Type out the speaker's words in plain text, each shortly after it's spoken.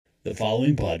The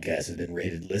following podcast has been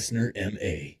rated Listener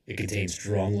MA. It contains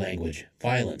strong language,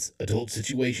 violence, adult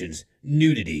situations,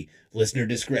 nudity. Listener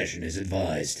discretion is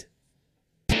advised.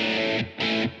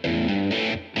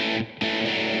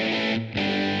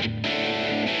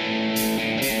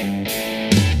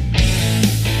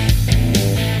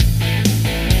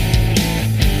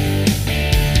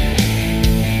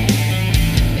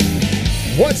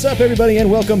 What's up, everybody, and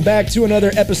welcome back to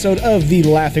another episode of the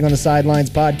Laughing on the Sidelines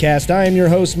podcast. I am your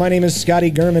host. My name is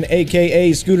Scotty Gurman,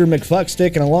 a.k.a. Scooter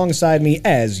McFuckstick, and alongside me,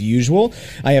 as usual,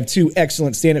 I have two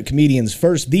excellent stand-up comedians.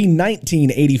 First, the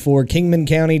 1984 Kingman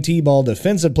County T-Ball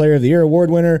Defensive Player of the Year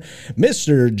award winner,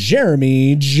 Mr.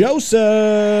 Jeremy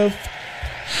Joseph.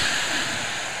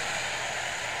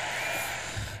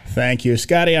 Thank you,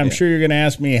 Scotty. I'm sure you're going to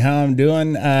ask me how I'm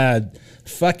doing.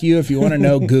 Fuck you. If you want to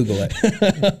know, Google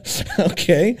it.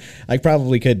 Okay. I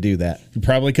probably could do that. You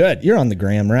probably could. You're on the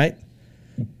gram, right?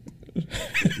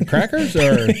 Crackers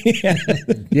or?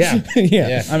 Yeah.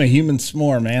 Yeah. I'm a human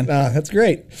s'more, man. That's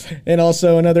great. And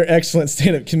also another excellent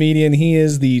stand-up comedian. He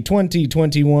is the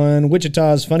 2021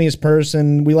 Wichita's funniest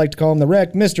person. We like to call him the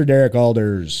Wreck, Mr. Derek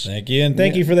Alders. Thank you, and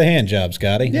thank you for the hand job,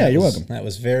 Scotty. Yeah, you're welcome. That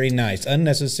was very nice.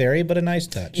 Unnecessary, but a nice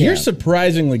touch. You're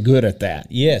surprisingly good at that.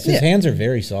 Yes, his hands are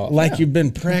very soft. Like you've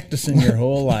been practicing your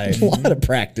whole life. A lot of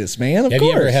practice, man. Of Have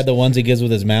course. you ever had the ones he gives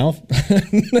with his mouth?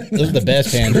 Those are the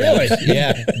best hand Really? jobs.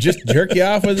 Yeah. Just jerk you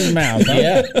off with his mouth, huh?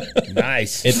 Yeah.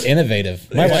 Nice. It's innovative.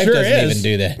 My It wife sure doesn't is. even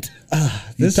do that.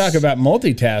 You talk about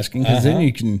multitasking, because then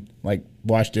you can, like,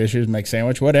 wash dishes, make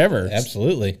sandwich, whatever.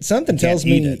 Absolutely. Something You can't tells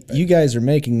me eat it, but- you guys are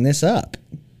making this up.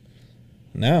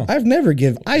 No. I've never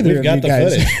give either We've of got you the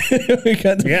guys. We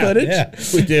got the Yeah, footage. Yeah.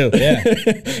 We do. Yeah.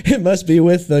 It must be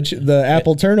with the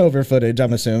Apple turnover footage,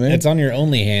 I'm assuming. It's on your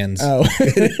only hands. Oh.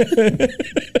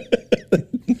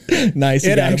 Nice.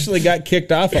 You It got him. actually got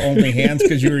kicked off of Only Hands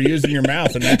because you were using your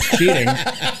mouth, and that's cheating.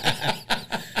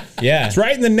 Yeah. It's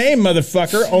right in the name,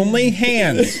 motherfucker. Only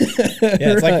Hands. Yeah,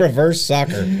 it's like reverse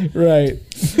soccer. Right.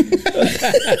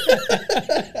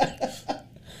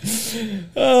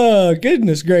 Oh,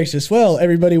 goodness gracious. Well,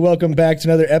 everybody, welcome back to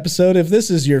another episode. If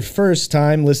this is your first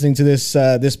time listening to this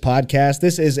podcast,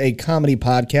 this is a comedy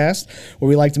podcast where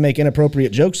we like to make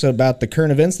inappropriate jokes about the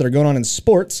current events that are going on in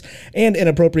sports and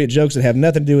inappropriate jokes that have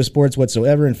nothing to do with sports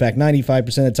whatsoever. In fact, 95%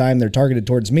 of the time, they're targeted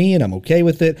towards me, and I'm okay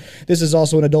with it. This is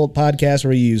also an adult podcast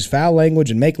where we use foul language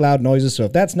and make loud noises, so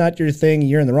if that's not your thing,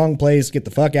 you're in the wrong place. Get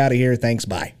the fuck out of here. Thanks.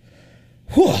 Bye.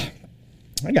 Whew.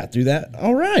 I got through that.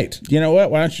 All right. You know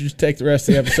what? Why don't you just take the rest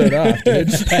of the episode off, dude?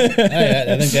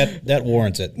 I think that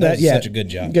warrants it. That was such a good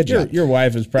job. Good job. Your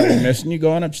wife is probably missing you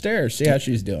going upstairs. See how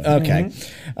she's doing. Okay.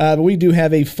 But we do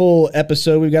have a full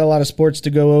episode. We've got a lot of sports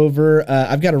to go over.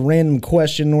 I've got a random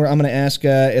question where I'm going to ask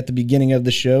at the beginning of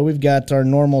the show. We've got our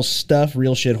normal stuff,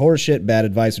 real shit, horse shit, bad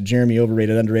advice with Jeremy,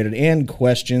 overrated, underrated, and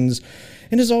questions.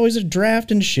 And as always, a draft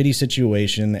and shitty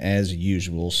situation as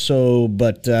usual. So,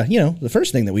 but, the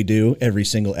first thing that we do every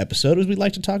single episode is we'd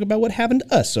like to talk about what happened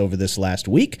to us over this last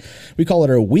week. We call it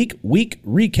our week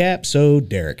recap. So,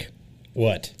 Derek,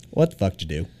 What? what the fuck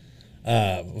did you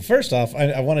do? First off,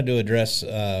 I wanted to address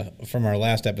from our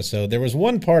last episode. There was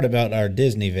one part about our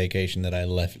Disney vacation that I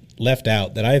left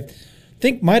out that I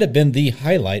think might have been the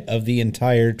highlight of the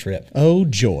entire trip. Oh,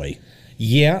 joy.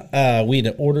 Yeah, we'd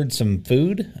ordered some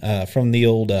food from the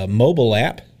old mobile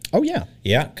app. Oh, yeah.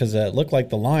 Yeah, because it looked like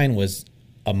the line was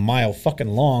a mile fucking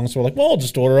long. So we're like, well, I'll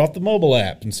just order off the mobile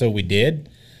app. And so we did.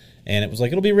 And it was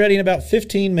like, it'll be ready in about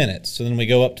 15 minutes. So then we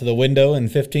go up to the window in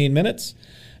 15 minutes.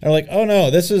 And we're like, oh,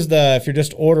 no, this is if you're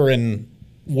just ordering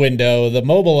window, the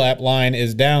mobile app line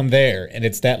is down there. And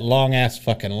it's that long-ass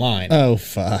fucking line. Oh,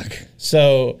 fuck.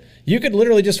 So you could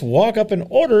literally just walk up and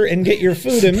order and get your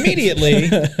food immediately,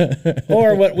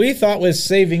 or what we thought was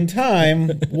saving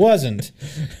time wasn't.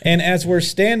 And as we're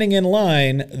standing in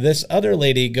line, this other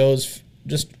lady goes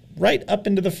just right up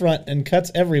into the front and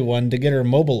cuts everyone to get her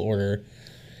mobile order.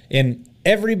 And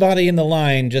everybody in the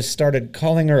line just started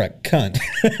calling her a cunt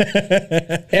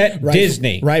at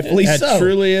Disney. Rightfully That so.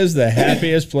 truly is the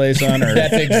happiest place on earth.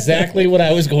 That's exactly what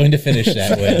I was going to finish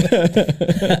that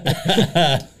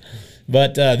with.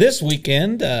 But this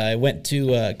weekend, I went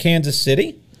to Kansas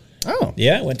City. Oh.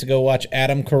 Yeah, I went to go watch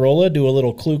Adam Carolla do a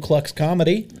little Ku Klux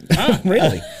comedy.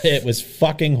 Really? It was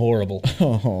fucking horrible.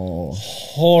 Oh.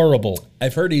 Horrible.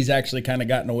 I've heard he's actually kind of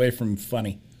gotten away from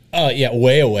funny. Yeah,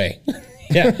 way away.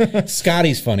 Yeah,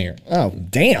 Scotty's funnier. Oh,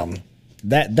 damn.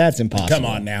 That's impossible. Come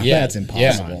on now. Yeah. That's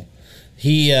impossible.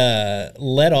 He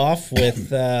led off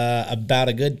with about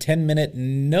a good 10-minute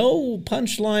no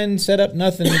punchline setup,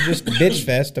 nothing, just bitch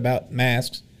fest about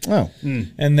masks. Oh.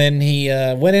 And then he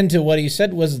went into what he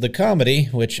said was the comedy,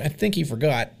 which I think he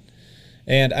forgot.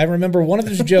 And I remember one of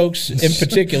those jokes in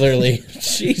particularly.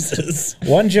 Jesus.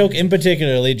 One joke in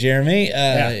particularly, Jeremy.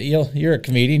 You're a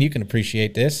comedian. You can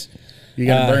appreciate this. You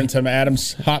gonna burn some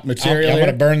Adam's hot material? I'm going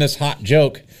to here? burn this hot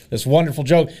joke, this wonderful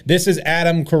joke. This is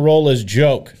Adam Carolla's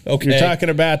joke. Okay, You're talking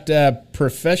about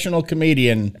professional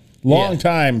comedian,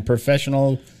 long-time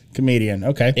professional comedian.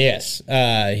 Okay. Yes,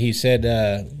 he said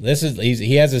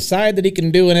he has a side that he can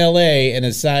do in L.A. and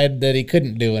a side that he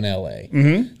couldn't do in L.A.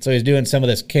 Mm-hmm. So he's doing some of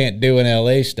this can't do in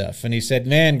L.A. stuff. And he said,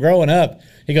 man, growing up,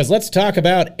 he goes, let's talk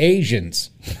about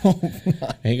Asians.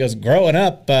 And he goes, growing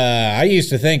up, I used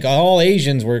to think all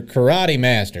Asians were karate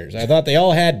masters. I thought they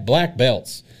all had black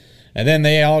belts. And then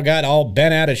they all got all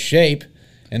bent out of shape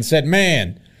and said,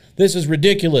 man, this is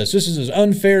ridiculous. This is an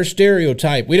unfair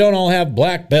stereotype. We don't all have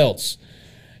black belts.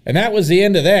 And that was the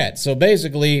end of that. So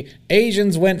basically,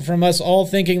 Asians went from us all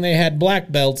thinking they had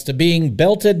black belts to being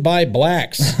belted by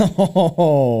blacks.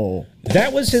 Oh,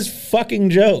 That was his fucking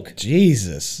joke.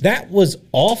 Jesus. That was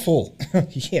awful.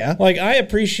 Yeah. Like, I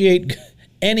appreciate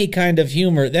any kind of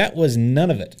humor. That was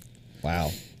none of it. Wow.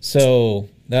 So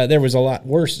there was a lot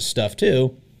worse stuff,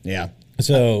 too. Yeah.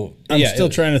 So, I'm still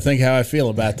trying to think how I feel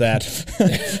about that.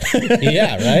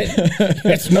 yeah, right?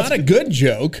 It's not a good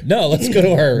joke, No, let's go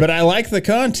to our... but I like the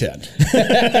content.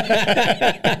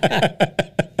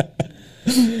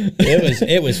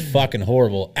 It was fucking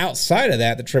horrible. Outside of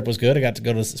that, the trip was good. I got to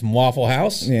go to some Waffle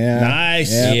House. Yeah.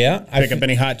 Nice. Yeah. Pick up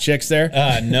any hot chicks there?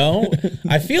 No.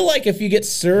 I feel like if you get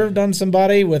served on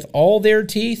somebody with all their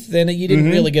teeth, then you didn't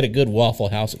really get a good Waffle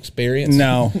House experience.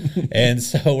 No. And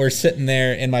so we're sitting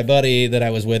there, and my buddy that I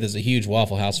was with is a huge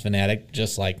Waffle House fanatic,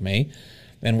 just like me.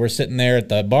 And we're sitting there at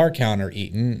the bar counter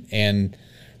eating, and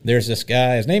there's this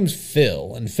guy. His name's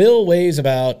Phil. And Phil weighs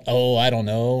about, I don't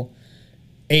know,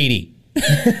 80.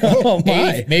 Oh,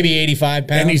 my. 80, maybe 85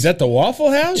 pounds. And he's at the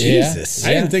Waffle House? Yeah. Jesus.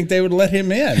 I didn't think they would let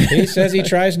him in. He says he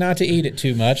tries not to eat it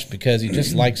too much because he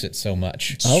just likes it so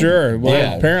much. Sure. Well,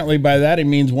 yeah. apparently by that he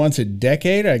means once a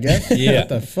decade, I guess. Yeah. What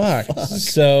the fuck?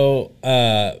 So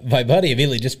my buddy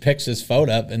immediately just picks his phone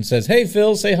up and says, hey,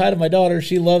 Phil, say hi to my daughter.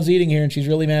 She loves eating here, and she's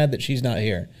really mad that she's not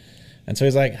here. And so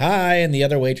he's like, hi, and the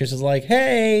other waitress is like,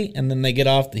 hey. And then they get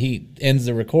off. He ends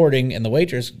the recording, and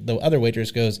the other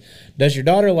waitress goes, does your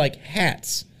daughter like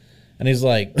hats? And he's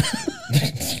like,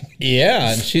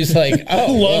 yeah. And she's like,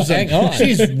 oh, well, hang on.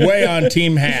 She's way on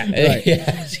Team Hat. Right.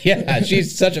 Yeah,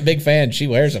 she's such a big fan. She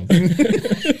wears them.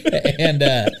 And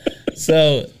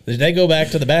so they go back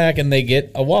to the back, and they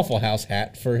get a Waffle House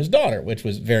hat for his daughter, which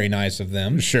was very nice of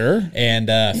them. Sure. And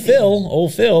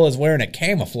old Phil, is wearing a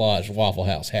camouflage Waffle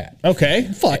House hat. Okay.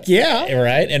 Fuck yeah.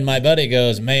 Right? And my buddy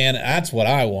goes, man, that's what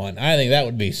I want. I think that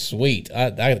would be sweet.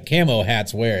 The camo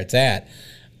hat's where it's at.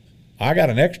 I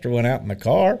got an extra one out in the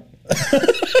car.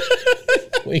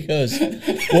 He goes,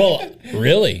 well,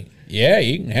 really? Yeah,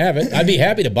 you can have it. I'd be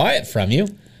happy to buy it from you.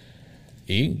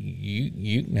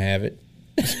 You can have it.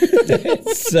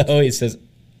 So he says,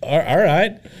 all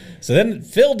right. So then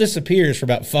Phil disappears for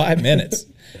about 5 minutes.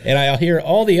 And I'll hear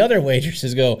all the other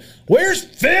waitresses go, where's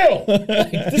Phil?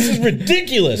 Like, this is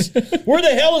ridiculous. Where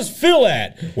the hell is Phil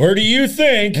at? Where do you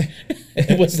think?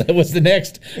 It was the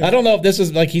next. I don't know if this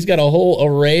is like he's got a whole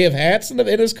array of hats in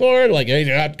his car. Like,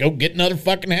 hey, go get another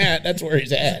fucking hat. That's where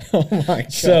he's at. Oh, my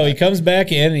God. So he comes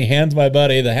back in and he hands my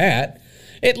buddy the hat.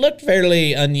 It looked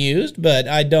fairly unused, but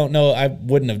I don't know. I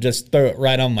wouldn't have just throw it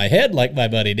right on my head like my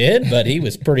buddy did, but he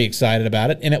was pretty excited about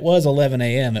it. And it was 11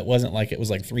 a.m. It wasn't like it was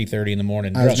like 3:30 in the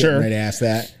morning. I was getting ready to ask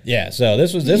that. Yeah, so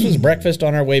this was breakfast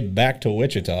on our way back to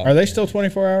Wichita. Are they still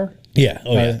 24 hour? Yeah.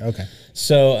 Oh, yeah. Okay.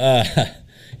 So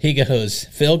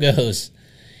Phil goes,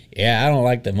 yeah, I don't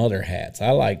like them other hats.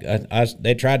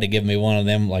 They tried to give me one of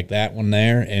them like that one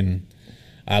there, and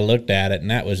I looked at it, and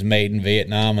that was made in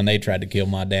Vietnam, and they tried to kill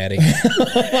my daddy. Oh,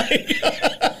 my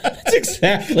God. That's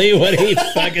exactly what he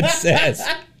fucking says.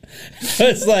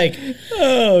 It's like,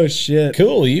 Oh, shit.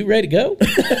 cool, you ready to go?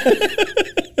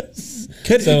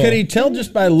 Could he tell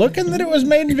just by looking that it was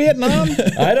made in Vietnam?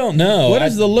 I don't know. What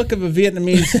is the look of a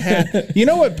Vietnamese hat? You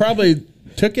know what probably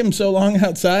took him so long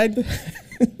outside?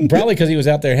 Probably because he was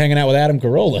out there hanging out with Adam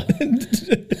Carolla.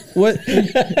 What?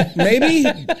 Maybe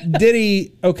did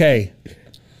he? Okay.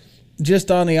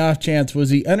 Just on the off chance, was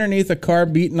he underneath a car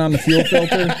beating on the fuel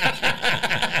filter?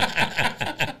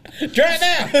 Try it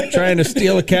now. Trying to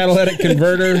steal a catalytic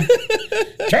converter?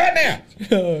 Try it now.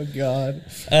 Oh, God.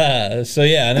 So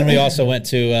yeah, and then we also went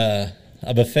to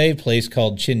a buffet place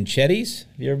called Cinchetti's.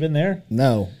 Have you ever been there?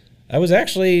 No. I was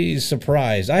actually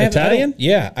surprised. Italian?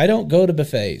 I don't go to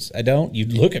buffets. I don't.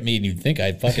 You'd look at me and you'd think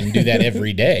I fucking do that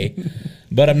every day.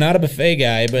 But I'm not a buffet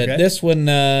guy. But Okay. this one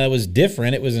was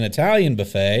different. It was an Italian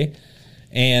buffet.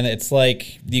 And it's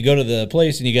like you go to the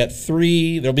place and you got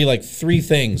there'll be like 3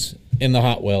 things in the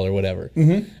hot well or whatever.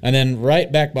 Mm-hmm. And then right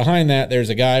back behind that, there's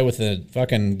a guy with a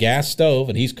fucking gas stove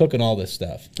and he's cooking all this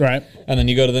stuff. Right. And then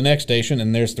you go to the next station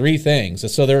and there's 3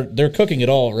 things. So they're cooking it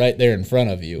all right there in front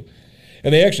of you.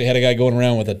 And they actually had a guy going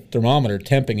around with a thermometer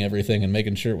temping everything and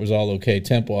making sure it was all okay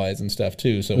temp-wise and stuff,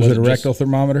 too. So Was it a wasn't rectal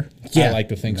thermometer? I like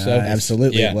to think so.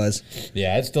 Absolutely, Yeah. it was.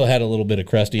 Yeah, it still had a little bit of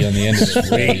crusty on the end of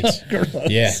it.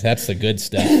 Yeah, that's the good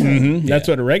stuff. That's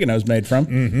what oregano's made from.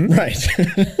 Right.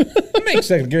 It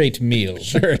makes a great meal.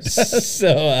 Sure.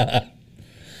 So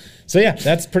yeah,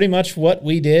 that's pretty much what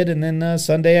we did. And then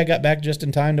Sunday, I got back just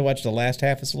in time to watch the last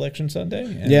half of Selection Sunday.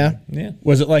 And, Yeah. Yeah.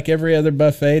 Was it like every other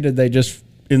buffet? Did they just,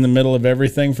 in the middle of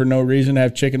everything for no reason,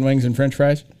 have chicken wings and french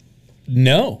fries?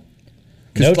 No.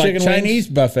 Because No chicken Chinese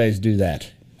wings? buffets do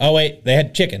that. Oh, wait. They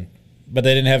had chicken, but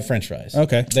they didn't have French fries.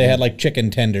 Okay. They had like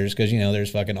chicken tenders because,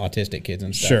 there's fucking autistic kids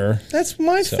and stuff. Sure. That's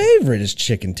my favorite is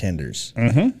chicken tenders.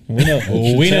 We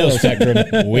know. We know, Spectrum.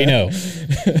 We know.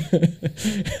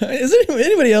 Is there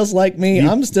anybody else like me?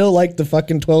 I'm still like the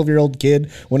fucking 12-year-old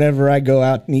kid whenever I go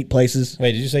out and eat places.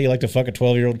 Wait, did you say you like to fuck a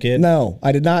 12-year-old kid? No,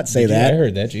 I did not say Yeah, I that.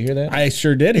 heard that. Did you hear that? I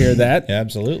sure did hear that. Yeah,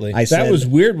 absolutely. I That said, was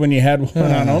weird when you had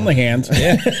one on OnlyHands.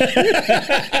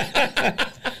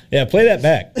 Yeah, play that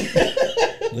back.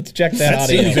 Let's check that That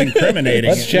audio. seems incriminating.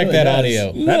 Let's check really that does.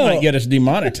 audio. That might get us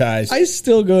demonetized. I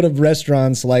still go to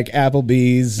restaurants like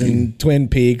Applebee's and Twin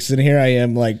Peaks, and here I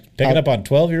am like Picking up on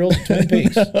 12-year-old Twin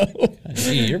Peaks.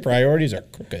 Gee, your priorities are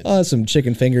crooked. some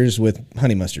chicken fingers with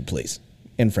honey mustard, please,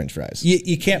 and French fries.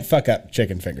 You can't fuck up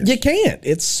chicken fingers. You can't.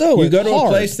 It's so You go to hard.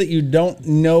 a place that you don't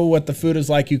know what the food is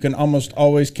like, you can almost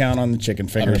always count on the chicken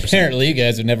fingers. Apparently, you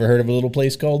guys have never heard of a little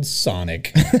place called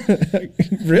Sonic.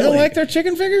 You don't like their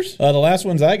chicken fingers? The last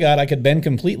ones I got, I could bend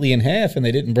completely in half and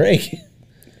they didn't break.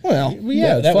 Well,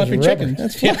 Yeah, it's that was floppy rubber. chicken.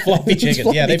 Yeah, floppy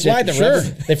chicken. Yeah, they fried the chicken. rubber.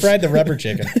 They fried the rubber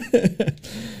chicken.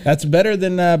 That's better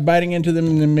than biting into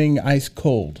them and being ice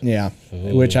cold. yeah.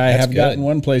 Which I that's have good. gotten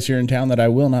one place here in town that I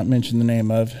will not mention the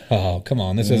name of. Oh, come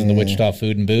on. This isn't the Wichita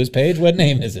Food and Booze page. What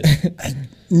name is it?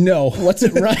 No. What's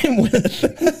it rhyme with?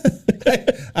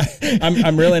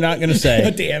 I'm really not going to say.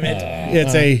 Damn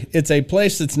it. It's a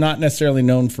place that's not necessarily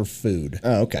known for food.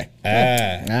 Oh, okay.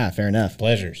 Fair enough.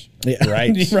 Pleasures. Yeah.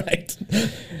 Right. Right.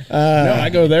 No, I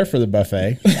go there for the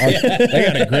buffet. They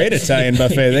got a great Italian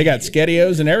buffet. They got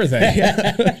SpaghettiOs and everything.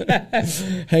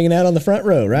 Hanging out on the front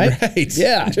row, right? Right.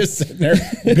 Yeah. Just sitting there,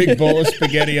 big bowl of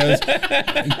SpaghettiOs.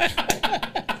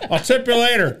 I'll tip you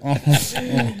later.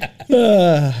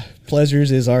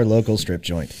 Pleasures is our local strip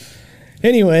joint.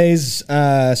 Anyways,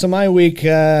 so my week,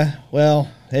 well,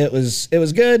 it was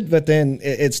good, but then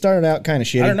it started out kind of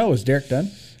shitty. I don't know. Was Derek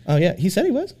done? Oh yeah, he said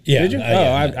he was. Yeah. Did you?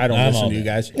 I don't I'm listen all to you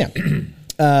there. guys. Yeah.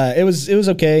 It was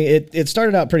okay. It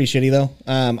started out pretty shitty though.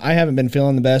 I haven't been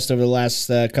feeling the best over the last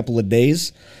couple of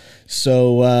days.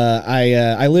 So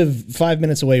I live 5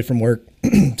 minutes away from work.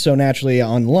 So naturally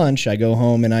on lunch I go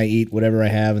home and I eat whatever I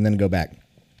have and then go back.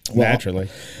 Well, Naturally.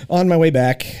 On my way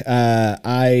back,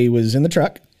 I was in the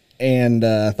truck and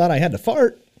thought I had to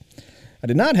fart. I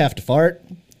did not have to fart.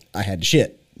 I had to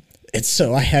shit. And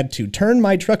so I had to turn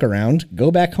my truck around,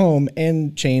 go back home,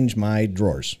 and change my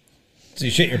drawers. So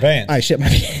you shit your pants. I shit my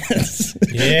pants.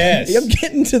 Yes. I'm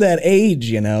getting to that age,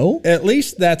 you know. At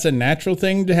least that's a natural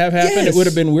thing to have happen. Yes. It would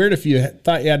have been weird if you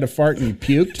thought you had to fart and you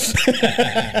puked.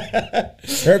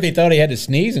 Or if he thought he had to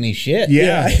sneeze and he shit.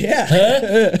 Yeah.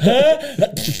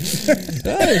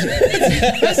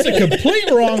 That's a complete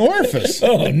wrong orifice.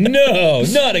 Oh, no,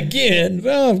 not again.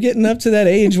 Well, I'm getting up to that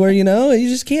age where, you know, you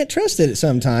just can't trust it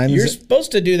sometimes. You're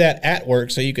supposed to do that at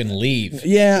work so you can leave.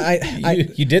 Yeah,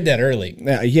 You did that early.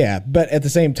 yeah, but at the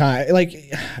same time, like,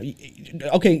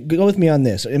 okay, go with me on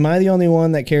this. Am I the only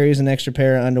one that carries an extra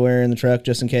pair of underwear in the truck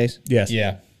just in case? Yes.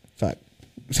 Yeah. Fuck.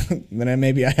 Then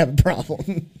maybe I have a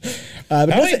problem. How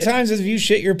many times have you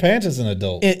shit your pants as an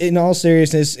adult? In all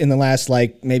seriousness, in the last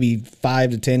like maybe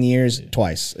 5 to 10 years,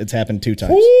 twice. It's happened 2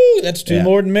 times. Ooh, that's two Yeah.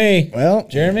 more than me. Well,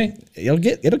 Jeremy?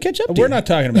 it'll catch up to We're you. not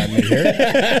talking about me here.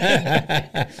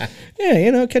 Yeah,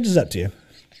 you know, it catches up to you.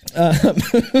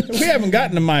 We haven't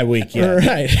gotten to my week yet.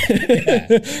 Right.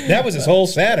 That was his whole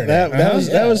Saturday. That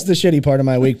was the shitty part of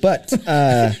my week, but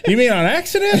You mean on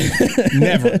accident?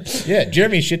 Never. Yeah,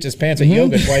 Jeremy shits his pants at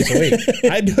yoga twice a week.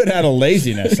 I do it out of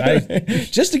laziness.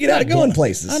 just to get out of going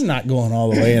places. I'm not going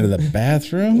all the way into the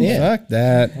bathroom. Yeah. Fuck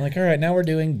that. I'm like, all right, now we're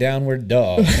doing downward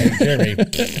dog. And Jeremy.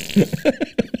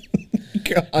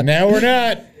 Now we're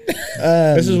not.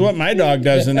 This is what my dog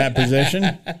does in that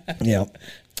position. Yeah.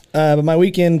 But my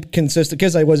weekend consisted,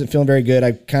 because I wasn't feeling very good,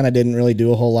 I kind of didn't really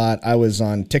do a whole lot. I was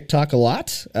on TikTok a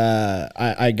lot.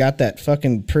 I got that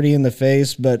fucking Pretty in the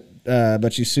Face, but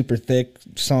she's super thick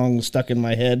song stuck in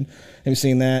my head. Have you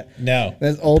seen that? No.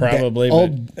 That's old. Probably,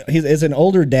 He's an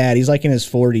older dad. He's like in his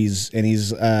 40s, and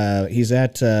he's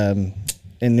at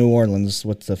in New Orleans.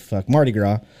 What the fuck, Mardi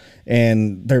Gras,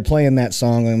 and they're playing that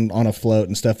song on a float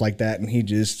and stuff like that. And he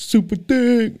just super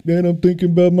thick. Man, I'm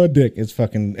thinking about my dick.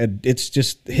 It's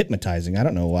just hypnotizing. I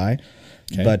don't know why.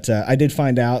 Okay. But I did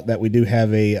find out that we do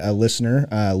have a listener,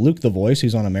 Luke the Voice,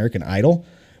 who's on American Idol,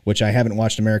 which I haven't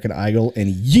watched American Idol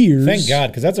in years. Thank God,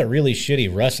 because that's a really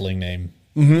shitty wrestling name.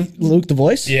 Mm-hmm. Luke the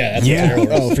Voice? Yeah, that's terrible.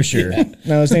 Oh, for sure. Yeah.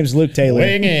 No, his name's Luke Taylor.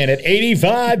 Weighing in at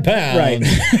 85 pounds, Right.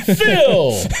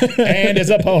 Phil, and his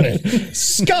opponent,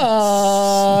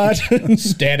 Scott.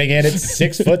 standing in at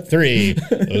 6'3",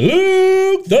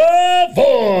 Luke the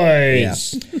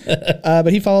Voice. Yeah.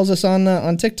 But he follows us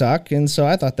on TikTok, and so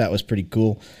I thought that was pretty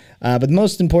cool. But the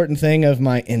most important thing of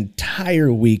my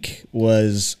entire week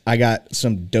was I got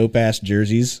some dope-ass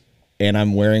jerseys, and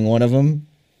I'm wearing one of them.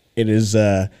 It is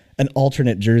an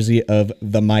alternate jersey of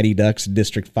the Mighty Ducks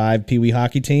District 5 Pee Wee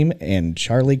hockey team and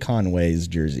Charlie Conway's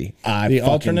jersey.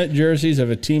 Alternate jerseys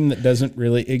of a team that doesn't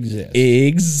really exist.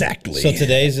 Exactly. So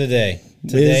today's the day.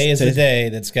 Today is the day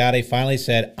that Scotty finally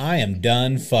said, I am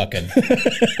done fucking.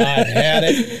 I've had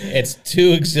it. It's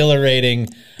too exhilarating.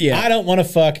 Yeah. I don't want to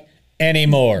fuck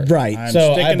anymore. Right. I'm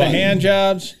So sticking to hand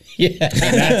jobs. Yeah.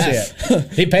 That's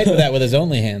it. He paid for that with his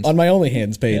OnlyHands. On my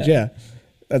OnlyHands page, yeah.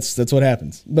 That's what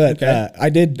happens. But Okay.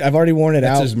 I've already worn it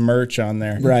That's out. his merch on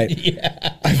there. Right.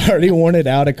 Yeah. I've already worn it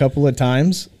out a couple of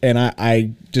times, and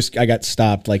I got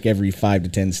stopped like every 5 to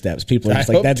 10 steps. People are I just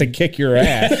hope like, "That's to kick your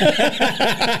ass.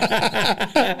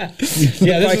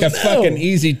 Yeah, Look like a fucking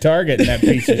easy target in that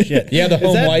piece of shit. Yeah, the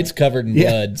home white's covered in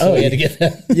blood, so we had to get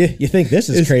that. you think this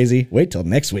is crazy? Wait till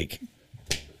next week."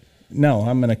 No,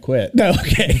 I'm gonna quit. No,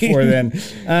 okay. Before then,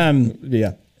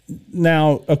 Yeah.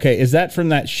 now, okay, is that from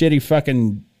that shitty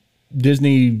fucking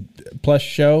Disney Plus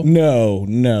show?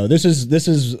 No. This is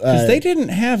 'Cause they didn't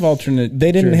have alternate.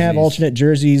 they didn't have jerseys. alternate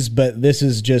jerseys, but this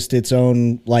is just its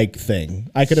own like thing.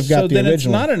 I could have got So the then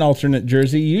original. it's not an alternate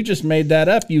jersey. You just made that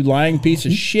up. You lying piece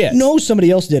of shit. No, somebody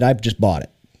else did. I just bought it.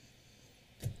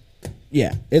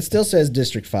 Yeah, it still says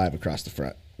District 5 across the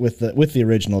front with the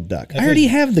original duck. I already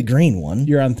have the green one.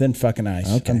 You're on thin fucking ice.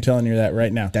 Okay. I'm telling you that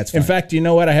right now. That's In fine. fact, you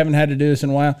know what? I haven't had to do this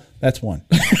in a while. That's one.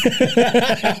 But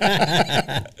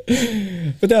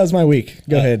that was my week.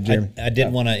 Go ahead, Jeremy. I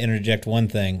did want to interject one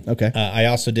thing. Okay. I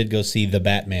also did go see The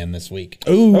Batman this week.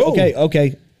 Ooh, Oh.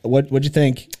 okay. What'd you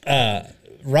think?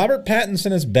 Robert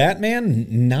Pattinson as Batman,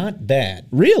 not bad.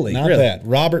 Really? Not Really? bad.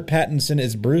 Robert Pattinson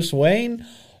as Bruce Wayne,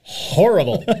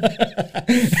 horrible.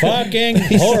 Fucking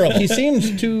horrible. He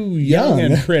seems too young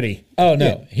Young. and pretty. Oh,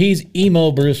 no. He's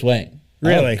emo Bruce Wayne.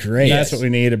 Really? great. That's Yes. what we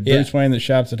need. A Bruce Yeah. Wayne that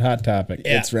shops at Hot Topic.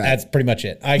 Yeah, That's right. That's pretty much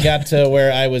it. I got to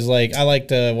where I was like, I like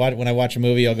to watch, when I watch a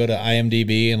movie, I'll go to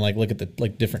IMDb and like look at the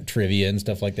like different trivia and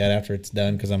stuff like that after it's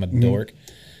done because I'm a dork.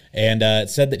 And it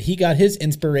said that he got his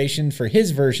inspiration for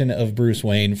his version of Bruce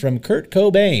Wayne from Kurt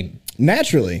Cobain.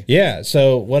 Naturally. Yeah,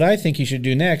 so what I think he should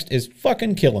do next is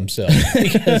fucking kill himself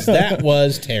because that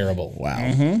was terrible.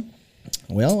 Wow.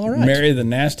 Well, all right. Marry the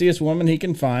nastiest woman he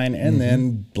can find and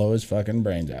then blow his fucking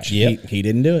brains out. Yep. He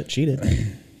didn't do it. She did.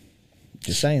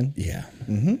 Just saying. Yeah.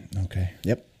 Okay.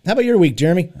 Yep. How about your week,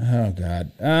 Jeremy? Oh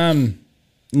God.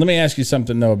 Let me ask you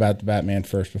something though about the Batman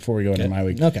first before we go into my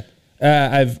week. Okay.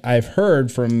 I've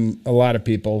heard from a lot of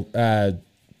people.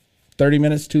 30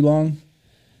 minutes too long?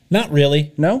 Not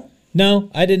really. No. No,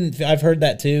 I didn't. I've heard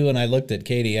that too, and I looked at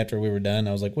Katie after we were done.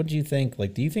 I was like, "What do you think?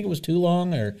 Like, do you think it was too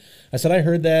long?" Or I said I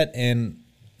heard that and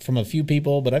from a few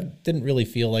people, but I didn't really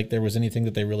feel like there was anything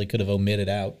that they really could have omitted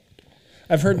out.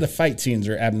 I've heard the fight scenes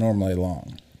are abnormally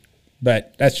long,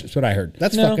 but that's just what I heard.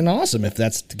 That's No. fucking awesome if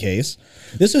that's the case.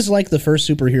 This is like the first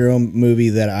superhero movie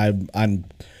that I'm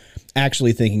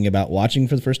actually thinking about watching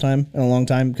for the first time in a long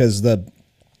time because the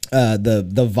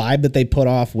vibe that they put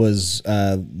off was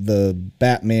the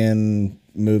Batman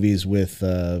movies with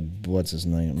what's his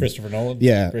name? Christopher Nolan,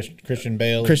 Yeah. Christian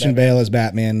Bale, Christian Bale as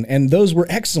Batman, and those were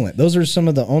excellent. Those are some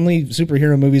of the only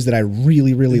superhero movies that I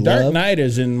really, really Dark love. Knight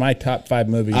is in my top 5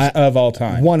 movies of all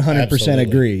time. 100% Absolutely.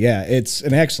 agree. Yeah, it's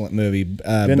an excellent movie.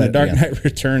 Then but The Dark yeah. Knight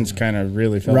Returns kind of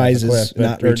really fell Rises, off the cliff,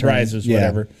 not or Return. Rises, Yeah.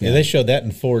 whatever. Yeah, they showed that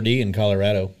in 4D in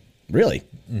Colorado Really?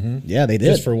 Yeah, they did.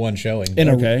 just for one showing.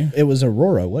 Okay. It was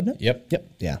Aurora, wasn't it? Yep. Yep.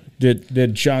 Yeah.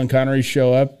 Did Sean Connery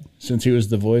show up since he was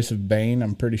the voice of Bane?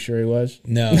 I'm pretty sure he was.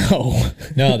 No, Oh,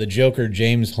 no, the Joker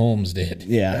James Holmes did.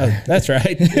 yeah. That's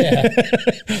right.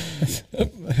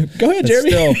 Go ahead, It's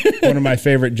Jeremy. still one of my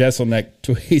favorite Jesselneck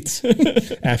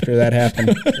tweets after that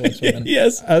happened.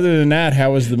 Yes. Other than that,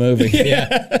 how was the movie?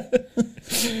 Yeah.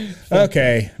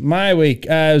 Okay, my week.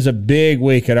 It was a big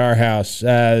week at our house.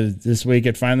 This week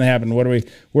it finally happened. What are we?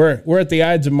 We're at the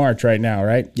Ides of March right now,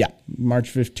 right? Yeah.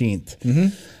 March 15th. Mm-hmm.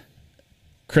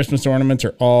 Christmas ornaments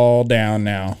are all down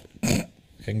now.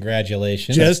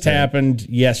 Congratulations. Just happened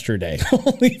yesterday.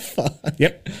 Holy fuck.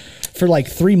 Yep. For like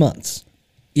 3 months.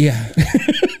 Yeah.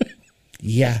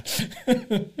 Yeah.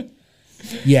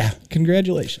 Yeah.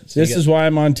 Congratulations. This is why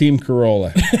I'm on Team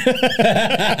Corolla.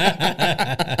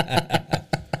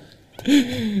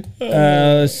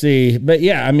 Let's see. But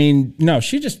yeah, I mean, no,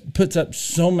 she just puts up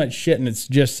so much shit and it's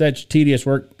just such tedious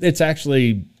work. It's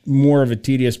actually more of a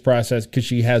tedious process because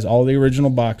she has all the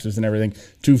original boxes and everything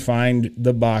to find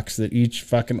the box that each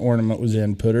fucking ornament was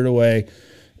in, put it away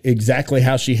exactly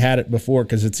how she had it before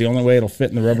because it's the only way it'll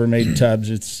fit in the Rubbermaid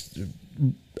tubs.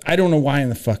 I don't know why in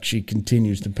the fuck she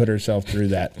continues to put herself through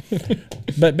that.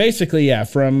 But basically, yeah,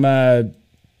 from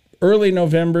early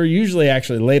November, usually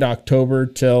actually late October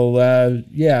till,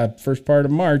 first part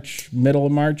of March, middle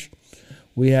of March,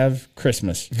 we have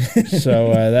Christmas. So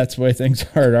that's the way things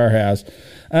are at our house.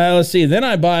 Let's see. Then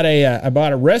I bought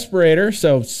a respirator.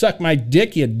 So suck my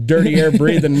dick, you dirty air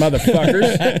breathing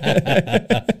motherfuckers.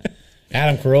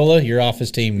 Adam Carolla, you're off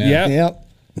his team now. Yep. Yep.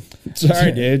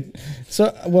 Sorry, dude.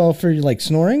 So, well, for like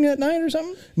snoring at night or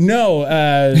something? No,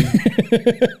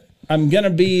 I'm going to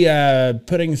be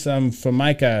putting some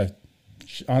Formica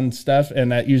on stuff,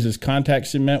 and that uses contact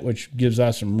cement, which gives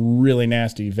off some really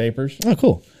nasty vapors. Oh,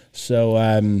 cool. So,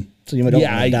 So you don't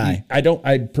want to die.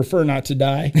 I'd prefer not to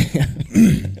die.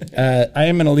 I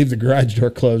am going to leave the garage door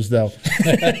closed, though.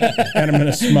 And I'm going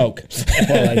to smoke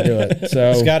while I do it.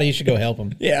 So, Scotty, you should go help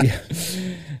him. Yeah.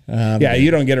 yeah,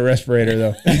 you don't get a respirator,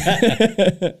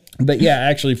 though. But yeah,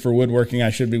 actually, for woodworking,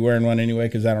 I should be wearing one anyway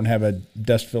because I don't have a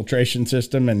dust filtration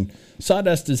system. And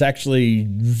sawdust is actually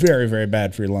very, very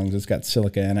bad for your lungs. It's got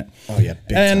silica in it. Oh, yeah.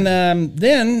 Big And time.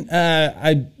 then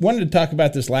I wanted to talk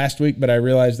about this last week, but I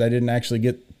realized I didn't actually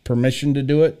get permission to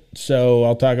do it. So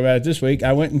I'll talk about it this week.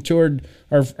 I went and toured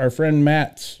our friend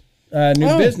Matt's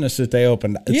new business that they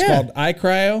opened. It's called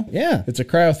iCryo. Yeah. It's a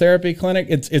cryotherapy clinic.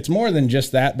 It's more than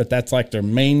just that, but that's like their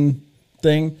main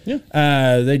thing.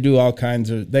 Yeah. They do all kinds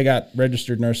of, they got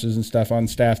registered nurses and stuff on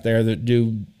staff there that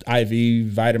do IV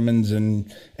vitamins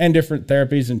and different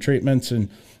therapies and treatments. And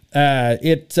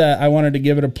I wanted to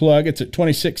give it a plug. It's at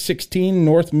 2616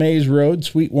 North Maze Road,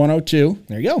 Suite 102.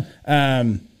 There you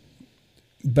go.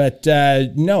 But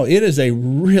no, it is a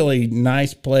really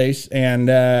nice place,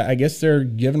 and I guess they're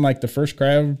giving like the first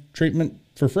cryo treatment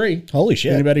for free. Holy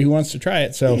shit. Anybody who wants to try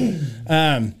it. So,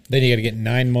 Then you got to get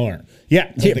 9 more.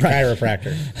 yeah, Like the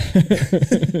chiropractor.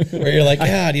 Where you're like,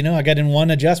 God, I got in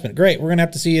one adjustment. Great. We're going to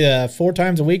have to see you 4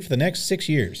 times a week for the next 6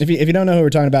 years. If you don't know who we're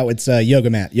talking about, it's Yoga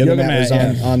Matt. Yoga Matt was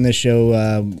Matt, on this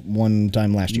show one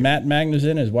time last year. Matt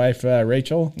Magnuson, his wife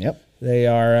Rachel. Yep. They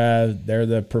are they're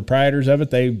the proprietors of it.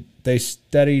 They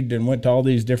studied and went to all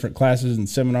these different classes and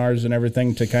seminars and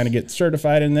everything to kind of get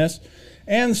certified in this.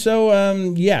 And so,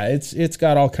 it's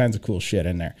got all kinds of cool shit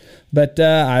in there. But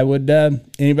I would,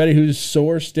 anybody who's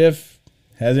sore, stiff,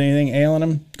 has anything ailing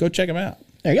them, go check them out.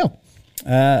 There you go.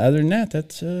 Other than that,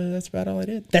 that's about all I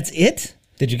did. That's it?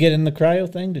 Did you get in the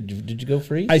cryo thing? Did you go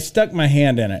freeze? I stuck my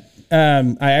hand in it.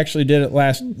 I actually did it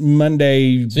last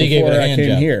Monday So you gave it before a I hand came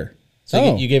job. here.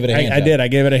 So you gave it a hand I job. did. I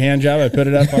gave it a hand job. I put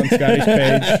it up on Scotty's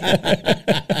page.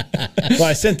 Well,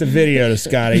 I sent the video to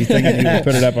Scotty thinking he would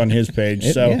put it up on his page.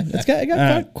 So It's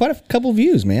got quite a couple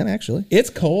views, man, actually. it's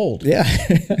cold. Yeah.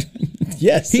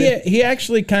 Yes. He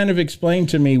actually kind of explained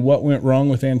to me what went wrong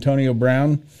with Antonio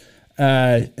Brown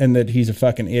and that he's a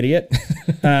fucking idiot.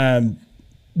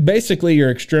 Basically,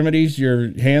 your extremities,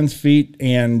 your hands, feet,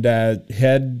 and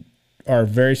head are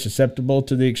very susceptible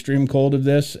to the extreme cold of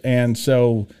this. And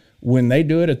so when they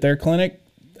do it at their clinic,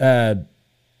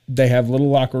 they have little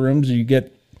locker rooms. You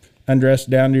get undressed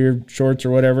down to your shorts or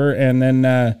whatever. And then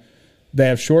they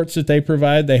have shorts that they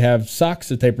provide. They have socks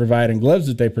that they provide and gloves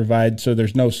that they provide. So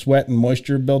there's no sweat and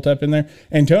moisture built up in there.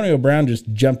 Antonio Brown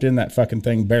just jumped in that fucking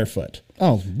thing barefoot.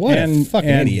 Oh, what a fucking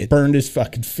idiot. Burned his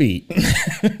fucking feet.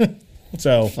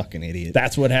 So Fucking idiot.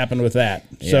 that's what happened with that.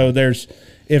 So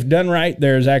if done right,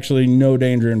 there's actually no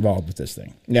danger involved with this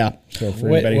thing. Yeah. So for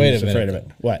Wait- anybody wait who's a minute, afraid of it.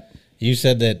 though. What? You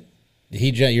said that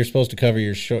you're supposed to cover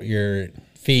your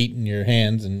feet and your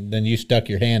hands, and then you stuck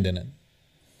your hand in it.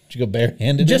 Did you go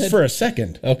barehanded? Just in it? for a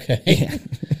second. Okay.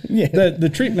 Yeah.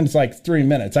 The treatment's like 3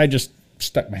 minutes. I just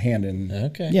stuck my hand in.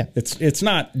 Okay. Yeah. It's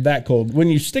not that cold. When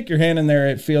you stick your hand in there,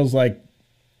 it feels like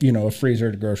a freezer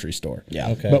at a grocery store. Yeah.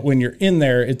 Okay. But when you're in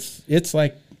there, it's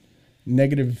like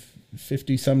negative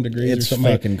 50 some degrees It's or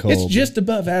something. fucking cold. It's just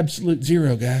above absolute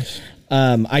zero, guys.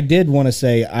 I did want to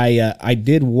say I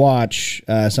did watch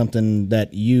something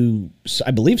that you,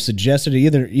 I believe, suggested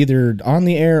either on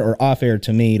the air or off air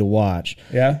to me to watch.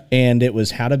 Yeah. And it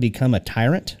was How to Become a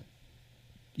Tyrant.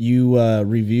 You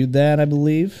reviewed that, I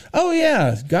believe. Oh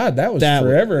yeah, God, that was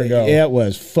forever ago. It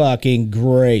was fucking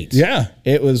great. Yeah.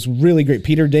 It was really great.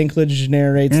 Peter Dinklage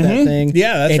narrates that thing.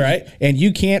 Yeah, that's And- right. And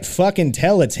you can't fucking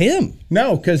tell it's him.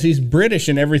 No, because he's British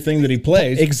in everything that he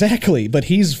plays. Exactly. But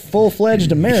he's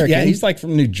full-fledged American. Yeah, he's like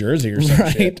from New Jersey or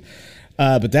something. right.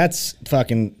 But that's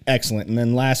fucking excellent. And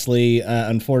then lastly,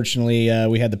 unfortunately,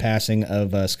 we had the passing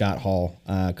of Scott Hall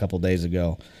a couple days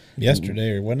ago.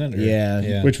 Yesterday, or wasn't it? Or-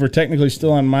 Yeah. Which we're technically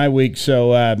still on my week,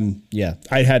 so Yeah.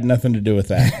 I had nothing to do with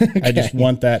that. I just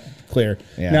want that clear.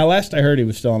 Yeah. Now, last I heard, he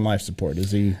was still on life support.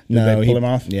 Is he? Did they pull him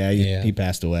off? Yeah, Yeah. he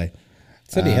passed away.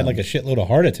 Said he had like a shitload of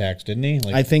heart attacks, didn't he?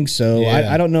 Like, I think so.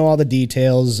 Yeah. I don't know all the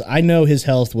details. I know his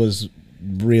health was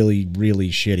really, really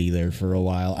shitty there for a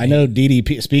while. I know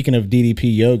DDP. Speaking of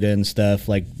DDP yoga and stuff,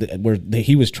 like where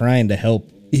he was trying to help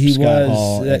He Scott was.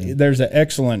 Hall. and- There's an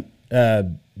excellent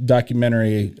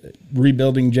documentary,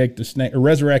 Rebuilding Jake the Snake, or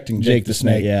Resurrecting Jake the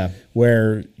Snake. yeah.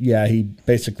 Where he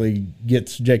basically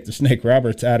gets Jake the Snake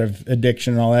Roberts out of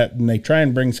addiction and all that, and they try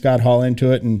and bring Scott Hall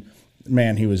into it, and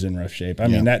man, he was in rough shape. I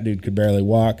mean, that dude could barely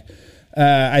walk.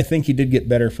 I think he did get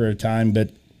better for a time,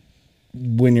 but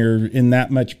when you're in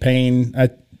that much pain, a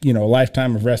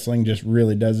lifetime of wrestling just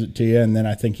really does it to you. And then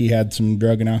I think he had some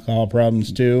drug and alcohol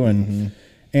problems too, and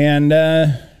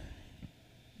that's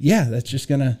just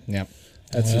gonna. Yep.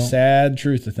 That's the sad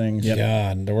truth of things.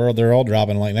 God, they're all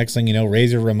dropping. Like, next thing you know,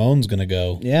 Razor Ramon's going to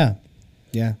go. Yeah.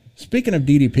 Yeah. Speaking of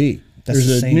DDP, That's the there's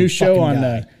a same new show fucking on.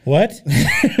 guy. What?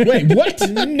 Wait, what?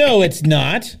 No, it's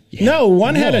not. No,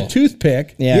 one had No. a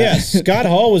toothpick. Yeah. Yes, Scott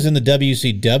Hall was in the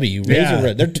WCW.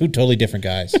 Yeah. They're two totally different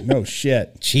guys. No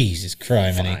shit. Jesus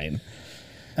Christ,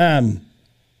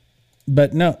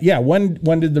 But no,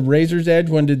 one did the Razor's Edge,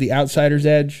 one did the Outsider's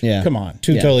Edge. Yeah. Come on.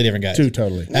 Two Yeah. totally different guys. Two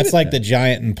totally. That's like the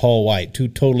Giant and Paul White. Two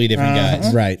totally different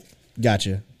guys. Right.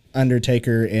 Gotcha.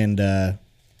 Undertaker and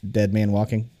Dead Man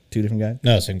Walking. Two different guys.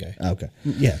 No, same guy. Okay.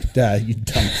 Yeah, you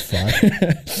dumb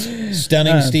fuck.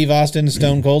 Stunning Steve Austin,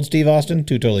 Stone Cold Steve Austin.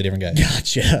 Two totally different guys.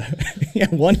 Gotcha. Yeah.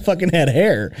 One fucking had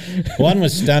hair. One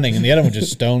was stunning, and the other one was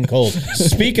just stone cold.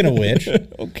 Speaking of which,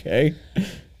 Okay.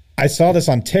 I saw this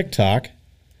on TikTok.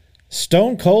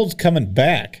 Stone Cold's coming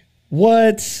back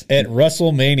What? at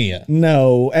WrestleMania.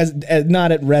 No, as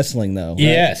not at wrestling though. Right?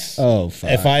 Yes. Oh,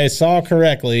 fuck. If I saw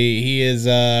correctly, he is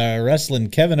wrestling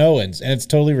Kevin Owens, and it's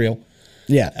totally real.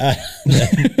 Yeah.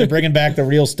 They're bringing back the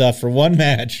real stuff for one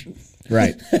match.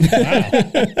 Right.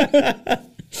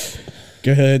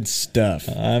 Good stuff.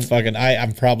 I'm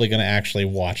probably going to actually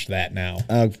watch that now.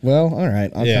 Well, all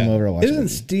right. I'll Yeah. come over and watch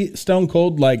Isn't it. Stone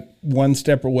Cold like one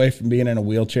step away from being in a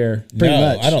wheelchair? Pretty No,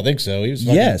 much. I don't think so. He was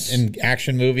fucking Yes. in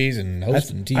action movies and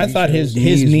hosting TV I thought shows.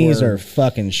 his His knees were- are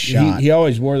fucking shot. He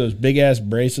always wore those big ass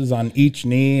braces on each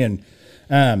knee. And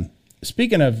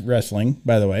speaking of wrestling,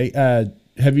 by the way,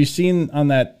 have you seen on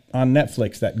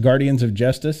Netflix that Guardians of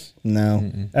Justice?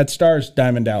 No. That stars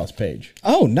Diamond Dallas Page.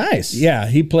 Oh, nice. Yeah,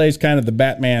 he plays kind of the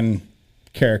Batman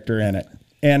character in it,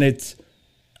 and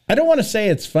I don't want to say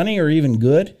it's funny or even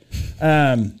good.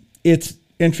 It's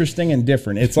interesting and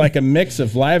different. It's like a mix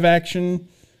of live action,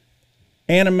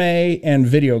 anime, and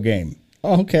video game.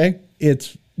 Oh, okay.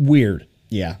 It's weird.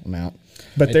 Yeah, I'm out.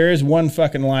 But there is one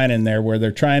fucking line in there where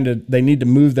they need to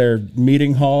move their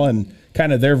meeting hall, and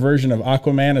kind of their version of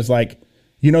Aquaman is like,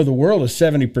 the world is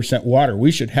 70% water.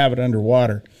 We should have it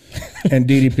underwater. And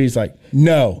DDP's like,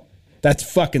 no, that's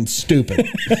fucking stupid.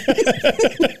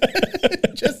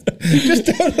 just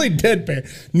totally deadpan.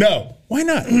 No, why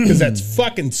not? Because that's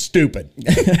fucking stupid.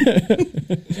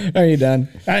 Are you done?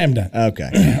 I am done.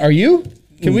 Okay. Are you?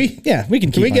 Can we? Yeah, we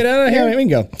can. Can we keep get on. out of here? Yeah, we can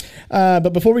go. But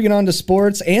before we get on to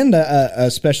sports and a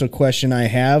special question I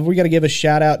have, we got to give a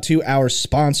shout out to our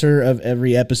sponsor of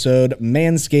every episode,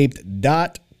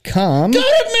 Manscaped.com. Go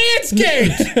to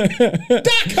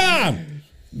Manscaped.com.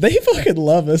 They fucking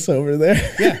love us over there.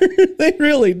 Yeah. They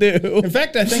really do. In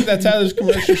fact, I think that's how this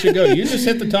commercial should go. You just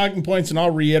hit the talking points and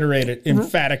I'll reiterate it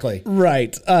emphatically.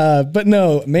 Right. But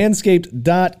no,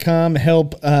 manscaped.com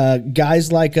help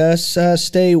guys like us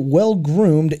stay well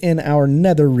groomed in our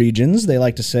nether regions. They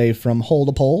like to say from hole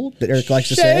to pole, that Eric likes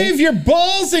to say. Shave your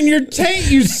balls and your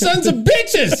taint, you sons of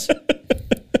bitches.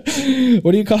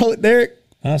 What do you call it, Derek?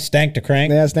 Stank to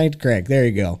crank. Yeah, Snake to Crank. There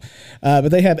you go. But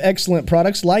they have excellent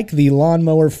products like the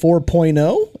Lawnmower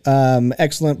 4.0.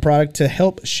 Excellent product to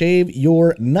help shave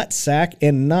your nutsack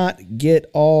and not get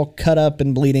all cut up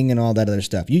and bleeding and all that other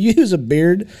stuff. You use a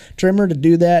beard trimmer to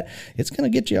do that, it's going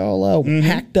to get you all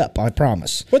hacked up, I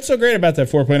promise. What's so great about that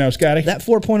 4.0, Scotty? That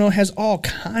 4.0 has all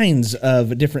kinds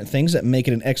of different things that make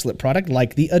it an excellent product,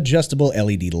 like the adjustable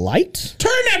LED light.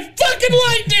 Turn that fucking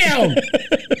light down!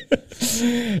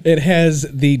 It has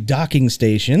the docking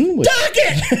station. Dock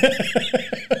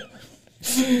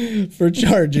it! For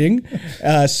charging.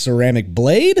 Ceramic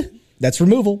blade. That's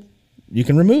removal. You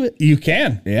can remove it. You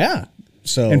can. Yeah.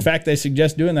 So, In fact, they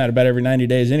suggest doing that about every 90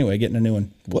 days anyway, getting a new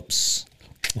one. whoops.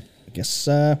 I guess,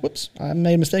 I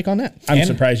made a mistake on that. I'm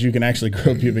surprised you can actually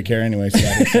grow pubic hair anyway,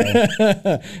 Scotty.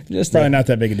 So Just probably not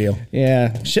that big a deal.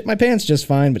 Yeah. Shit my pants just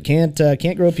fine, but can't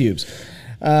grow pubes.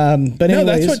 But No, anyways,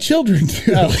 that's what children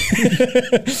do. got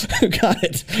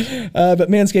it. But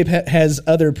Manscaped has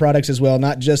other products as well,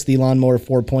 not just the Lawnmower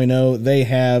 4.0. They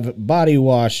have body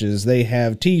washes. They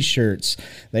have T-shirts.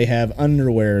 They have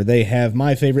underwear. They have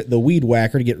my favorite, the Weed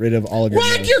Whacker, to get rid of all of your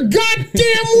Whack nose, your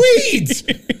goddamn weeds!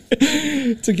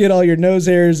 to get all your nose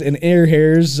hairs and ear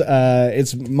hairs.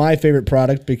 It's my favorite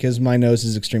product because my nose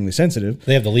is extremely sensitive.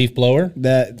 They have the leaf blower.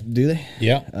 That do they?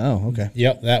 Yeah. Oh, okay.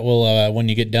 Yep. That will, when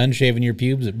you get done shaving your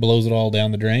pubes, it blows it all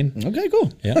down the drain. Okay,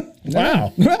 cool. Yeah.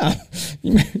 Wow. Wow.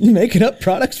 You making up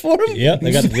products for them? Yep.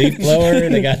 They got the leaf blower.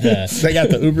 They got the They got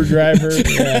the Uber driver.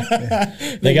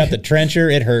 they got the trencher.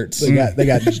 It hurts. They got They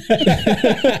got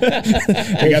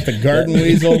the garden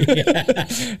weasel.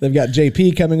 they've got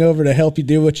JP coming over to help you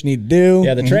do what you need to do.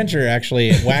 Yeah, the trencher actually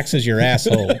it waxes your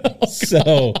asshole.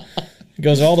 So it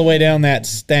goes all the way down that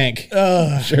stank.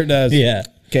 Sure does. Yeah.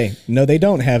 Okay, no, they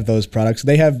don't have those products.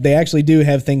 They actually do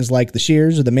have things like the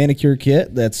shears or the manicure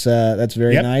kit. That's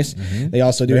very Yep. nice. They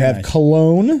also do Very have nice.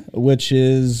 cologne, which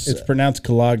is It's pronounced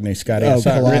Cologne, Scotty. I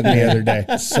saw it written cologne. the other day.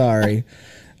 Sorry.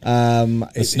 The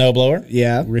snowblower.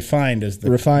 Yeah, Refined is the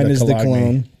refined is the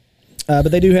cologne. But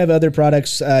they do have other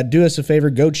products. Do us a favor,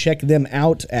 go check them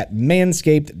out at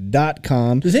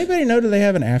manscaped.com. Does anybody know, do they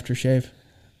have an aftershave?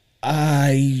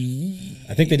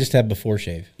 I think they just have before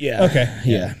shave. Yeah. Okay.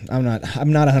 Yeah. I'm not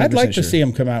 100% I'd like to sure. see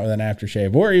them come out with an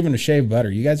aftershave or even a shave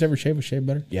butter. You guys ever shave with shave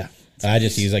butter? Yeah. I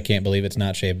just use. I can't believe it's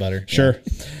not shave butter. Sure.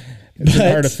 It's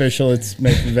artificial. It's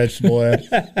made from vegetable oil.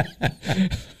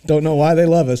 Don't know why they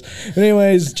love us. But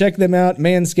anyways, check them out,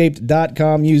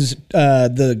 manscaped.com. Use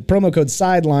the promo code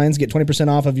SIDELINES. Get 20%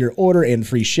 off of your order and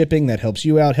free shipping. That helps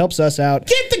you out, helps us out,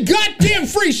 Get the goddamn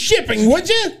free shipping, would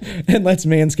you? and lets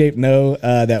Manscaped know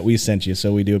that we sent you.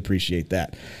 So we do appreciate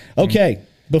that. Okay.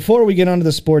 Before we get onto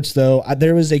the sports, though,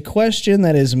 there was a question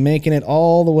that is making it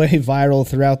all the way viral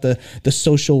throughout the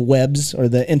social webs or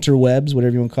the interwebs,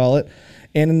 whatever you want to call it.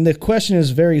 And the question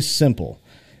is very simple.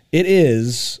 It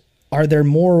is, are there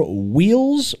more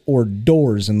wheels or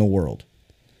doors in the world?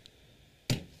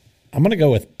 I'm gonna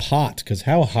go with pot because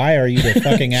how high are you to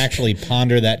fucking actually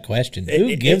ponder that question?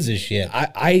 Who gives a shit?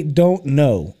 I don't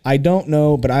know. I don't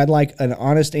know, but I'd like an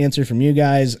honest answer from you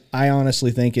guys. I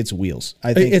honestly think it's wheels.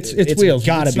 I think It's wheels.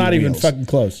 Gotta It's be not even wheels. fucking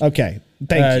close. Okay.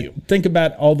 Thank you. Think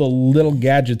about all the little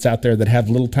gadgets out there that have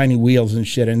little tiny wheels and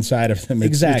shit inside of them. It's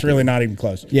Exactly. really not even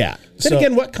close. Yeah. Then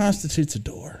again, what constitutes a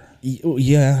door?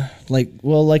 Yeah, like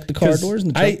the car 'Cause doors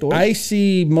and the truck doors. I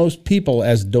see most people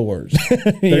as doors.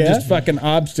 They're Yeah? just fucking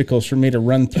obstacles for me to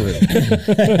run through.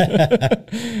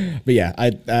 But yeah,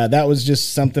 that was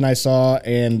just something I saw,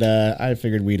 and I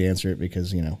figured we'd answer it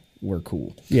because we're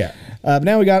cool. Yeah. But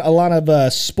now we got a lot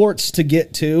of sports to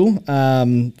get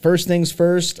to. First things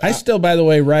first. I still, by the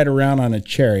way, ride around on a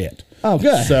chariot. Oh,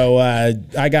 good. So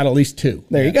I got at least two.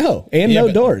 There you go, and Yeah, no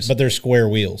but- doors. but they're square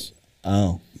wheels.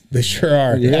 Oh, They sure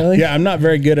are. Really? Yeah, I'm not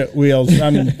very good at wheels. I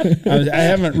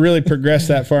haven't really progressed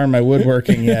that far in my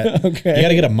woodworking yet. okay. You got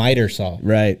to get a miter saw.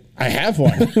 Right. I have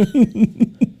one.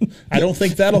 I don't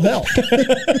think that'll help.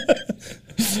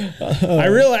 I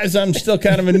realize I'm still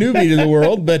kind of a newbie to the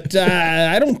world, but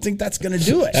I don't think that's going to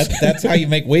do it. That's how you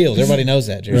make wheels. Everybody knows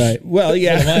that, Josh. Right. Well,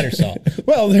 yeah. With a miter saw.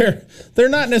 Well, they're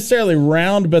not necessarily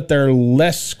round, but they're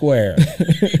less square.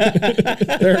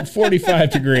 They're at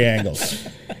 45-degree angles.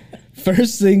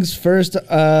 First things first,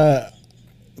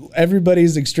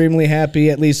 everybody's extremely happy,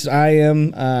 at least I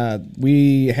am.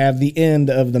 We have the end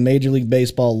of the Major League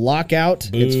Baseball lockout.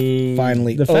 It's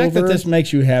finally The fact over. that this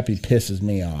makes you happy pisses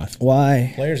me off.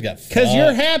 Why? Players got Because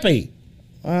you're happy.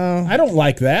 I don't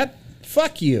like that.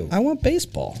 Fuck you. I want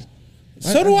baseball.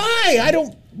 So do I. I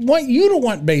don't want you to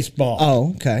want baseball.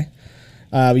 Oh, okay.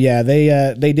 Yeah,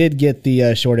 they did get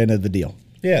the short end of the deal.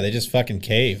 Yeah, they just fucking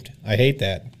caved. I hate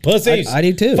that. Pussies. I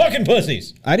do too. Fucking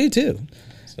pussies. I do too.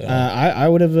 So I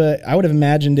would have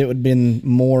imagined it would have been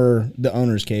more the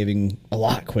owners caving a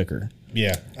lot quicker.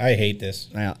 yeah, I hate this.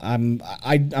 Now,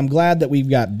 I'm glad that we've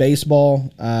got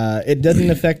baseball. It doesn't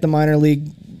affect the minor league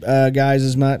guys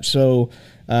as much. So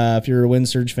if you're a Wind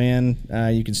Surge fan,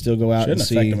 you can still go out Shouldn't and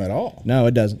see. affect them at all. No,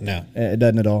 it doesn't. No. It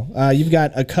doesn't at all. You've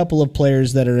got a couple of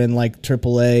players that are in like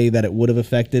AAA that it would have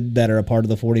affected that are a part of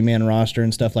the 40-man roster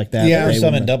and stuff like that. Yeah, that There's they some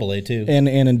in wouldn't- Double A too. and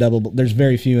in double. There's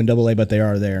very few in AA, but they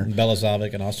are there.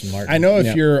 Belazovic and Austin Martin. I know if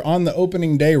Yeah. you're on the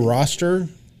opening day roster,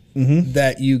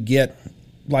 that you get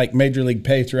like major league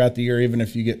pay throughout the year, even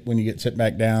if you get when you get sit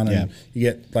back down, and Yeah. you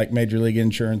get like major league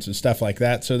insurance and stuff like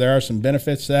that. So there are some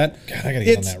benefits to that. God, I gotta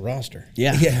get on It's- that roster.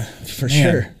 Yeah, Yeah, for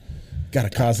man. sure. Got to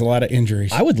cause a lot of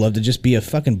injuries. I would love to just be a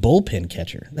fucking bullpen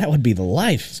catcher. That would be the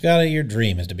life. Scotty, your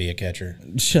dream is to be a catcher.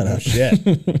 Shut up. Shit.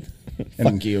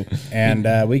 Fuck you. And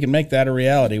we can make that a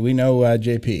reality. We know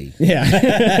JP.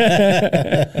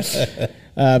 Yeah.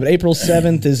 But April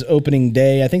 7th is opening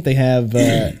day. I think they have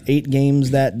 8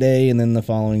 games that day, and then the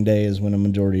following day is when a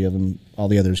majority of them, all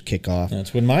the others, kick off.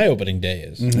 That's when my opening day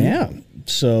is. Yeah.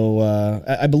 So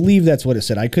I believe that's what it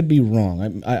said. I could be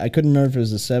wrong. I couldn't remember if it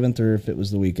was the 7th or if it was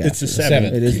the week after. It's the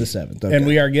 7th. It is the 7th. Okay. And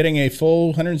we are getting a full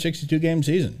 162 game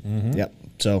season. Yep.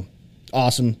 So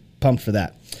awesome. Pumped for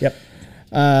that. Yep.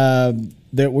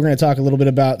 We're going to talk a little bit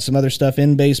about some other stuff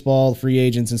in baseball, free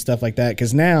agents and stuff like that,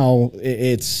 because now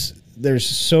there's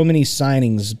so many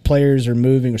signings. Players are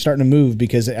moving or starting to move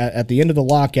because at the end of the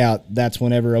lockout, that's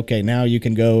whenever, okay, now you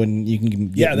can go and you can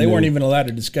get Yeah, they weren't moved. even allowed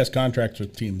to discuss contracts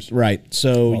with teams. Right.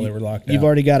 So While they were locked you've out.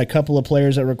 already got a couple of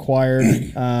players that required.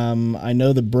 I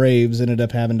know the Braves ended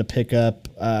up having to pick up,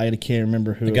 I can't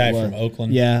remember who The guy it was. from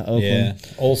Oakland. Yeah, Oakland. Yeah.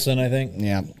 Olson, I think.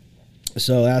 Yeah.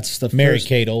 So that's the Mary first.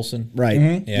 Kate Olson. Right.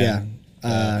 Yeah.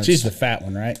 Yeah. She's the fat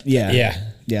one, right? Yeah. Yeah.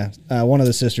 Yeah. One of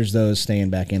the sisters, though, is staying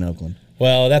back in Oakland.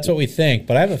 Well, that's what we think,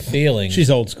 but I have a feeling She's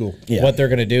old school. Yeah. what they're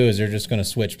going to do is they're just going to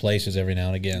switch places every now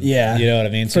and again. Yeah. You know what I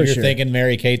mean? So For you're sure. thinking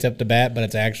Mary Kate's up to bat, but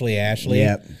it's actually Ashley.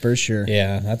 Yeah, for sure.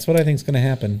 Yeah, that's what I think is going to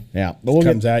happen. Yeah. But we'll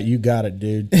Comes out, you got it,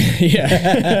 dude.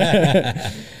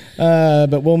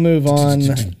 but we'll move on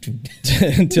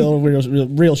until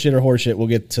real shit or horse shit. We'll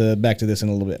get back to this in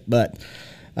a little bit. But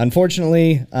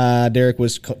unfortunately, Derek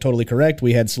was totally correct.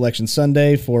 We had Selection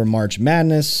Sunday for March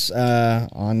Madness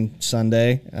on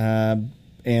Sunday.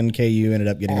 And KU ended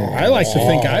up getting it. I like to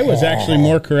think I was actually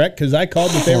more correct because I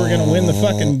called that they were going to win the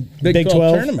fucking Big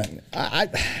 12 tournament.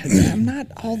 I'm not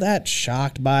all that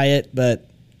shocked by it, but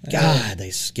God,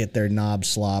 they get their knob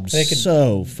slobbed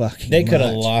so fucking They could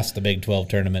have much. lost the Big 12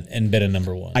 tournament and been a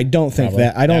number one. I don't think Probably.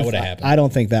 that. I don't. That would've happened. I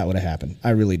don't think that would have happened. I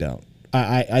really don't.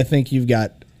 I think you've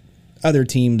got other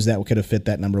teams that could have fit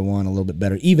that number one a little bit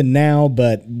better, even now.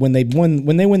 But when they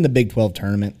win the Big 12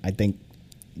 tournament, I think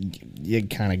you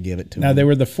kind of give it to them. Now, they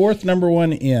were the 4th number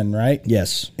one in, right?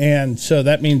 Yes. And so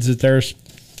that means that there's,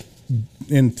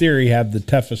 in theory, have the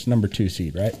toughest number 2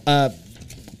 seed, right?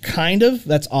 Kind of.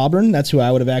 That's Auburn. That's who I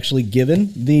would have actually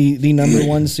given the number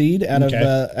one seed out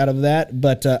Okay. of that.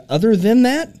 But other than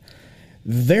that,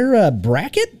 their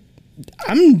bracket,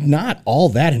 I'm not all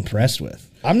that impressed with.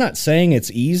 I'm not saying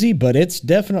it's easy, but it's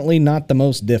definitely not the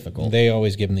most difficult. They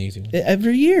always give them the easy one.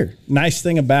 Every year. Nice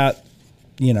thing about,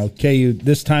 KU,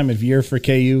 this time of year for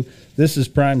KU, this is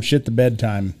prime shit the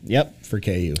bedtime. Yep. For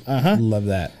KU. Love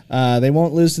that. They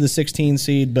won't lose to the 16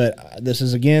 seed, but this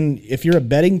is, again, if you're a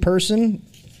betting person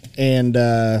and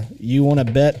you want to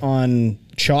bet on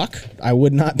chalk, I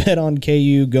would not bet on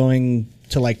KU going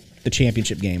to like the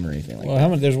championship game or anything like Well, how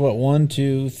many? There's what? 1,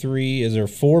 2, 3. Is there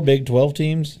 4 Big 12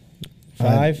 teams?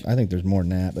 that. 5? I think there's more than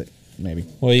that, but maybe.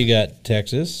 Well, you got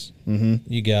Texas.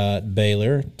 Mm-hmm. You got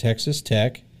Baylor, Texas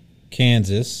Tech,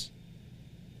 Kansas.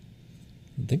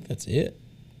 I think that's it.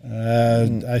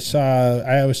 I saw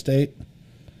Iowa State,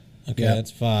 Okay, Yeah.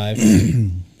 that's 5.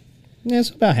 Yeah, it's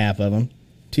about half of them.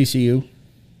 TCU.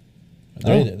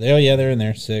 They're in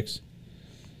there. 6.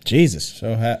 Jesus.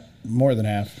 So more than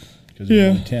half because Yeah.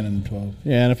 only 10 and 12.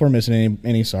 Yeah, and if we're missing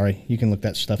any, sorry, you can look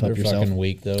that stuff They're up yourself. fucking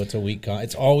weak though. It's a weak.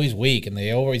 It's always weak, and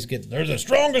they always get. They're the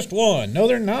strongest one. No,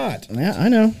 they're not. Yeah, I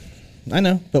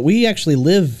know. But we actually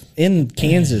live in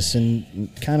Kansas and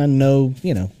kind of know,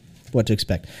 what to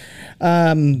expect.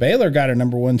 Baylor got a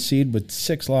number 1 seed with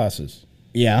 6 losses.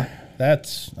 Yeah.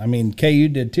 KU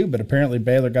did too, but apparently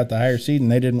Baylor got the higher seed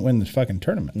and they didn't win the fucking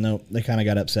tournament. No, they kind of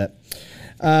got upset.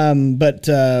 But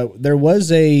there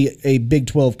was a Big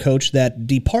 12 coach that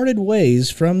departed ways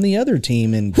from the other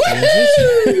team in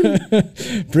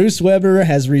Kansas. Bruce Weber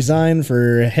has resigned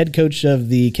for head coach of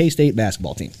the K-State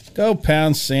basketball team. Go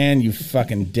pound sand, you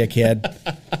fucking dickhead.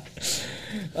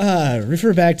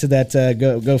 Refer back to that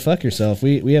go fuck yourself.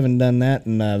 We haven't done that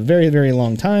in a very, very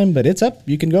long time, but it's up.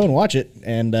 You can go and watch it,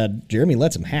 and Jeremy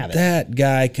lets him have it. That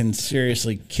guy can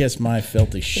seriously kiss my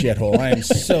filthy shithole. I am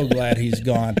so glad he's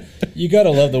gone. You got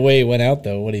to love the way he went out,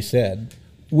 though, what he said.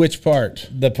 Which part?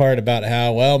 The part about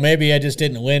how, well, maybe I just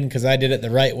didn't win because I did it the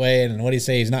right way. And what do you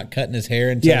say? He's not cutting his hair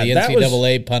until the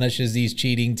NCAA punishes these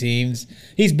cheating teams.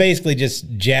 He's basically just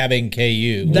jabbing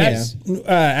KU. That's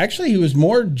actually, he was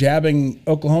more jabbing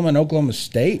Oklahoma and Oklahoma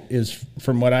State, is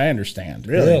from what I understand.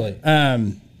 Really?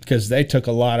 Because they took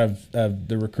a lot of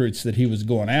the recruits that he was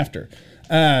going after.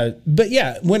 But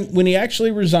yeah, when he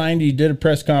actually resigned, he did a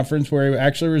press conference where he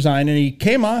actually resigned, and he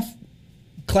came off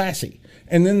classy.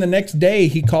 And then the next day,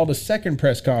 he called a second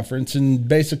press conference and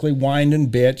basically whined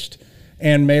and bitched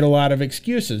and made a lot of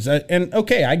excuses. And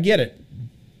okay, I get it.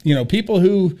 You know, people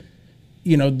who,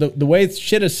 you know, the way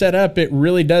shit is set up, it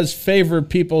really does favor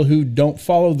people who don't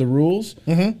follow the rules.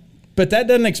 Mm-hmm. But that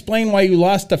doesn't explain why you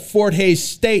lost to Fort Hays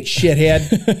State, shithead.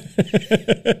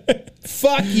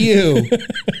 Fuck you.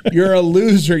 You're a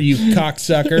loser, you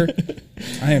cocksucker.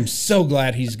 I am so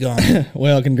glad he's gone.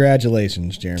 Well,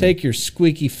 congratulations, Jeremy. Take your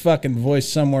squeaky fucking voice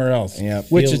somewhere else. Yep.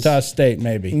 Wichita State,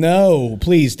 maybe. No,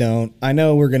 please don't. I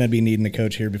know we're going to be needing a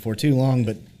coach here before too long,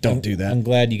 but don't do that. I'm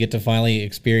glad you get to finally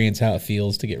experience how it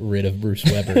feels to get rid of Bruce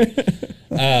Weber.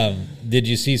 Did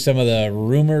you see some of the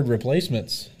rumored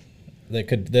replacements that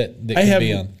could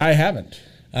be on? I haven't.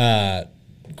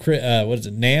 What is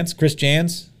it? Nance? Chris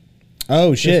Jans?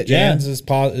 Oh shit! Jans is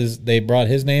they brought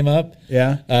his name up.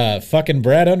 Yeah. Fucking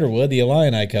Brad Underwood, the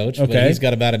Illini coach. Okay. But he's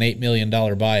got about an $8 million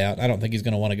buyout. I don't think he's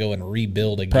going to want to go and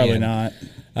rebuild again. Probably not.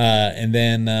 And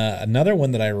then another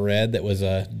one that I read that was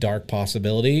a dark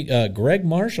possibility. Greg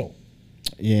Marshall.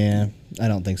 Yeah, I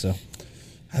don't think so.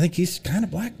 I think he's kind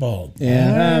of blackballed.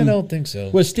 Yeah. I don't think so.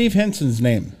 Was Steve Henson's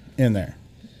name in there?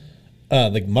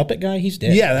 The Muppet guy, he's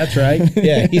dead. Yeah, that's right.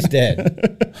 Yeah, he's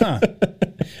dead.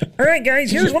 All right,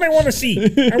 guys, here's what I want to see.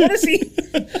 I want to see.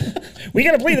 We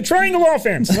got to play the triangle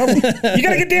offense. You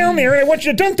got to get down there, and I want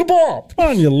you to dunk the ball.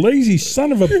 Come on, you lazy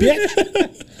son of a bitch.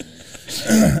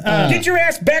 Get your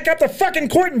ass back up the fucking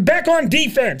court and back on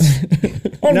defense.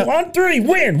 On 3,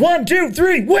 win. 1, 2,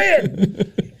 3,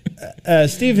 win.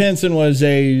 Steve Henson was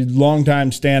a longtime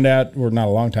standout, or not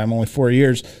a long time, only 4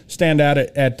 years,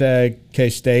 standout at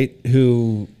K-State,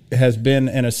 who has been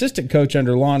an assistant coach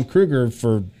under Lon Kruger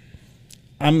for,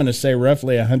 I'm going to say,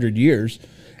 roughly 100 years.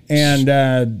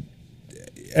 And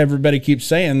everybody keeps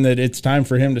saying that it's time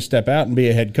for him to step out and be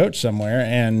a head coach somewhere,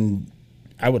 and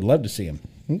I would love to see him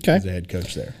as a head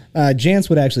coach there. Jance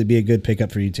would actually be a good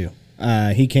pickup for you, too.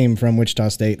 He came from Wichita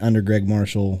State under Greg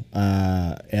Marshall,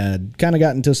 and kind of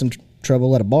got into some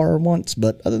trouble at a bar once,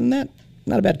 but other than that,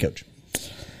 not a bad coach.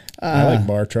 I like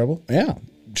bar trouble. Yeah,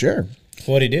 sure.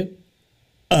 What'd he do?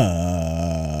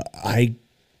 I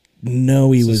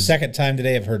know he It's was... the second time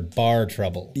today I've heard bar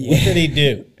trouble. What did he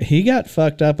do? He got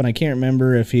fucked up, and I can't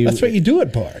remember if he... That's what you do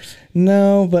at bars.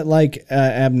 No, but like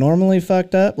abnormally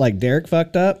fucked up, like Derek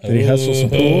fucked up. Did he hustle some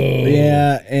pool?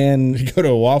 Yeah, and... Did he go to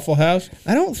a Waffle House?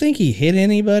 I don't think he hit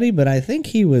anybody, but I think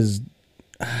he was...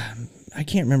 I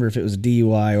can't remember if it was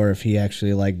DUI or if he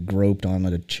actually like groped on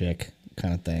a chick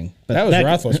kind of thing. But That was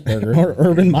Roethlisberger. or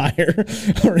Urban Meyer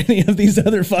or any of these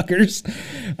other fuckers.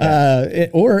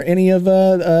 Or any of...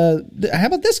 how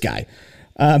about this guy?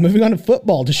 Moving on to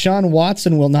football, Deshaun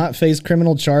Watson will not face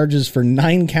criminal charges for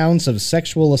 9 counts of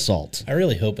sexual assault. I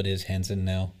really hope it is Henson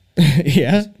now.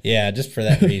 Yeah? Yeah, just for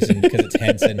that reason, because it's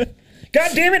Henson.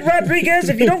 God damn it, Rodriguez.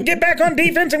 If you don't get back on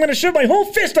defense, I'm going to shove my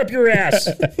whole fist up your ass.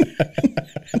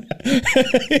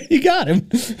 You got him.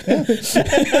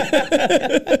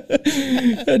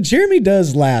 Jeremy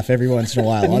does laugh every once in a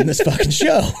while on this fucking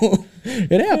show.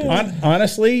 It happens.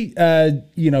 Honestly,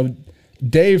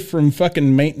 Dave from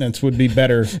fucking maintenance would be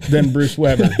better than Bruce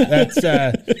Weber. That's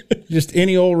just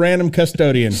any old random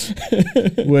custodian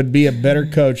would be a better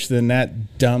coach than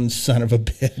that dumb son of a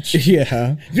bitch.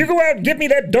 Yeah. You go out and get me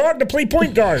that dog to play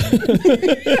point guard. You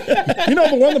know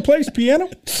the one that plays piano?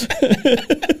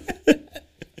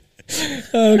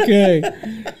 Okay.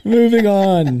 Moving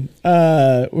on.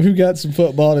 We've got some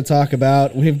football to talk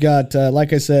about. We've got,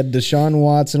 like I said, Deshaun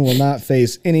Watson will not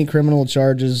face any criminal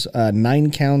charges,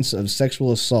 9 counts of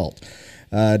sexual assault.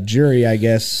 Jury, I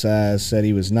guess, said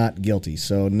he was not guilty.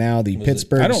 So now the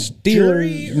Pittsburgh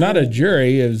Steelers... Not a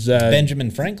jury. It was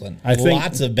Benjamin Franklin. I think-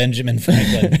 Lots of Benjamin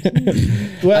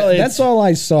Franklin. well, that's all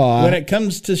I saw. when it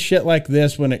comes to shit like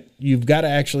this, you've got to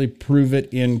actually prove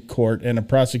it in court, and a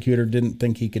prosecutor didn't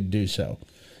think he could do so.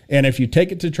 And if you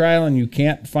take it to trial and you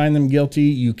can't find them guilty,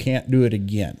 you can't do it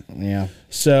again. Yeah.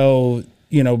 So,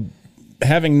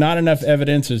 having not enough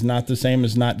evidence is not the same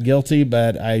as not guilty,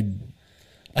 but I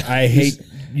hate,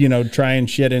 trying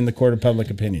shit in the court of public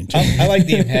opinion. I like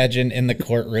the imagine in the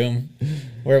courtroom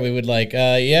where we would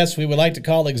yes, we would like to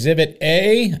call Exhibit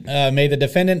A. May the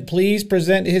defendant please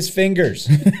present his fingers.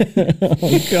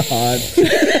 Oh, God.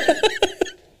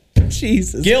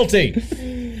 Jesus. Guilty.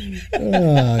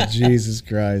 Oh, Jesus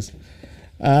Christ.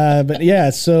 But yeah,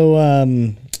 so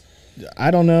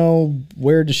I don't know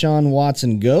where Deshaun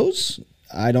Watson goes.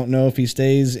 I don't know if he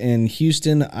stays in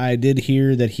Houston. I did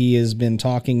hear that he has been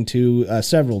talking to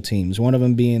several teams, one of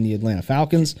them being the Atlanta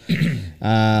Falcons,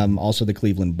 also the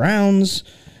Cleveland Browns.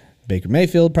 Baker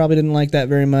Mayfield probably didn't like that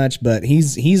very much, but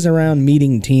he's around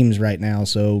meeting teams right now,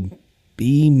 so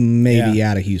he may be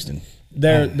out of Houston.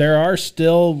 There are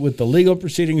still, with the legal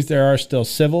proceedings, there are still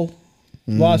civil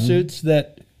lawsuits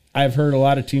that I've heard a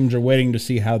lot of teams are waiting to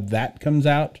see how that comes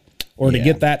out or to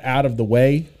get that out of the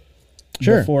way.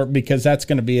 Sure. Because that's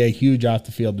going to be a huge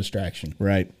off-the-field distraction.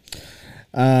 Right.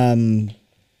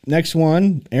 Next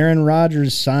one, Aaron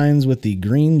Rodgers signs with the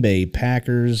Green Bay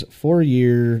Packers,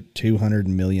 4-year, $200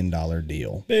 million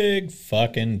deal. Big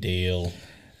fucking deal.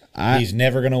 He's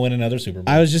never going to win another Super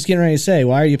Bowl. I was just getting ready to say,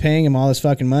 why are you paying him all this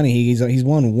fucking money? He's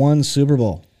won one Super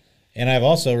Bowl. And I've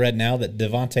also read now that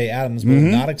Devontae Adams will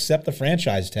not accept the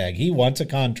franchise tag. He wants a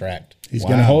contract. He's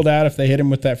going to hold out if they hit him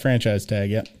with that franchise tag.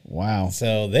 Yep. Wow.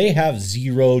 So they have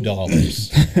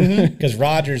 $0 because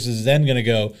Rodgers is then going to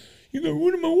go, you got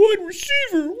rid of my wide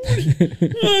receiver.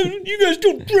 You guys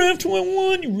don't draft who I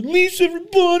want. You release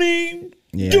everybody.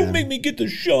 Yeah. Don't make me get the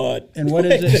shot. And what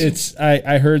is it? It's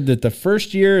I heard that the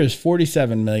first year is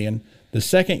 $47 million. The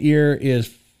second year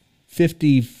is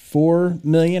 $54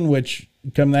 million, which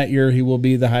come that year he will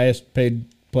be the highest paid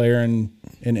player in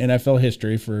NFL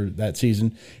history for that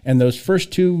season. And those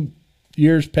first 2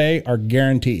 years' pay are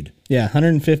guaranteed. Yeah,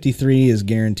 153 is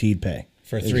guaranteed pay.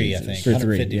 For 3, I think. For 3,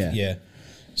 150, yeah.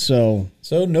 So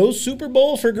no Super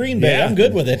Bowl for Green Bay. Yeah. I'm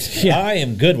good with it. Yeah. I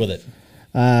am good with it.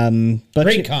 but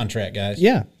Great contract, guys.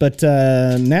 Yeah, but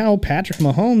now Patrick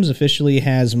Mahomes officially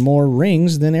has more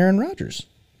rings than Aaron Rodgers.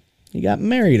 He got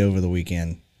married over the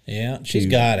weekend. Yeah, she's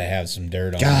got to have some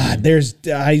dirt on God, him.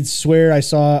 I swear I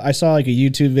saw like a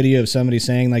YouTube video of somebody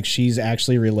saying like she's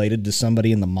actually related to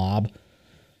somebody in the mob.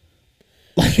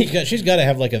 She's got to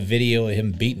have like a video of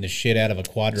him beating the shit out of a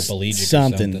quadriplegic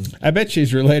Something. or something. I bet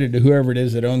she's related to whoever it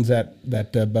is that owns that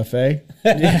buffet.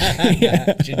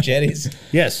 Chinchetti's.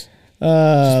 Yes.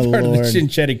 Oh, Part of the Lord.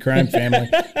 Chinchetti crime family.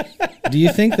 Do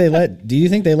you think they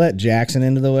let Jackson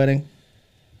into the wedding?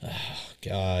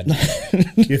 God.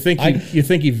 You think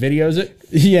he videos it?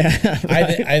 Yeah.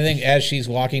 I think as she's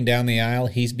walking down the aisle,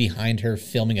 he's behind her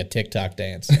filming a TikTok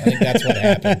dance. I think that's what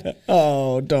happened.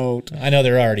 Oh, don't. I know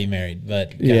they're already married,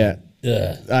 but God, Yeah.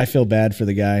 ugh. I feel bad for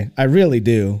the guy. I really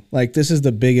do. Like, this is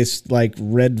the biggest like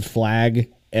red flag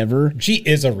ever. She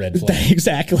is a red flag.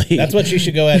 Exactly. That's what she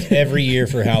should go as every year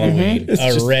for Halloween. It's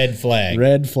A just red flag.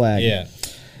 red flag. Yeah.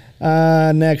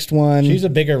 Next one. She's a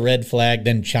bigger red flag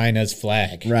than China's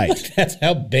flag. Right. That's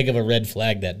how big of a red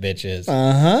flag that bitch is.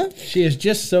 She is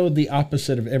just so the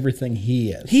opposite of everything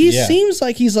he is. He Yeah. seems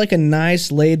like he's like a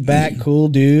nice, laid back, cool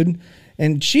dude,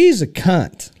 and she's a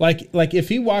cunt. Like if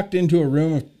he walked into a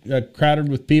room crowded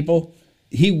with people,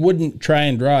 he wouldn't try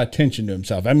and draw attention to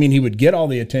himself. I mean, he would get all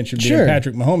the attention being Sure.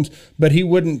 Patrick Mahomes, but he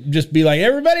wouldn't just be like,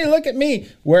 everybody look at me.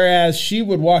 Whereas she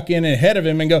would walk in ahead of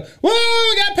him and go, whoa,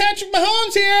 we got Patrick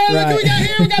Mahomes here. Look Right. who we got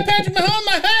here. We got Patrick Mahomes,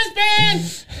 my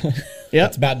husband.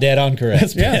 That's about dead on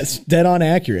correct. Yes, dead on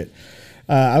accurate.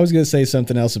 I was going to say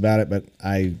something else about it, but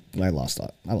I lost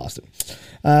it.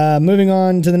 Moving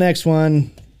on to the next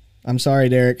one. I'm sorry,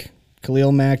 Derek.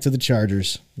 Khalil Mack to the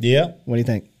Chargers. Yeah. What do you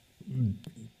think?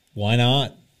 Why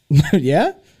not?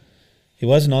 Yeah? He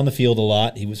wasn't on the field a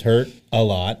lot. He was hurt a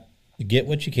lot. You get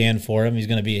what you can for him. He's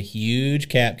going to be a huge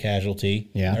cap casualty.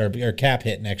 Yeah. Or cap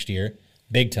hit next year.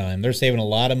 Big time. They're saving a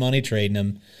lot of money trading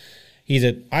him.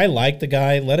 I like the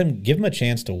guy. Give him a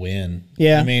chance to win.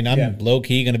 Yeah. I mean, I'm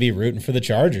low-key going to be rooting for the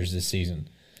Chargers this season.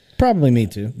 Probably me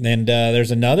too. And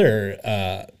there's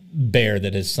another Bear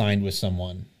that has signed with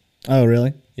someone. Oh,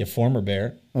 really? A former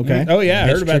Bear. Okay. Oh, yeah, I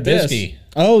Mitch heard about Trubisky. this.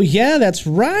 Oh, yeah, that's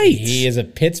right. He is a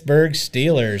Pittsburgh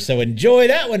Steeler, so enjoy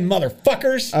that one,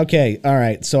 motherfuckers. Okay, all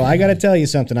right. So I got to tell you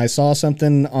something. I saw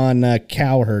something on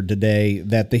Cowherd today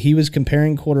that he was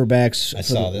comparing quarterbacks for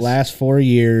saw the this. last 4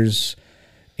 years,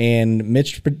 and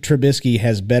Mitch Trubisky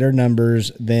has better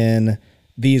numbers than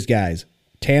these guys.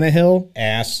 Tannehill,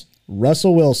 Ass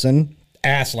Russell Wilson,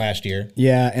 last year.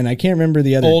 yeah, and I can't remember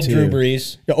the other Old two. Drew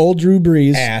Brees Yeah, old Drew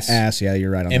Brees. Ass. Yeah,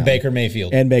 you're right on and that Baker one.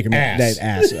 Mayfield. And Baker Ass.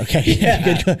 Ass.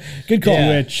 Okay. Good call.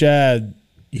 Yeah. Which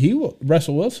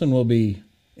Russell Wilson will be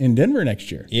in Denver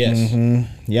next year. Yes.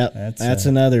 Yep, that's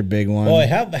another big one. Boy,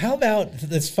 how about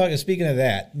this? Speaking of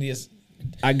that,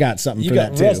 I got something you for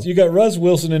got that too. You got Russ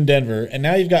Wilson in Denver, and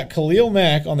now you've got Khalil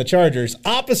Mack on the Chargers,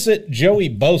 opposite Joey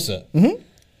Bosa.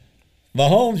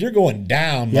 Mahomes, you're going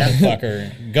down,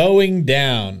 motherfucker, going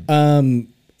down.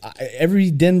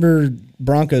 Every Denver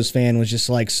Broncos fan was just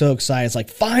like so excited. It's like,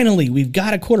 finally, we've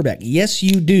got a quarterback. Yes,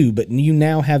 you do, but you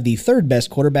now have the third best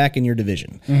quarterback in your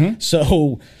division.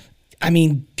 So, I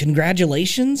mean,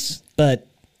 congratulations, but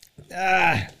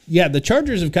yeah, the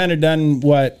Chargers have kind of done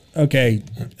what,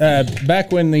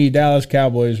 back when the Dallas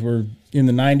Cowboys were in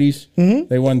the 90s,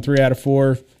 they won 3 out of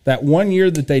 4. That one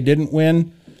year that they didn't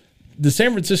win, the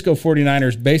San Francisco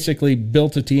 49ers basically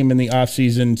built a team in the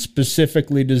offseason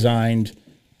specifically designed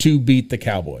to beat the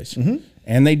Cowboys.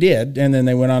 And they did, and then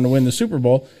they went on to win the Super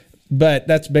Bowl. But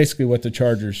that's basically what the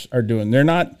Chargers are doing. They're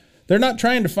not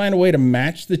trying to find a way to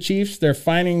match the Chiefs. They're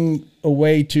finding a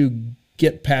way to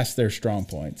get past their strong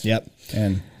points. Yep.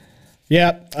 And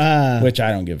which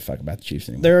I don't give a fuck about the Chiefs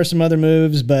anymore. there are some other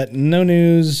moves, but no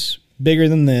news bigger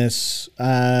than this.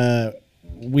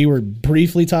 We were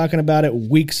briefly talking about it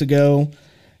weeks ago,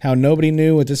 how nobody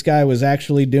knew what this guy was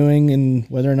actually doing and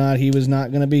whether or not he was not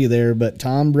going to be there. But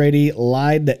Tom Brady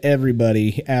lied to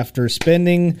everybody after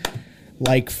spending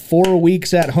like 4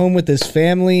 weeks at home with his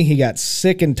family. He got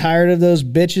sick and tired of those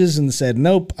bitches and said,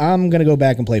 nope, I'm going to go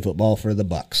back and play football for the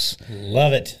Bucks.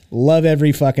 Love it. Love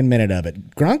every fucking minute of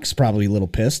it. Gronk's probably a little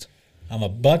pissed. I'm a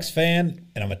Bucks fan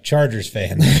and I'm a Chargers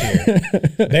fan this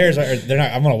year. Bears they're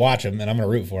not. I'm going to watch them and I'm going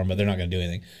to root for them, but they're not going to do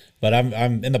anything. But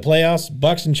I'm in the playoffs.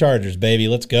 Bucks and Chargers, baby,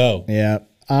 let's go. Yeah,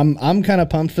 I'm kind of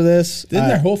pumped for this. Didn't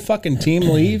their whole fucking team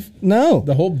leave? No,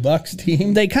 The whole Bucks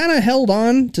team? they kind of held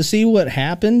on to see what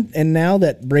happened, and now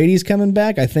that Brady's coming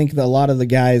back, I think that a lot of the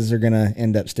guys are going to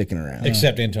end up sticking around.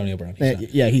 Except Antonio Brown.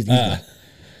 Yeah, he's not.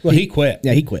 Well, he quit.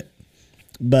 Yeah, he quit.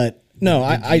 But no,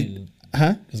 I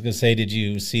was gonna say, did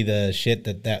you see the shit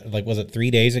that like was it 4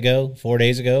 days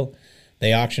ago?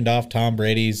 They auctioned off Tom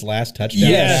Brady's last touchdown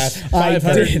Yes, pass.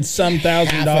 $500 and some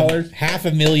thousand dollars.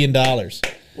 $500,000.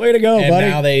 way to go, And buddy.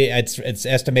 now it's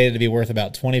estimated to be worth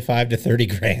about 25 to 30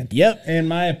 grand. Yep. In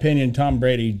my opinion, Tom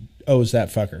Brady owes that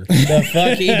fucker. The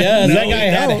fuck he does. No, That guy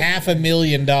he had don't.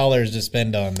 $500,000 to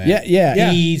spend on that.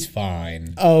 Yeah. He's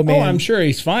fine. Oh man, I'm sure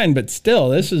he's fine, but still,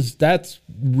 that's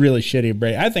really shitty of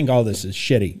Brady. I think all this is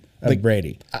shitty of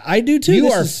Brady. I do too. You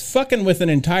This are is- fucking with an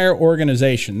entire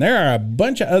organization. There are a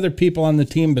bunch of other people on the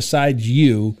team besides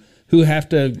you who have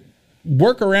to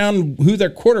work around who their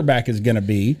quarterback is going to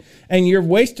be, and you're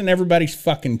wasting everybody's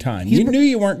fucking time. You knew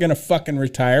you weren't going to fucking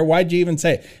retire. Why'd you even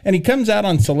say it? And he comes out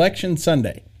on Selection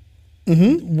Sunday,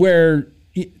 where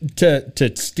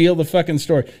to steal the fucking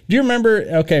story. Do you remember?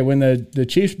 Okay, when the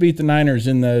Chiefs beat the Niners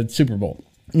in the Super Bowl,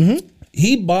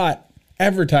 he bought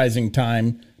advertising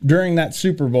time during that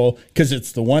Super Bowl because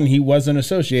it's the one he wasn't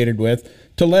associated with,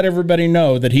 to let everybody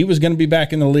know that he was going to be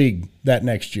back in the league that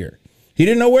next year. He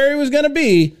didn't know where he was going to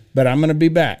be, but I'm going to be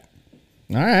back.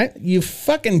 all right. You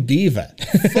fucking diva.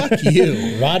 Fuck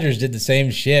you. Rodgers did the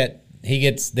same shit. He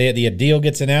gets the deal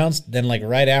gets announced, then like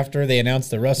right after they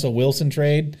announced the Russell Wilson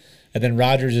trade, and then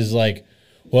Rodgers is like,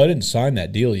 "Well, I didn't sign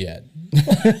that deal yet."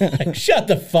 Like, shut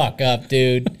the fuck up,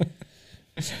 dude.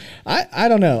 I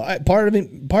don't know. Part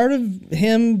of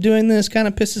him doing this kind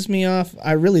of pisses me off.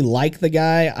 I really like the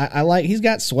guy. I like, he's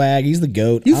got swag. He's the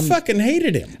GOAT. You fucking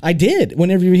hated him. I did.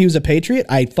 Whenever he was a Patriot,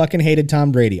 I fucking hated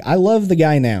Tom Brady. I love the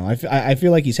guy now. I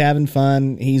feel like he's having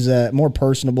fun. He's more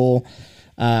personable.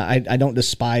 I don't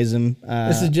despise him.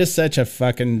 This is just such a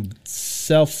fucking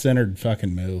self-centered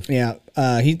fucking move. Yeah.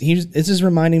 This is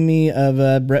reminding me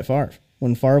of Brett Favre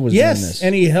when Favre was doing this. Yes,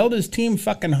 and he held his team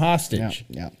fucking hostage.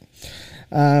 Yeah.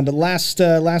 But last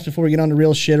before we get on to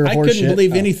real shit or I horse couldn't shit,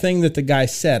 believe anything that the guy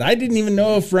said. I didn't even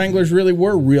know if Wranglers really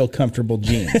were real comfortable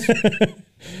jeans.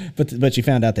 but you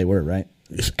found out they were, right?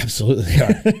 Absolutely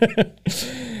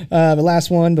are. The last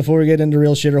one before we get into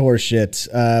real shit or horse shit.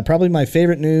 Probably my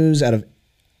favorite news out of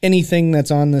anything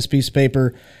that's on this piece of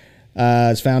paper.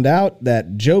 Is found out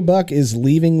that Joe Buck is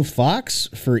leaving Fox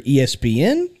for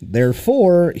ESPN.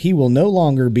 Therefore, he will no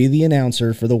longer be the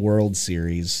announcer for the World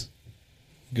Series.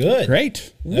 Good.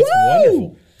 Great. That's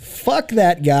wonderful. Fuck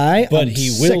that guy. But I'm he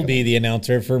sick will of be the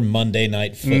announcer for Monday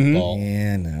Night Football.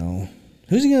 Yeah, no.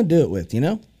 Who's he going to do it with, you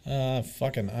know?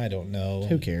 Fucking, I don't know.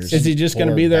 Who cares? Is he just going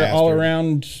to Poor be there all bastard.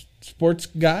 around sports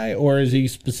guy, or is he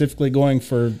specifically going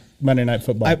for Monday Night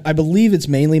Football? I believe it's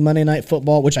mainly Monday Night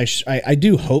Football, which I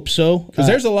do hope so. Because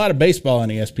there's a lot of baseball on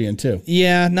ESPN too.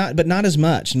 Yeah, but not as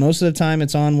much. Most of the time,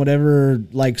 it's on whatever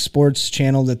like sports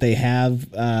channel that they have.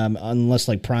 Unless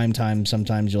like prime time,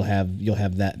 sometimes you'll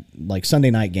have that like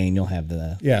Sunday night game. You'll have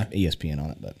the ESPN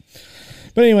on it.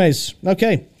 But anyways,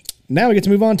 okay. Now we get to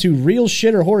move on to real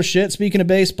shit or horse shit. Speaking of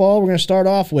baseball, we're going to start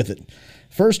off with it.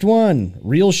 First one,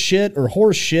 real shit or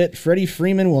horse shit. Freddie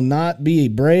Freeman will not be a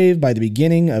Brave by the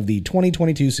beginning of the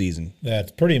 2022 season.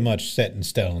 That's pretty much set in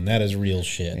stone. That is real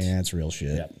shit. Yeah, it's real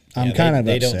shit. Yep. I'm kind of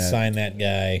They upset. don't sign that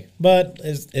guy. But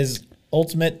his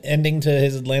ultimate ending to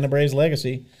his Atlanta Braves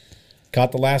legacy.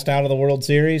 Caught the last out of the World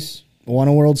Series. Won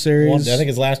a World Series. I think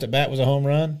his last at bat was a home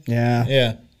run. Yeah.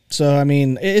 Yeah. So, I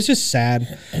mean, it's just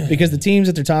sad because the teams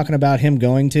that they're talking about him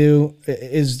going to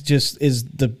is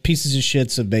the pieces of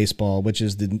shits of baseball, which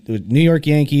is the New York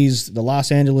Yankees, the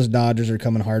Los Angeles Dodgers are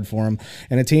coming hard for him,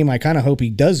 and a team I kind of hope he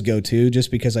does go to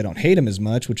just because I don't hate him as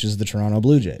much, which is the Toronto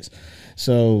Blue Jays.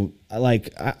 So,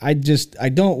 like, I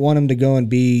don't want him to go and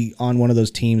be on one of those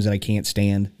teams that I can't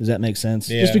stand. Does that make sense?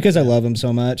 Yeah. Just because I love him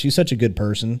so much. He's such a good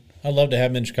person. I'd love to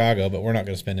have him in Chicago, but we're not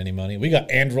going to spend any money. We got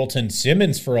Andrelton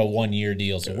Simmons for a 1-year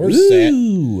deal, so we're set.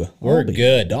 We're I'll be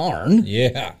good. Darn.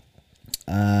 Yeah.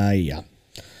 Yeah.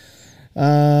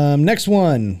 Next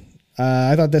one.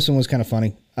 I thought this one was kind of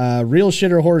funny. Real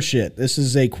shit or horse shit. This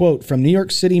is a quote from New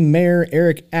York City Mayor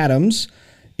Eric Adams.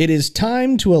 It is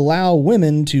time to allow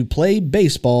women to play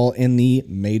baseball in the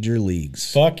major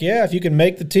leagues. Fuck yeah. If you can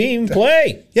make the team,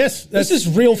 play. Yes, This is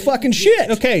real fucking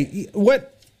shit. okay.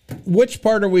 Which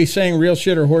part are we saying real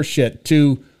shit or horse shit?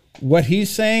 To what he's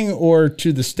saying or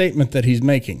to the statement that he's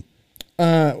making?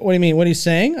 What do you mean? What he's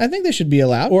saying? I think they should be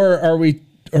allowed. Or are we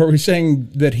saying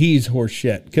that he's horse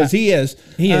shit? Because he is.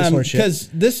 He is horse shit. Because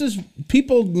this is,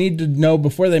 people need to know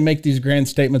before they make these grand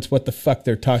statements what the fuck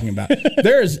they're talking about.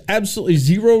 There is absolutely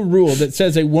zero rule that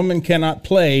says a woman cannot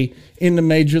play in the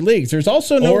major leagues. There's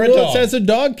also no Or a rule that dog. says a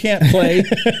dog can't play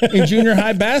in junior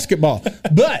high basketball.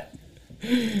 But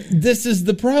this is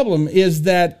the problem, is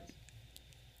that,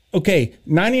 okay,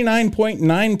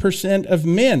 99.9% of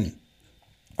men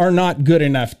are not good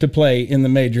enough to play in the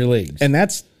major leagues. And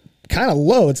that's kind of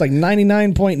low. It's like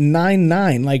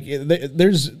 99.99. Like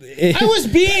there's. I was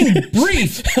being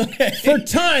brief for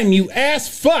time, you ass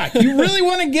fuck. You really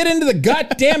want to get into the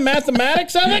goddamn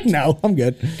mathematics of it? No, I'm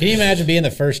good. Can you imagine being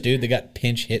the first dude that got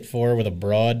pinch hit for with a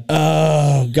broad?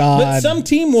 Oh God. But some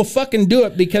team will fucking do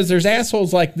it because there's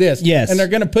assholes like this. Yes. And they're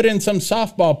going to put in some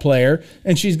softball player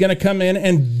and she's going to come in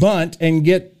and bunt and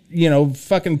get,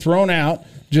 fucking thrown out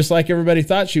just like everybody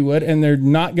thought she would. And they're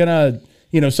not going to,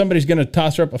 somebody's going to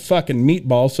toss her up a fucking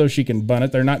meatball so she can bunt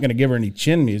it. They're not going to give her any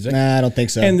chin music. Nah, I don't think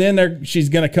so. And then she's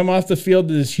going to come off the field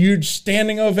to this huge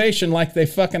standing ovation like they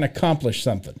fucking accomplished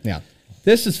something. Yeah.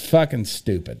 This is fucking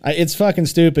stupid. It's fucking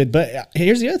stupid, but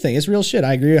here's the other thing. It's real shit.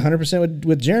 I agree 100%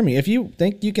 with Jeremy. If you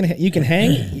think you can hang,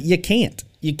 you can't.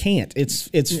 You can't. It's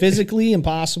physically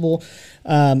impossible.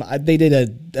 They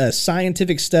did a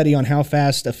scientific study on how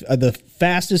fast the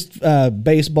fastest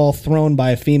baseball thrown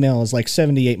by a female is like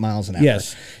 78 miles an hour.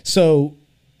 Yes. So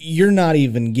you're not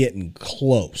even getting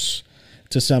close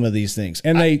to some of these things.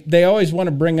 And they always want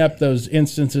to bring up those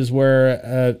instances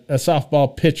where a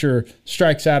softball pitcher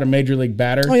strikes out a major league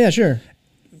batter. Oh, yeah, sure.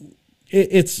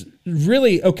 It's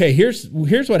really, okay, here's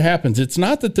what happens. It's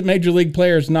not that the major league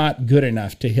player is not good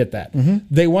enough to hit that.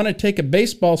 They want to take a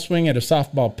baseball swing at a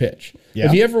softball pitch. Yeah.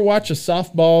 If you ever watch a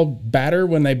softball batter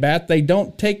when they bat, they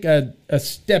don't take a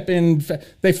step in.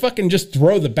 They fucking just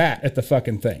throw the bat at the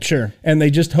fucking thing. Sure. And they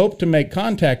just hope to make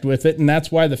contact with it, and that's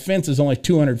why the fence is only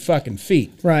 200 fucking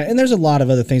feet. Right, and there's a lot of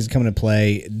other things that come into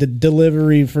play. The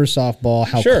delivery for softball,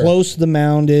 how Sure. close the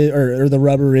mound is, or the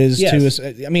rubber is Yes. to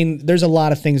us. I mean, there's a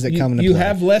lot of things that come into You play.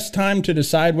 have less time to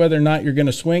decide whether or not you're going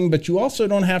to swing, but you also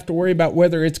don't have to worry about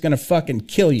whether it's going to fucking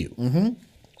kill you.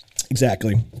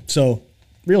 Exactly. So,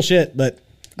 real shit, but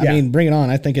I Yeah. mean, bring it on.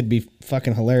 I think it'd be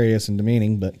fucking hilarious and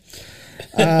demeaning, but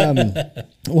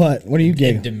what are you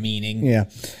getting? Demeaning. Yeah.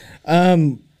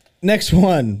 Next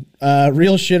one,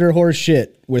 real shit or horse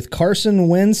shit. With Carson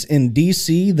Wentz in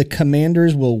DC, the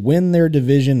Commanders will win their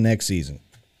division next season.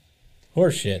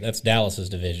 Horse shit. That's Dallas's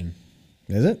division.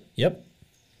 Is it? Yep.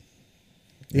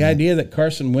 The idea that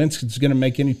Carson Wentz is going to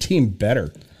make any team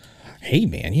better. Hey,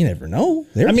 man, you never know.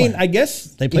 I guess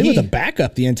they played with a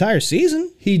backup the entire season.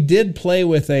 He did play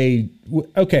with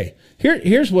okay.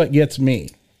 Here's what gets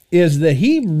me is that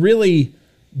he really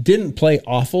didn't play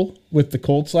awful with the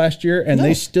Colts last year, and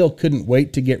they still couldn't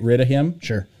wait to get rid of him.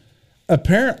 Sure.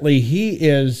 Apparently, he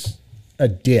is a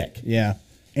dick. Yeah.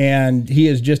 and he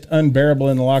is just unbearable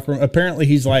in the locker room. Apparently,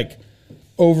 he's like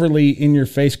overly in your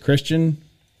face Christian.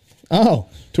 Oh,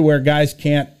 to where guys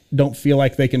don't feel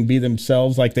like they can be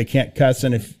themselves, like they can't cuss,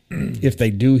 and if they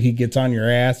do, he gets on your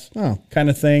ass, kind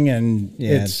of thing. And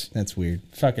yeah, that's weird.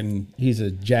 He's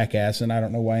a jackass, and I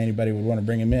don't know why anybody would want to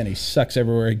bring him in. He sucks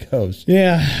everywhere he goes.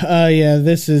 Yeah.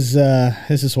 This is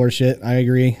horseshit. I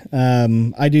agree.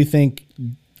 I do think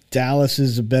Dallas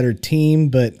is a better team,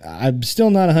 but I'm still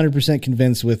not 100%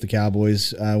 convinced with the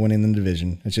Cowboys winning the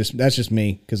division. That's just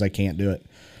me because I can't do it.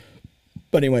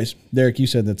 But anyways, Derek, you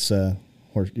said that's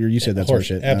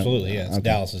horseshit. Absolutely, yeah. It's okay.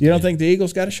 Dallas. You don't think the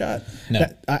Eagles got a shot? No.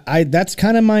 That's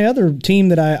kind of my other team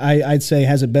that I'd say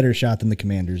has a better shot than the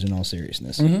Commanders in all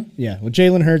seriousness. Mm-hmm. Yeah, with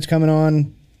Jalen Hurts coming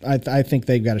on, I think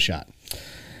they've got a shot.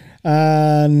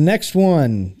 Next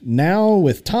one. Now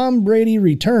with Tom Brady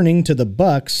returning to the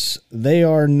Bucs, they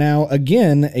are now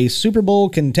again a Super Bowl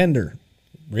contender.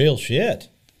 Real shit.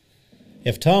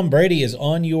 If Tom Brady is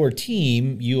on your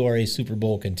team, you are a Super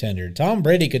Bowl contender. Tom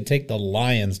Brady could take the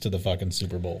Lions to the fucking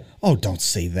Super Bowl. Oh, don't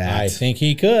say that. I think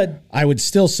he could. I would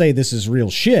still say this is real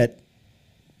shit,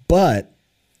 but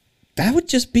that would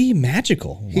just be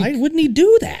magical. Why wouldn't he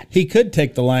do that? He could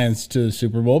take the Lions to the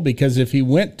Super Bowl because if he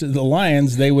went to the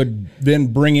Lions, they would then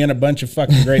bring in a bunch of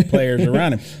fucking great players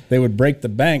around him. They would break the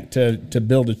bank to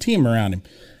build a team around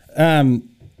him.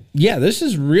 Yeah, this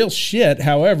is real shit.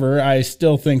 However, I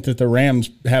still think that the Rams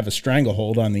have a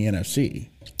stranglehold on the NFC.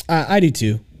 I do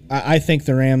too. I think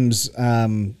the Rams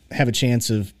have a chance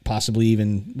of possibly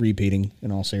even repeating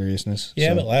in all seriousness.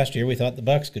 Yeah, but last year we thought the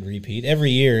Bucs could repeat.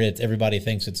 Every year everybody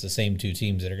thinks it's the same two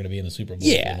teams that are going to be in the Super Bowl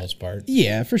for the most part.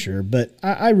 Yeah, for sure. But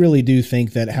I really do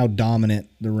think that how dominant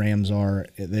the Rams are,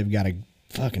 they've got a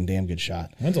fucking damn good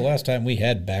shot. When's the last time we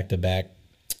had back-to-back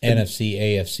NFC,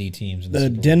 AFC teams in the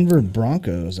Super Bowl? Denver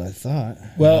Broncos, I thought.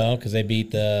 Well, because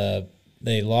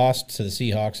they lost to the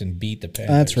Seahawks and beat the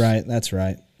Panthers. That's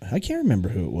right. I can't remember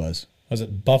who it was. Was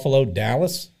it Buffalo,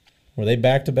 Dallas? Were they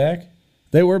back-to-back?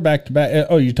 They were back-to-back.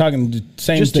 Oh, you're talking the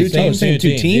same Just two the same teams?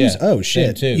 two teams? Yeah. Oh,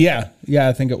 shit. Same two. Yeah,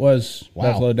 I think it was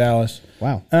Buffalo, Dallas.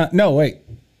 Wow. No, wait.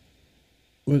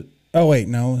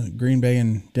 No. Green Bay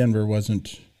and Denver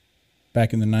wasn't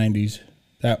back in the 90s.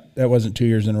 That wasn't 2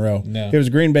 years in a row. No. It was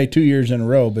Green Bay 2 years in a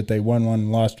row, but they won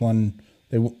one, lost one.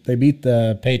 They beat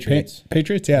the Patriots.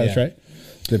 Patriots, yeah, that's right.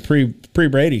 The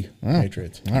pre-Brady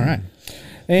Patriots. All right.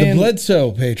 The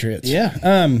Bledsoe Patriots.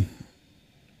 Yeah.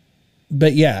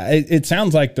 But yeah, it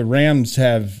sounds like the Rams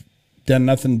have done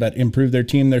nothing but improve their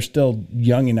team. They're still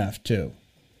young enough too.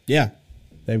 Yeah.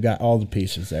 They've got all the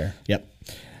pieces there. Yep.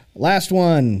 Last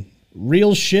one.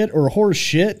 Real shit or horse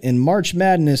shit in March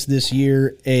Madness this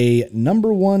year, a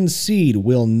number 1 seed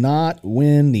will not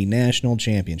win the national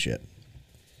championship.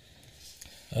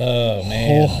 Oh,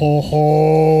 man.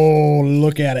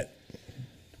 Look at it.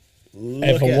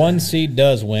 If a 1 seed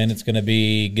does win, it's going to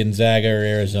be Gonzaga or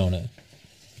Arizona.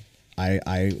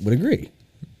 I would agree.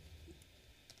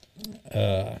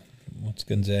 What's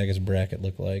Gonzaga's bracket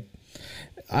look like?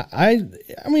 I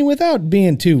mean, without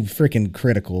being too freaking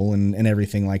critical and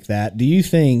everything like that, do you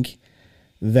think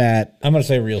that... I'm going to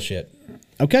say real shit.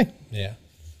 Okay. Yeah.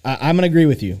 I'm going to agree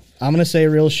with you. I'm going to say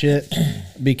real shit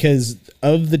because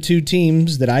of the two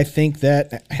teams that I think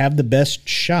that have the best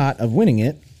shot of winning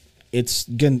it,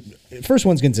 first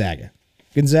one's Gonzaga.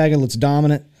 Gonzaga looks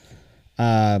dominant.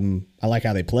 I like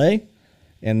how they play.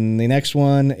 And the next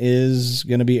one is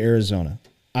going to be Arizona.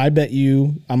 I bet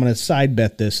you, I'm going to side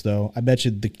bet this, though. I bet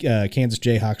you the Kansas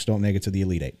Jayhawks don't make it to the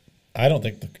Elite Eight. I don't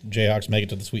think the Jayhawks make it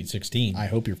to the Sweet 16. I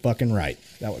hope you're fucking right.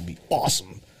 That would be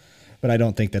awesome. But I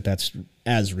don't think that that's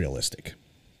as realistic.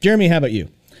 Jeremy, how about you?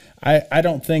 I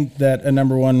don't think that a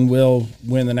number 1 will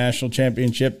win the national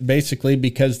championship, basically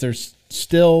because they're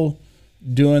still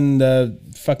doing the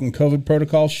fucking COVID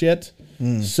protocol shit.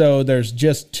 So there's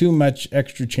just too much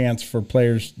extra chance for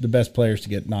the best players to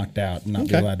get knocked out and not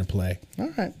be allowed to play. All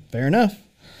right. Fair enough.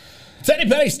 It's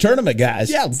anybody's tournament,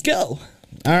 guys. Yeah, let's go.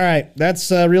 All right.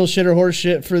 That's real shit or horse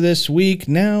shit for this week.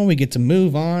 Now we get to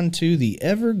move on to the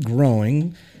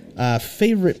ever-growing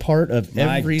favorite part of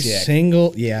every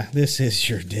single... Yeah, this is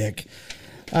your dick.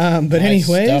 But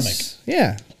anyways... Stomach.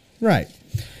 Yeah, right.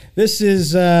 This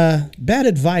is Bad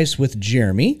Advice with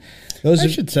Jeremy. I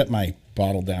should set my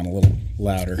bottle down a little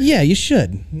louder. Yeah, you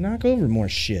should. Knock over more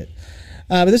shit.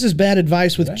 But this is Bad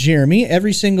Advice with Jeremy.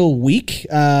 Every single week,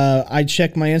 I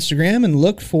check my Instagram and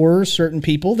look for certain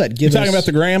people that give You talking about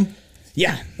the gram?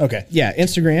 Yeah. Okay. Yeah,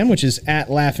 Instagram, which is at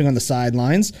Laughing on the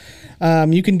Sidelines.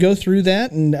 You can go through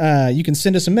that and you can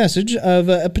send us a message of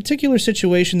a particular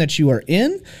situation that you are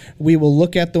in. We will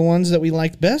look at the ones that we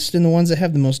liked best and the ones that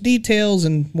have the most details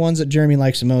and ones that Jeremy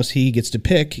likes the most. He gets to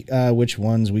pick which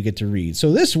ones we get to read.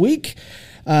 So this week,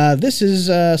 this is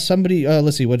somebody,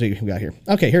 let's see, what do we got here?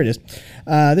 Okay, here it is.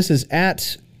 This is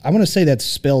at, I want to say that's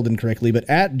spelled incorrectly, but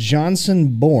at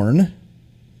Johnson Bourne,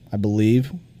 I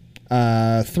believe.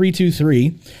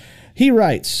 323. He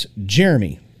writes,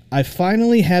 Jeremy, I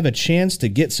finally have a chance to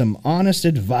get some honest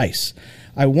advice.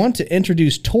 I want to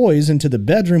introduce toys into the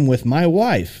bedroom with my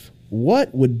wife.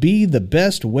 What would be the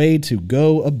best way to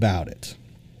go about it?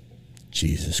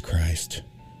 Jesus Christ.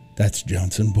 That's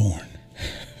Johnson Bourne.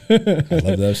 I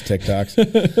love those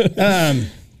TikToks.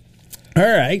 All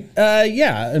right.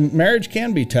 Yeah, marriage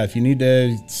can be tough. You need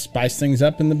to spice things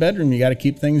up in the bedroom. You got to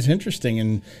keep things interesting,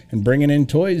 and bringing in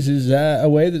toys is a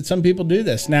way that some people do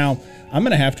this. Now, I'm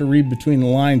going to have to read between the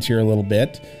lines here a little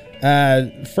bit.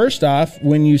 First off,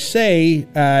 when you say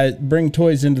bring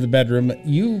toys into the bedroom,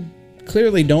 you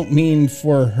clearly don't mean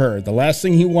for her. The last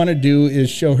thing you want to do is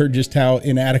show her just how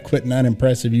inadequate and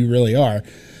unimpressive you really are.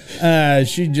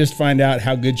 She'd just find out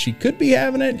how good she could be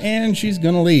having it, and she's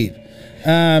going to leave.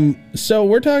 So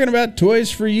we're talking about toys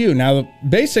for you. Now,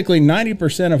 basically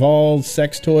 90% of all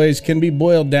sex toys can be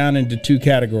boiled down into two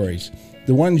categories.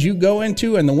 The ones you go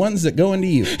into and the ones that go into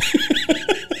you.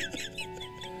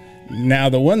 Now,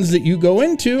 the ones that you go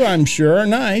into, I'm sure are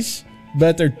nice,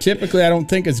 but they're typically, I don't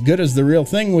think, as good as the real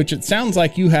thing, which it sounds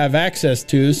like you have access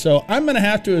to. So I'm going to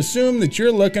have to assume that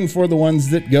you're looking for the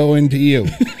ones that go into you.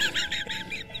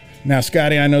 Now,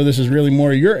 Scotty, I know this is really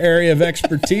more your area of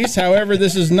expertise. However,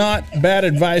 this is not bad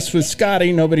advice with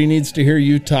Scotty. Nobody needs to hear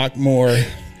you talk more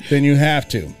than you have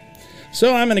to.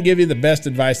 So I'm going to give you the best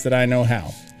advice that I know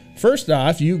how. First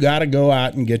off, you got to go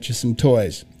out and get you some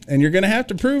toys. And you're going to have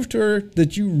to prove to her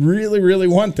that you really, really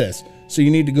want this. So you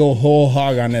need to go whole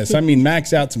hog on this. I mean,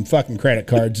 max out some fucking credit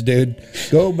cards, dude.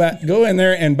 Go in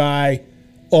there and buy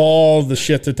all the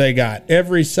shit that they got.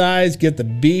 Every size, get the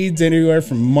beads anywhere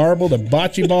from marble to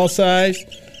bocce ball size.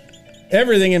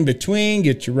 Everything in between,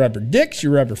 get your rubber dicks,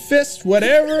 your rubber fists,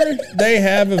 whatever they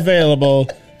have available,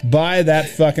 buy that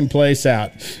fucking place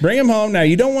out. Bring them home. Now,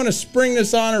 you don't want to spring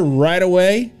this on her right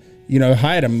away. You know,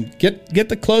 hide them. Get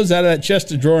the clothes out of that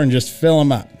chest of drawer and just fill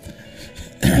them up.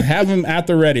 Have them at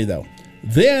the ready, though.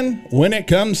 Then, when it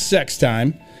comes sex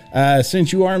time,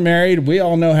 since you are married, we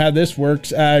all know how this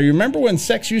works. You remember when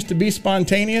sex used to be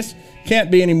spontaneous?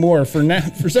 Can't be anymore.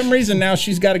 For some reason now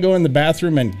she's got to go in the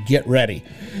bathroom and get ready.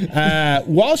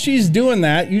 While she's doing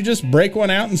that, you just break one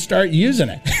out and start using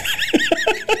it.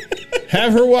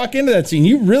 Have her walk into that scene.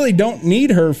 You really don't need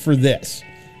her for this.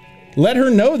 Let her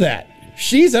know that.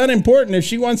 She's unimportant. If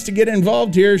she wants to get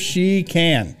involved here, she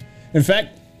can. In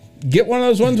fact, get one of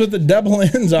those ones with the double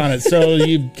ends on it so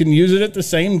you can use it at the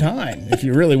same time if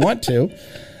you really want to.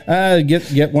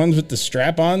 Get ones with the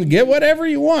strap on. Get whatever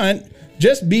you want.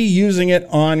 Just be using it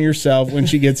on yourself when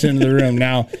she gets into the room.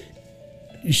 Now,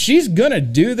 she's going to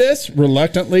do this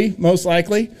reluctantly, most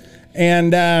likely,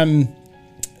 and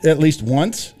at least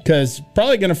once, because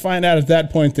probably going to find out at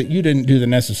that point that you didn't do the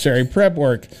necessary prep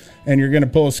work, and you're going to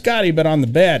pull a Scotty, but on the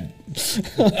bed.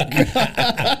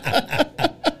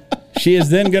 She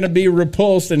is then going to be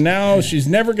repulsed, and now she's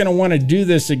never going to want to do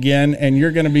this again, and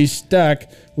you're going to be stuck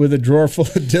with a drawer full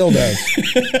of dildos.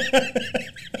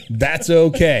 That's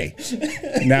okay.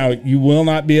 Now, you will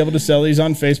not be able to sell these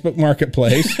on Facebook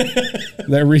Marketplace.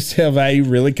 Their resale value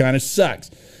really kind of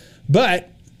sucks. But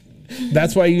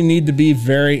that's why you need to be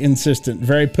very insistent,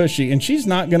 very pushy, and she's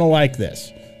not going to like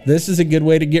this. This is a good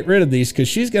way to get rid of these because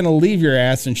she's going to leave your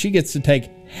ass and she gets to take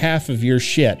half of your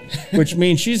shit, which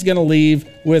means she's going to leave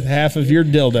with half of your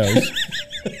dildos.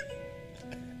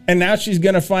 And now she's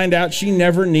going to find out she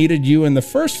never needed you in the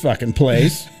first fucking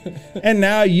place. And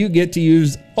now you get to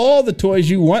use all the toys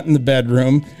you want in the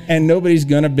bedroom and nobody's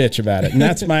going to bitch about it. And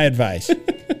that's my advice.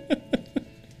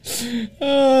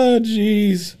 Oh,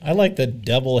 jeez. I like the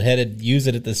double-headed use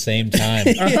it at the same time.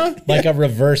 Like a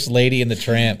reverse Lady and the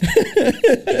Tramp.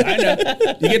 I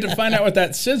know. You get to find out what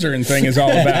that scissoring thing is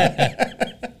all about.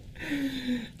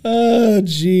 Oh,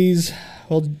 jeez.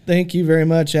 Well, thank you very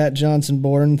much at Johnson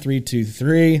Bourne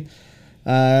 323.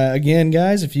 Again,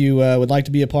 guys, if you would like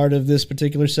to be a part of this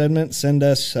particular segment, send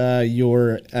us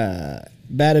your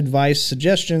bad advice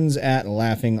suggestions at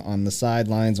Laughing on the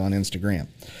Sidelines on Instagram.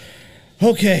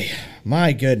 Okay,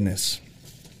 my goodness.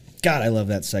 God, I love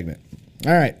that segment.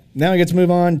 All right, now we get to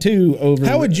move on to over.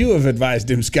 How would you have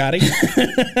advised him, Scotty?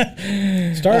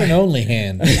 Start an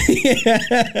OnlyHand.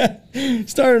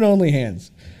 Start an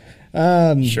OnlyHands.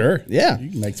 Sure. Yeah.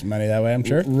 You can make some money that way, I'm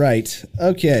sure. Right.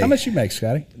 Okay. How much you make,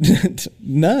 Scotty?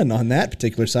 None on that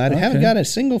particular side. I haven't got a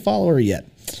single follower yet.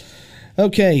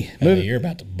 Okay. You're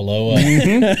about to blow up.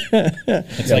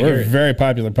 It's Yeah, like we're a your, very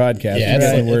popular podcast. Yeah, Get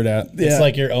it's the word out. it's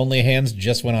like your OnlyHands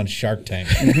just went on Shark Tank.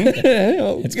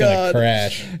 Oh, It's gonna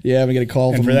crash. Yeah, we get a call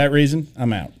And from for that reason,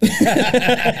 I'm out.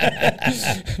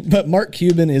 but Mark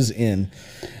Cuban is in.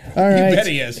 All You right. bet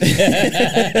he is.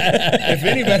 If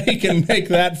anybody can make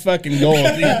that fucking goal,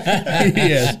 he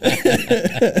is.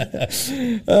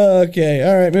 Okay.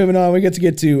 All right. Moving on. We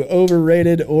get to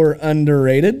overrated or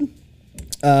underrated.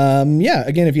 Yeah.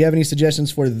 Again, if you have any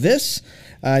suggestions for this,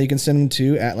 you can send them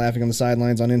to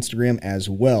 @LaughingOnTheSidelines on Instagram as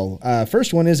well.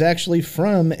 First one is actually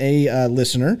from a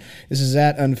listener. This is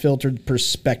at Unfiltered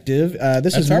Perspective. This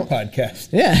That's is our podcast.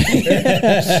 Yeah.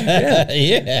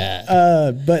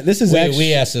 Yeah. But this is actually.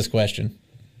 We asked this question.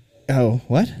 Oh,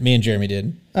 what? Me and Jeremy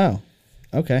did. Oh,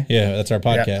 okay. Yeah, that's our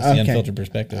podcast, Yeah. The Okay. Unfiltered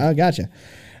Perspective. I gotcha.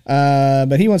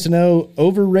 But he wants to know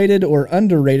overrated or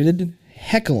underrated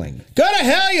heckling. Go to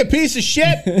hell, you piece of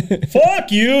shit.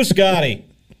 Fuck you, Scotty.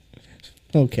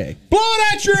 Okay. Blow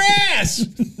it out your ass.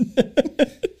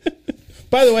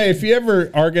 By the way, if you ever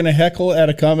are going to heckle at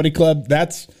a comedy club,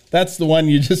 that's the one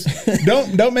you just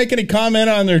don't make any comment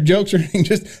on their jokes or anything.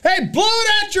 Just, hey, blow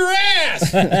it out your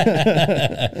ass.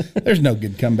 There's no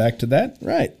good comeback to that.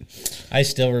 Right. I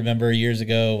still remember years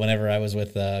ago whenever I was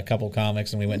with a couple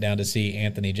comics and we went down to see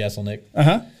Anthony Jeselnik.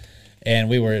 Uh-huh. And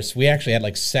we actually had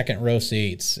like second row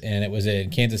seats, and it was in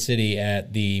Kansas City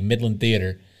at the Midland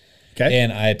Theater. Okay.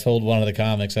 And I told one of the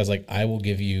comics, I was like, I will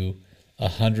give you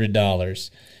 $100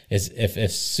 if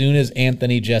as soon as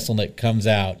Anthony Jeselnik comes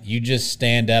out, you just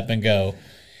stand up and go,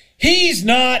 he's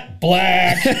not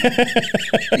black.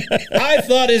 I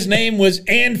thought his name was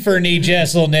Anthony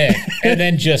Jeselnik, and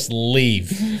then just leave.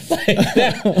 Like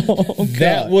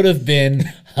that would have been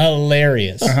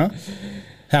hilarious.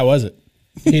 How was it?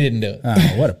 He didn't do it.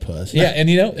 Oh, what a puss. Yeah, and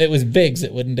it was Biggs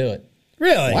that wouldn't do it.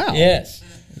 Really? Wow. Yes.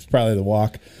 It's probably the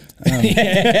walk.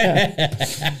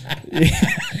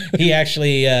 He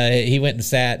actually he went and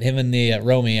sat. Him and the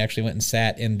Romy actually went and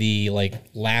sat in the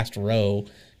last row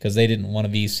because they didn't want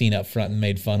to be seen up front and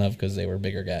made fun of because they were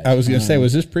bigger guys. I was going to say,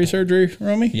 was this pre-surgery,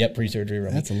 Romy? Yep, pre-surgery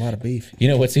Romy. That's a lot of beef. You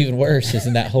know what's even worse is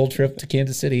in that whole trip to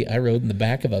Kansas City, I rode in the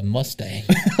back of a Mustang.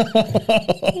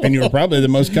 And you were probably the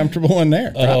most comfortable one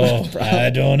there.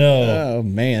 I don't know. Oh,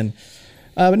 man.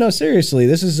 But no, seriously,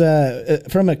 this is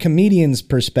from a comedian's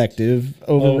perspective,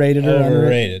 overrated or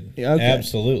Overrated. underrated? Okay.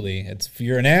 Absolutely.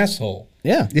 You're an asshole.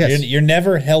 Yeah. Yes. You're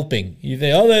never helping. You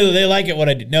think, they like it what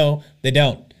I do. No, they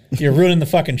don't. You're ruining the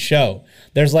fucking show.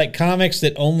 There's comics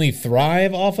that only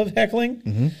thrive off of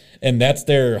heckling, and that's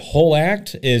their whole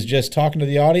act is just talking to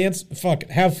the audience. Fuck,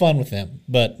 have fun with them.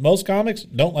 But most comics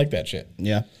don't like that shit.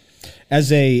 Yeah.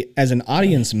 As an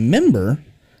audience member,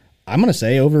 I'm going to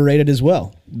say overrated as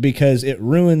well because it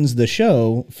ruins the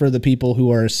show for the people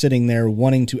who are sitting there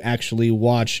wanting to actually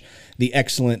watch the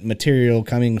excellent material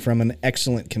coming from an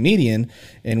excellent comedian.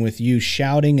 And with you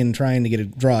shouting and trying to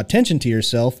draw attention to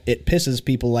yourself, it pisses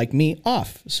people like me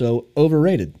off. So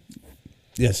overrated.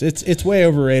 Yes, it's way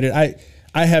overrated.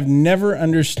 I have never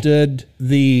understood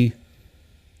the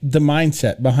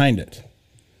mindset behind it.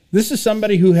 This is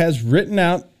somebody who has written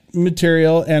out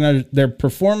material and they're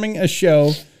performing a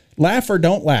show. Laugh or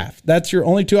don't laugh. That's your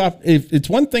only two if it's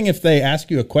one thing if they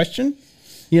ask you a question,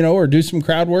 or do some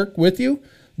crowd work with you,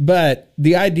 but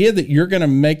the idea that you're going to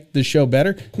make the show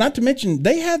better, not to mention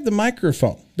they have the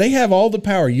microphone. They have all the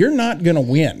power. You're not going to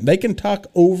win. They can talk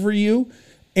over you.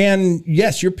 And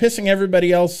yes, you're pissing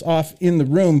everybody else off in the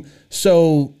room.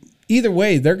 So either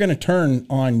way, they're going to turn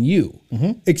on you,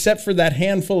 except for that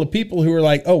handful of people who are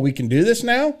like, oh, we can do this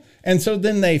now. And so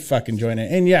then they fucking join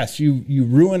it. And yes, you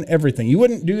ruin everything. You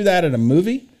wouldn't do that at a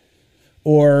movie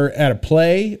or at a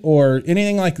play or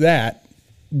anything like that.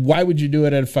 Why would you do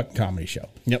it at a fucking comedy show?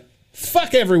 Yep.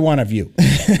 Fuck every one of you.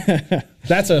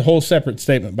 That's a whole separate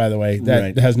statement, by the way.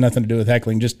 That has nothing to do with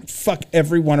heckling. Just fuck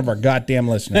every one of our goddamn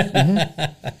listeners.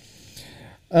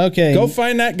 Okay. Go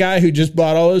find that guy who just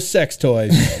bought all those sex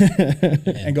toys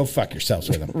and go fuck yourselves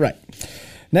with them. Right.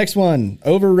 Next one,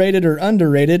 overrated or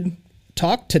underrated,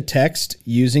 talk to text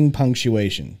using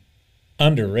punctuation.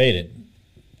 Underrated.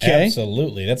 'Kay.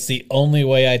 Absolutely. That's the only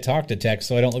way I talk to text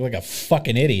so I don't look like a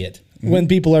fucking idiot. When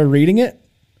people are reading it?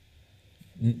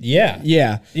 Yeah.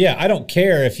 Yeah. Yeah, I don't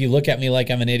care if you look at me like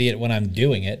I'm an idiot when I'm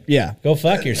doing it. Yeah. Go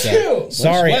fuck yourself.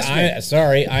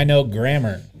 Sorry, I know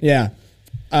grammar. Yeah.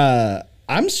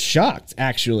 I'm shocked,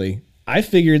 actually. I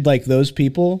figured those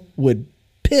people would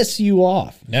piss you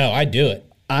off. No, I do it.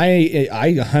 I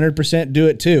 100% do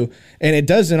it too, and it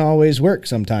doesn't always work.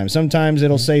 Sometimes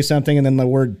it'll say something, and then the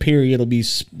word period will be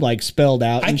like spelled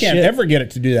out. I and can't shit. ever get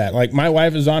it to do that. Like my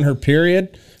wife is on her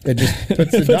period, it just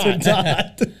puts a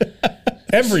dot.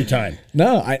 Every time.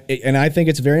 No, I think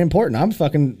it's very important. I'm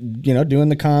fucking doing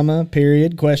the comma,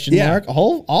 period, question mark,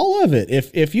 all of it.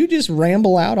 If you just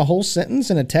ramble out a whole sentence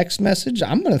in a text message,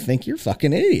 I'm gonna think you're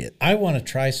fucking idiot. I want to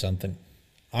try something.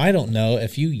 I don't know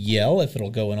if you yell if it'll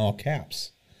go in all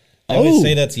caps. I always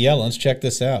say that's yelling. Let's check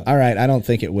this out. All right, I don't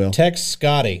think it will. Text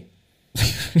Scotty.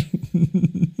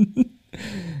 Come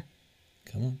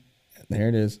on. There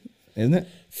it is, isn't it?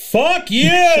 Fuck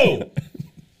you.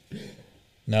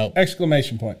 No.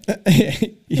 Exclamation point.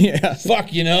 Yeah. Fuck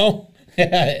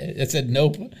it said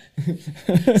nope.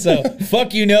 So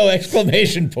fuck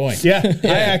exclamation point. Yeah. I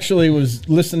actually was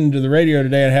listening to the radio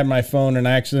today. I had my phone and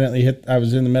I accidentally I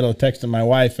was in the middle of texting my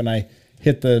wife and I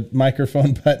hit the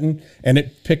microphone button and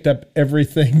it picked up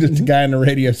everything that the guy on the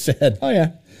radio said. Oh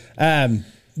yeah.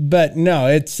 But no,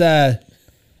 it's do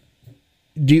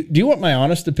you want my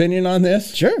honest opinion on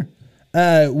this? Sure.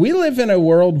 We live in a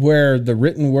world where the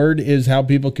written word is how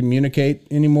people communicate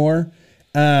anymore.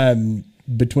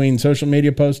 Between social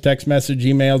media posts, text message,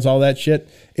 emails, all that shit.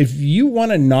 If you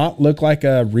want to not look like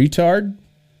a retard,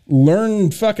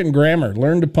 learn fucking grammar,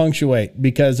 learn to punctuate,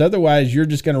 because otherwise you're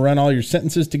just going to run all your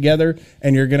sentences together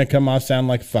and you're going to come off sound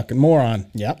like a fucking moron.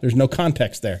 Yep. There's no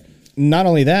context there. Not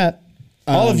only that,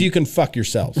 All of you can fuck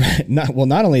yourselves. not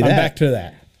only I'm that. back to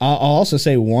that. I'll also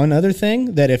say one other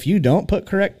thing, that if you don't put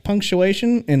correct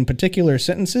punctuation in particular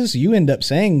sentences, you end up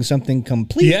saying something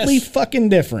completely fucking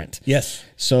different. Yes.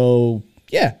 So,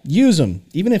 yeah, use them,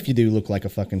 even if you do look like a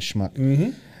fucking schmuck.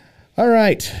 Mm-hmm. All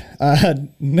right.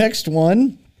 Next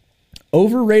one.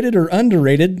 Overrated or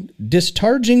underrated,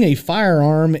 discharging a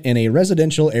firearm in a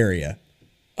residential area.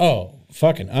 Oh,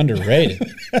 fucking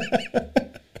underrated.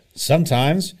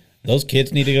 Sometimes those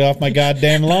kids need to get off my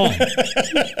goddamn lawn.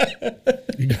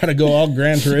 You got to go all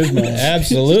Gran Turismo.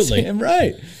 Absolutely. Damn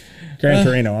right. Gran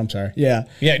Torino, I'm sorry. Yeah.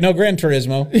 Yeah, no, Gran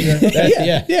Turismo.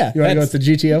 Yeah. You want to go with the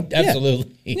GTO?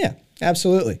 Absolutely. Yeah,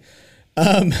 absolutely.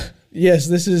 Yes,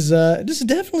 this is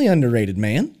definitely underrated,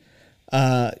 man.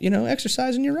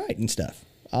 Exercising your right and stuff.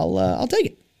 I'll take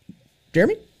it.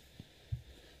 Jeremy?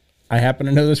 I happen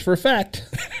to know this for a fact.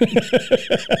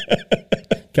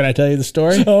 Can I tell you the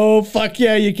story? Oh, fuck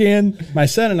yeah, you can. My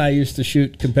son and I used to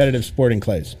shoot competitive sporting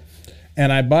clays.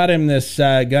 And I bought him this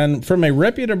gun from a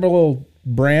reputable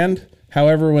brand.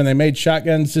 However, when they made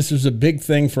shotguns, this was a big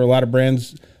thing for a lot of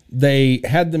brands. They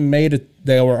had them made,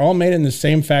 they were all made in the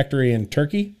same factory in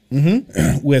Turkey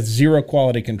with zero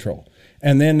quality control.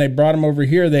 And then they brought them over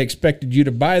here. They expected you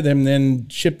to buy them, then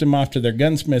shipped them off to their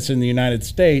gunsmiths in the United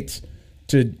States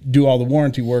to do all the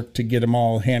warranty work to get them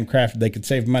all handcrafted. They could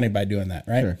save money by doing that,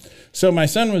 right? Sure. So my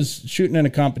son was shooting in a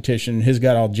competition. His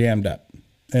got all jammed up.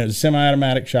 And it was a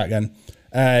semi-automatic shotgun.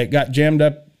 It got jammed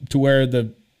up to where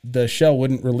the shell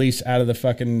wouldn't release out of the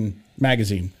fucking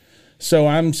magazine. So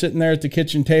I'm sitting there at the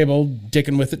kitchen table,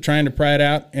 dicking with it, trying to pry it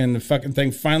out, and the fucking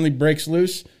thing finally breaks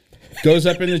loose, goes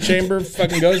up in the chamber,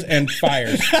 fucking goes, and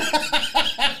fires.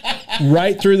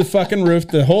 Right through the fucking roof.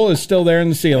 The hole is still there in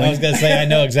the ceiling. I was going to say, I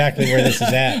know exactly where this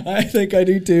is at. I think I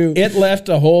do too. It left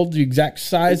a hole the exact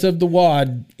size of the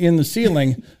wad in the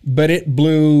ceiling, but it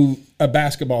blew a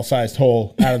basketball-sized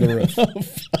hole out of the roof. Oh,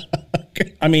 fuck.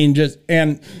 I mean,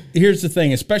 and here's the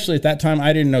thing, especially at that time,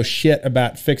 I didn't know shit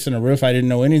about fixing a roof. I didn't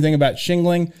know anything about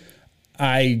shingling.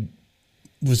 I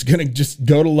was going to just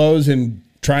go to Lowe's and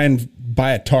try and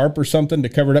buy a tarp or something to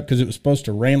cover it up because it was supposed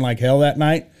to rain like hell that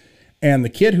night. And the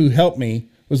kid who helped me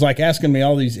was like asking me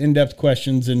all these in-depth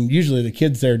questions, and usually the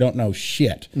kids there don't know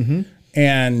shit. Mm-hmm.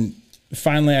 And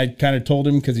finally, I kind of told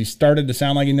him because he started to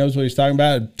sound like he knows what he's talking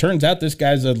about. It turns out this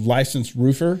guy's a licensed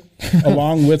roofer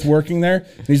along with working there.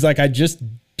 And he's like, I just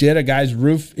did a guy's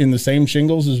roof in the same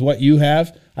shingles as what you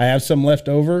have. I have some left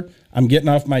over. I'm getting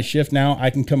off my shift now. I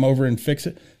can come over and fix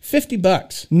it.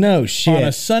 $50. No shit. On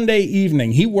a Sunday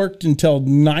evening. He worked until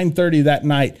 9:30 that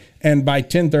night, and by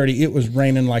 10:30 it was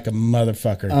raining like a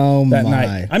motherfucker. Oh, that my.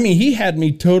 night. I mean, he had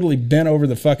me totally bent over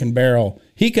the fucking barrel.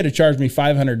 He could have charged me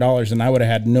 $500 and I would have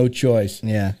had no choice.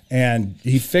 Yeah. And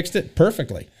he fixed it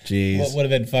perfectly. Jeez. What would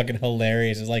have been fucking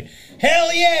hilarious is like,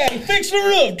 hell yeah, he fixed the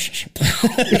roof.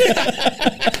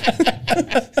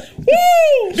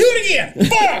 Woo! Do it again.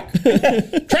 Fuck.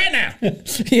 Try it now.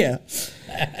 Yeah.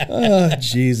 Oh,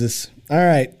 Jesus. All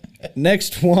right.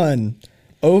 Next one.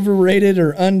 Overrated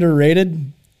or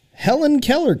underrated? Helen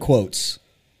Keller quotes.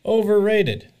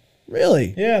 Overrated.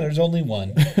 Really? Yeah, there's only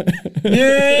one.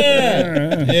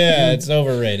 Yeah, it's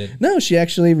overrated. No, she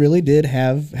actually really did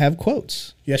have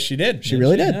quotes. Yes, she did. She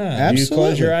really did. Do you Absolutely.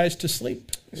 close your eyes to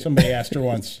sleep? Somebody asked her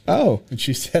once. Oh, And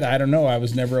she said, I don't know. I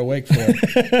was never awake for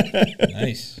it.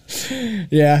 Nice.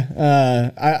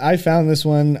 yeah. I found this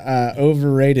one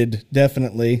overrated,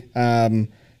 definitely.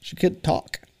 She could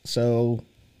talk, so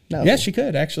no. Yeah, she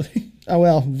could, actually. Oh,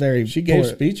 well, very. She gave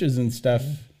poor. speeches and stuff.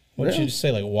 What did you just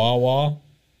say, like wah wah?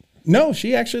 No,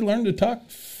 she actually learned to talk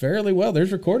fairly well.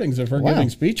 There's recordings of her Wow. giving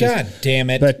speeches. God damn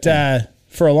it. But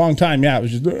for a long time, yeah, it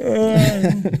was just...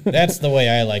 That's the way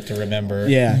I like to remember.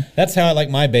 Yeah. That's how I like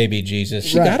my baby Jesus.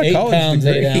 She got a 8 college pounds,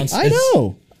 degree. 8 ounces. I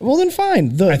know. Well, then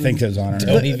fine. I think it was on her.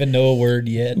 Don't even know a word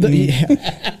yet. The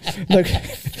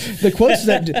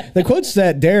quotes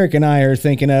that Derek and I are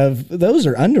thinking of, those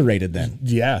are underrated then.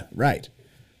 Yeah. Right.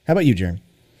 How about you, Jeremy?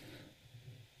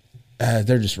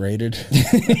 They're just rated.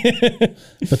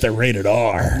 But they're rated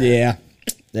R. Yeah,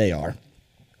 they are.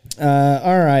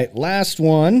 All right, last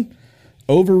one.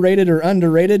 Overrated or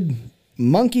underrated?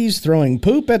 Monkeys throwing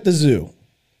poop at the zoo.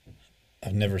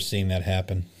 I've never seen that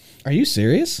happen. Are you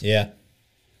serious? Yeah.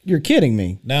 You're kidding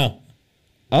me. No.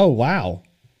 Oh, wow.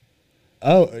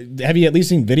 Oh, have you at least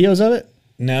seen videos of it?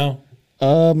 No.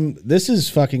 This is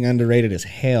fucking underrated as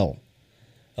hell.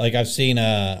 Like I've seen,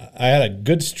 I had a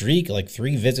good streak, like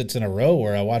 3 visits in a row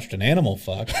where I watched an animal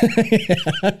fuck.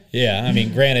 Yeah, I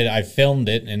mean, granted, I filmed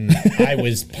it and I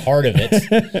was part of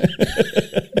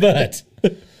it, but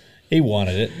he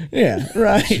wanted it. Yeah,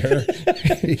 right.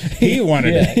 He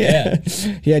wanted it. Yeah,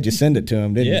 He had you send it to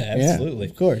him, didn't yeah, you? absolutely.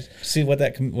 Of course. See what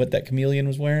that chameleon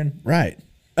was wearing? Right.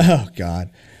 Oh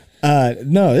God.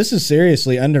 No, this is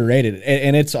seriously underrated,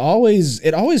 and it always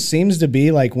seems to be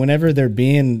like whenever they're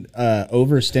being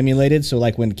overstimulated. So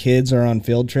like when kids are on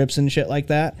field trips and shit like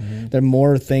that, there are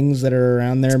more things that are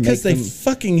around there Because make they them.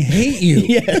 fucking hate you.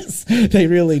 Yes, they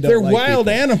really don't. They're like wild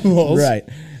people. animals. Right.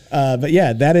 But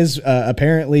yeah, that is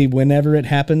apparently whenever it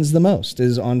happens the most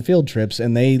is on field trips,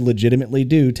 and they legitimately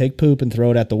do take poop and throw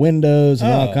it at the windows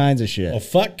and all Oh. kinds of shit. Well,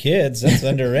 fuck kids. That's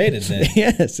underrated then.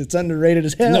 Yes, it's underrated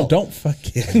as hell. No, don't fuck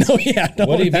kids. No, yeah, don't.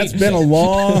 What do you That's mean? been a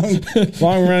long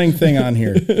running thing on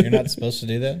here. You're not supposed to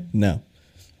do that? No.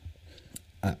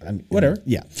 I mean, Whatever.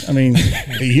 Yeah. I mean,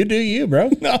 you do you, bro.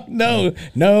 No.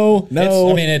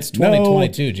 It's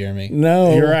 2022, Jeremy.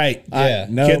 No. You're right. Yeah.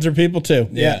 No. Kids are people too.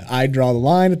 Yeah, I draw the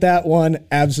line at that one.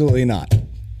 Absolutely not.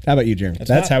 How about you, Jeremy?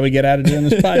 That's how we get out of doing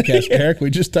this podcast, Eric. We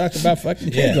just talk about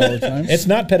fucking kids Yeah. all the time. It's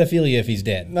not pedophilia if he's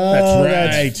dead. No,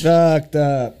 That's that's fucked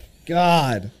up.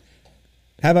 God.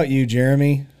 How about you,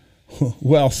 Jeremy?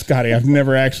 Well, Scotty, I've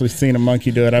never actually seen a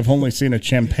monkey do it. I've only seen a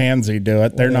chimpanzee do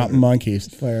it. They're not monkeys.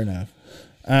 Fair enough.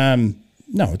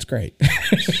 No, it's great.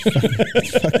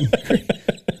 It's fucking great.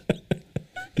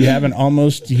 You have an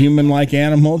almost human-like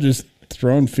animal just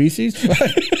throwing feces?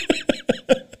 Fuck.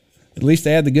 At least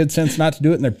they had the good sense not to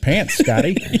do it in their pants,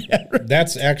 Scotty.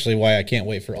 That's actually why I can't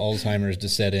wait for Alzheimer's to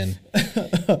set in.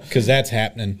 Because that's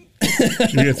happening. You're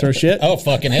going to throw shit? Oh,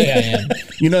 fucking hey, I am.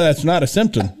 You know that's not a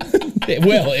symptom.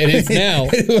 Well, it is now.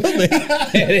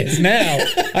 It is now.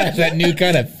 I have that new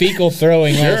kind of fecal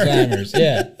throwing Alzheimer's.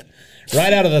 Yeah.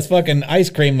 Right out of the fucking ice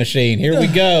cream machine. Here we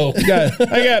go. I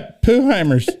got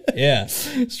Pooheimer's. Yeah.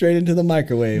 Straight into the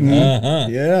microwave. Uh-huh.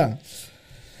 Yeah.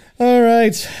 All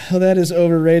right. Well, that is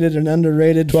overrated and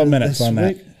underrated. 12 for minutes this on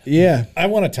that. week. Yeah. I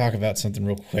want to talk about something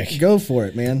real quick. Go for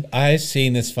it, man. I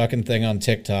seen this fucking thing on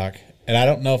TikTok, and I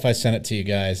don't know if I sent it to you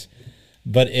guys,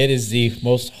 but it is the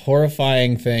most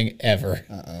horrifying thing ever.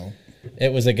 Uh-oh.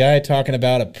 It was a guy talking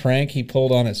about a prank he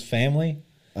pulled on his family.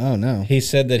 Oh, no. He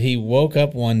said that he woke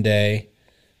up one day,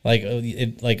 like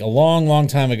a long, long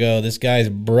time ago, this guy's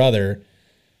brother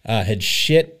had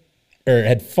shit or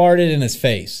had farted in his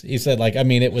face. He said, like, I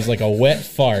mean, it was like a wet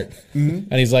fart.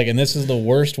 And he's like, and this is the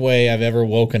worst way I've ever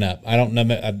woken up. I don't know.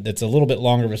 It's a little bit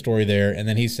longer of a story there. And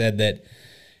then he said that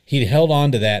he'd held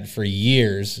on to that for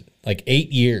years, like 8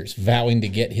 years, vowing to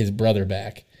get his brother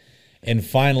back. And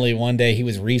finally, one day he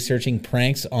was researching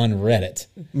pranks on Reddit.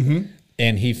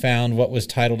 And he found what was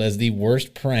titled as the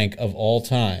worst prank of all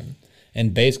time.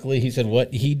 And basically, he said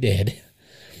what he did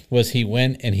was he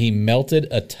went and he melted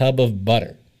a tub of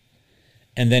butter.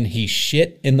 And then he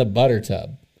shit in the butter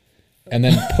tub. And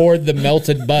then poured the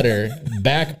melted butter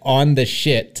back on the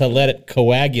shit to let it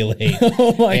coagulate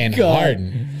Oh my and God.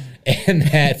 harden. And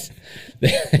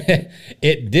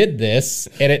it did this,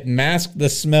 and it masked the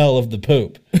smell of the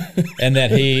poop, and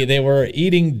that they were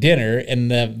eating dinner,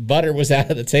 and the butter was out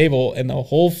of the table, and the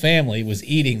whole family was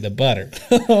eating the butter.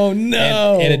 Oh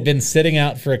no! And it had been sitting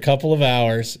out for a couple of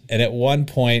hours, and at one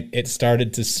point it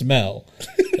started to smell,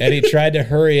 and he tried to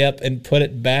hurry up and put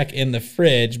it back in the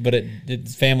fridge, but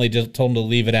his family just told him to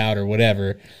leave it out or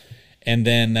whatever. And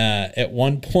then at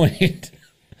one point,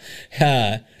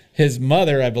 his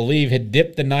mother, I believe, had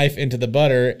dipped the knife into the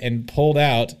butter and pulled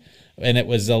out, and it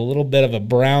was a little bit of a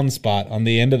brown spot on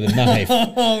the end of the knife.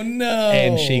 Oh no!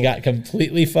 And she got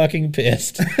completely fucking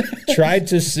pissed. Tried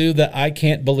to sue the I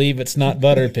can't believe it's not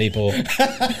butter people.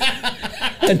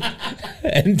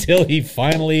 Until he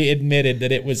finally admitted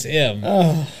that it was him.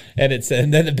 Oh. And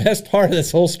then the best part of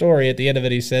this whole story, at the end of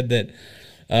it, he said that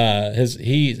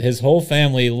his whole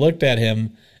family looked at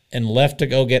him and left to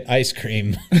go get ice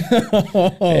cream.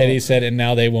 And he said, and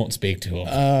now they won't speak to him.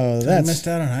 Oh, I that's missed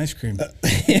out on ice cream.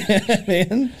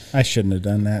 man. I shouldn't have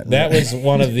done that. That was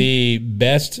one of the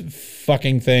best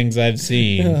fucking things I've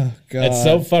seen. Oh, God. It's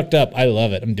so fucked up. I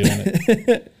love it. I'm doing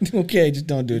it. Okay, just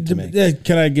don't do it to me.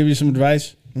 Can I give you some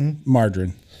advice?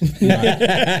 Margarine.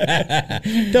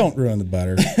 Don't ruin the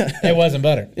butter. It wasn't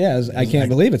butter. Yeah, I can't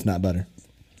believe it's not butter.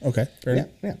 Okay. Fair Yeah,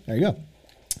 yeah. There you go.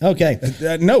 Okay.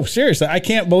 No, seriously, I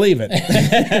can't believe it.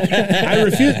 I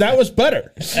refuse. That was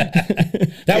butter.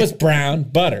 That was brown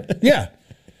butter. Yeah.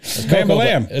 Blam,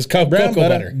 blam. It's cocoa Brown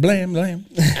butter. Blam, blam.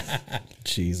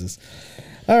 Jesus.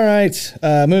 All right.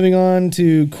 Moving on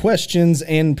to questions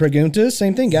and preguntas.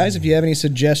 Same thing, guys. If you have any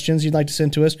suggestions you'd like to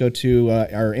send to us, go to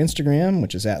our Instagram,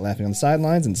 which is at Laughing on the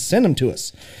Sidelines, and send them to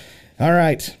us. All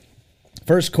right.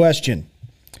 First question.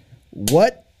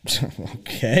 What?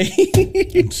 Okay.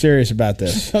 I'm serious about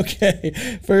this. Okay.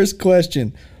 First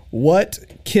question. What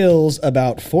kills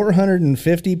about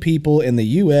 450 people in the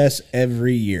U.S.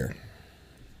 every year?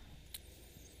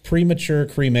 Premature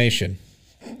cremation.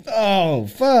 Oh,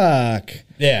 fuck.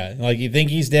 Yeah, like you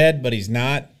think he's dead, but he's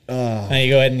not. And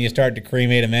you go ahead and you start to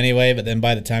cremate him anyway, but then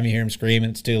by the time you hear him scream,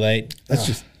 it's too late. That's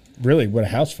just really what a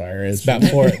house fire is. It's about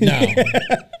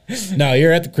No,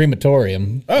 you're at the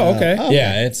crematorium. Oh, okay.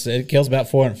 Yeah, it kills about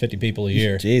 450 people a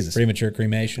year. Jesus. Premature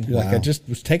cremation. Like I just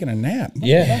was taking a nap.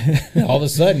 Yeah. All of a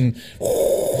sudden,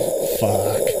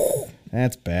 Fuck.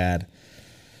 That's bad.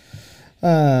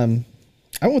 I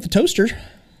went with the toaster.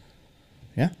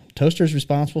 Yeah. Toaster is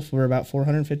responsible for about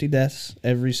 450 deaths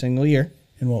every single year.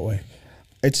 In what way?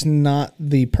 It's not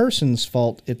the person's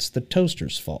fault. It's the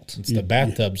toaster's fault. it's the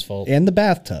bathtub's fault. And the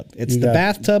bathtub. It's You the got-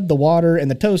 bathtub, the water, and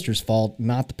the toaster's fault,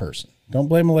 not the person. Don't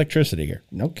blame electricity here.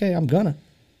 Okay, I'm gonna.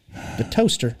 The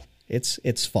toaster,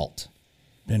 it's fault.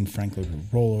 Ben Franklin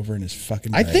would roll over in his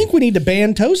fucking I grave. think we need to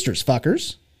ban toasters,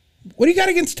 fuckers. What do you got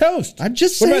against toast? I'm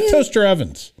just What saying. about toaster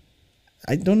ovens?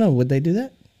 I don't know. Would they do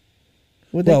that?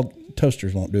 Would they? Well,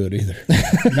 toasters won't do it either.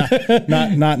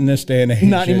 not in this day and age.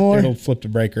 Not anymore? It'll flip the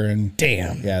breaker and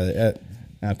Damn. yeah.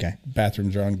 Okay.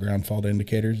 Bathrooms are on ground fault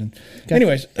indicators and.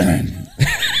 Anyways,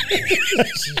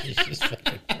 Jesus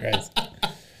fucking Christ.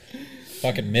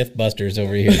 Fucking Mythbusters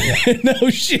over here. No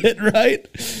shit, right?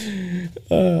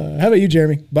 How about you,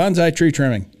 Jeremy? bonsai tree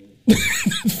trimming.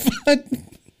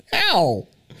 Ow.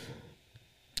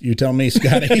 You tell me,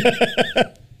 Scotty.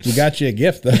 We got you a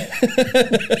gift though.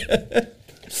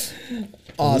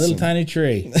 A little tiny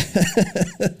tree.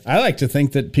 I like to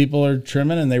think that people are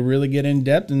trimming and they really get in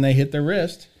depth and they hit their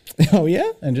wrist Oh,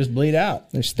 yeah? and just bleed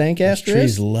out. There's stank ass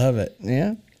Trees love it.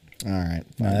 Yeah? All right.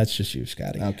 No, that's just you,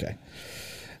 Scotty. Okay.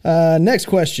 Next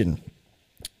question.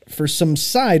 For some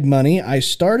side money, I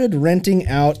started renting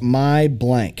out my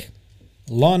blank.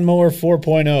 Lawnmower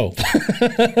 4.0.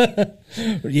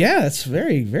 Yeah, that's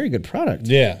very, very good product.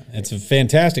 Yeah, it's a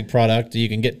fantastic product. You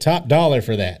can get top dollar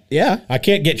for that. Yeah. I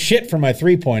can't get shit for my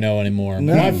 3.0 anymore.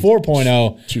 No. My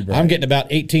 4.0, Too bright. I'm getting about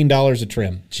 $18 a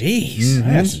trim. Jeez,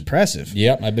 that's impressive.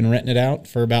 Yep, I've been renting it out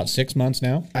for about 6 months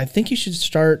now. I think you should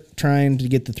start trying to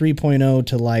get the 3.0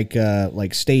 to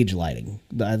like stage lighting.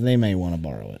 They may want to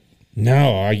borrow it.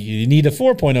 No, you need a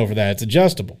 4.0 for that. It's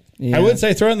adjustable. Yeah. I would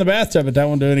say throw it in the bathtub, but that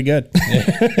won't do any good.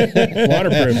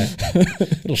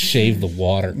 Waterproof. It'll shave the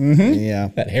water. Yeah.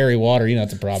 That hairy water, you know,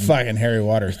 it's a problem. Fucking Harry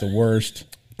Water is the worst.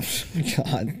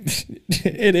 God,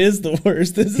 it is the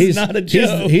worst. This is not a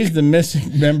joke. He's the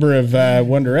missing member of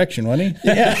One Direction, wasn't he?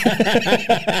 Yeah.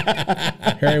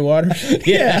 Harry Waters.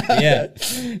 Yeah.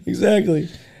 Exactly.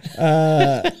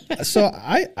 So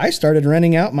I started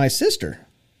renting out my sister.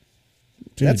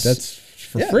 Dude, that's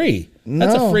for free.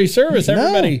 That's No. a free service.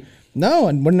 Everybody. No,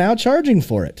 and we're now charging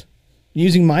for it.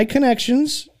 Using my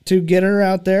connections to get her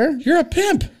out there. You're a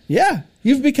pimp. Yeah.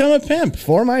 You've become a pimp.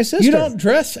 For my sister. You don't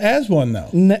dress as one, though.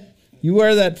 You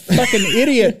wear that fucking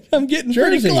idiot. I'm getting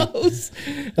jersey. pretty close.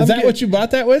 Is that what you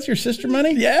bought that with? Your sister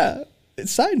money? Yeah.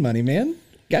 It's side money, man.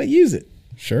 Got to use it.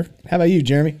 Sure. How about you,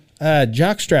 Jeremy?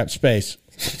 Jockstrap space.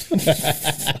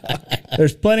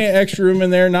 There's plenty of extra room in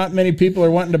there. Not many people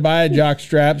are wanting to buy a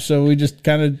jockstrap, so we just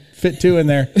kind of fit 2 in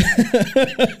there.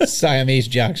 Siamese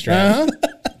jockstrap.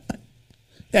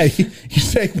 Yeah, you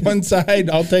take one side,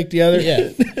 I'll take the other. Yeah.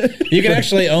 You can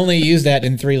actually only use that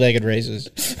in 3-legged races.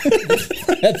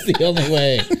 That's the only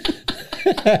way.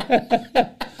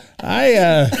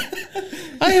 I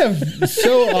have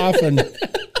so often.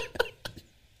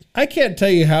 I can't tell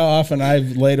you how often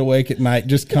I've laid awake at night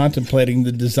just contemplating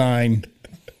the design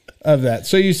of that.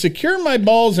 So you secure my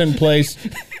balls in place,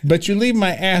 but you leave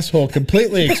my asshole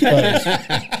completely exposed.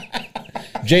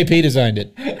 JP designed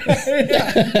it.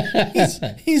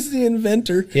 He's the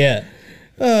inventor. Yeah.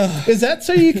 Is that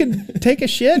so you can take a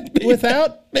shit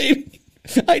without? Maybe.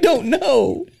 I don't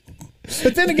know.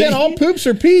 But then again, all poops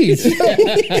are peas.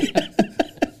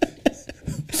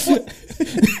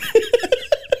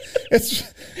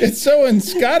 It's so when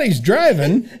Scotty's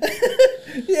driving,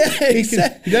 he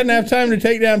doesn't have time to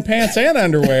take down pants and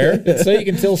underwear. So you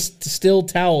can still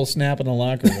towel snap in the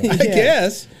locker room. I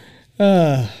guess.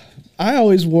 I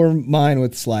always wore mine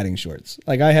with sliding shorts.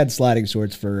 Like I had sliding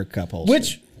shorts for a cup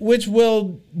holster. Which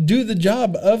will do the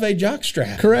job of a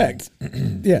jockstrap. Correct.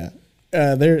 Yeah.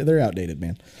 They're outdated,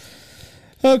 man.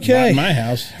 Not Okay. in my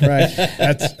house. Right.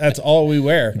 That's all we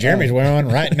wear. Jeremy's wearing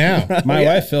one right now. My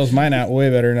wife fills mine out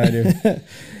way better than I do.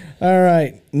 All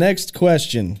right. Next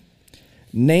question.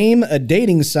 Name a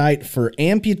dating site for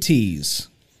amputees.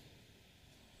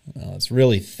 Well, it's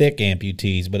really thick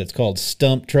amputees, but it's called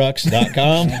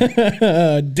stumptrucks.com.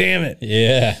 Damn it.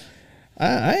 Yeah.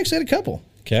 I actually had a couple.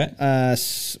 Okay.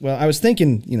 Well, I was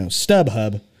thinking,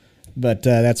 StubHub, but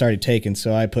that's already taken,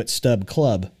 so I put Stub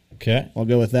Club. Okay. I'll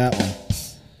go with that one.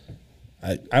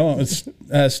 I went with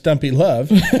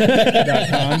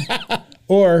stumpylove.com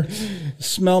or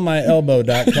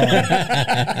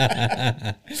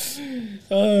smellmyelbow.com.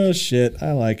 Oh, shit.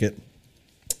 I like it.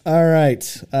 All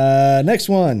right. Next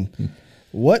one.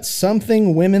 What's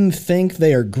something women think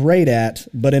they are great at,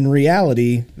 but in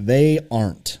reality, they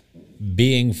aren't?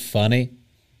 Being funny.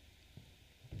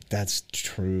 That's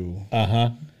true. Uh-huh.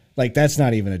 Like, that's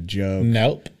not even a joke.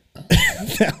 Nope.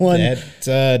 That one, That's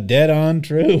dead on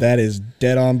true. that is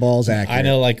dead on balls accurate. I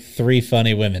know like 3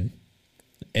 funny women.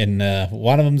 And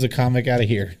one of them's a comic out of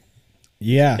here.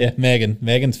 Yeah. Yeah, Megan.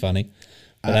 Megan's funny.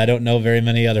 But I don't know very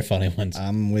many other funny ones.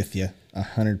 I'm with you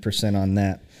 100% on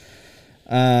that.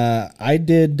 I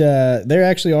did. There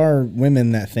actually are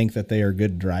women that think that they are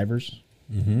good drivers.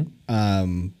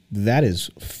 Mm-hmm. That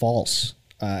is false.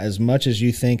 As much as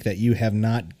you think that you have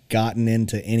not gotten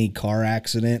into any car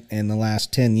accident in the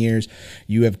last 10 years,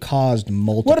 you have caused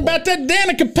multiple. What about that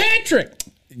Danica Patrick?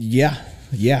 Yeah.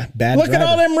 Bad Look driver. at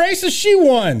all them races she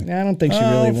won. I don't think she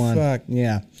really won. Fuck.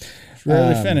 Yeah. It's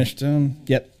rarely finished.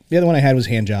 Yep. The other one I had was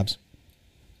hand jobs.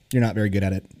 You're not very good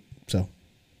at it. So,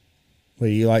 Well,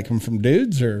 you like them from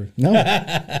dudes or? no.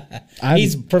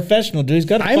 He's a professional, dude. He's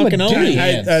got a I'm a fucking own dude.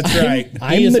 hands. That's right.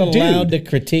 I'm He is the allowed dude. to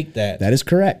critique that. That is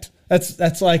correct.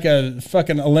 That's like a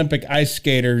fucking Olympic ice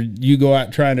skater. You go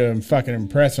out trying to fucking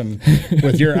impress them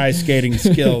with your ice skating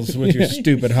skills with your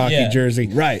stupid hockey Yeah. jersey.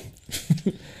 Right.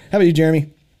 How about you, Jeremy?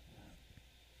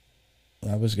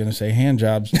 I was going to say hand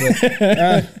jobs.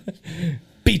 But,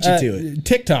 Beat you to it.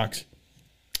 TikToks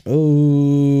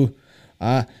Oh,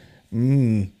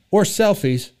 or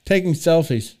selfies, taking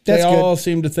selfies. That's they good. all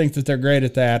seem to think that they're great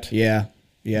at that. yeah.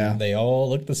 They all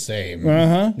look the same.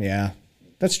 Uh-huh. Yeah.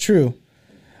 That's true.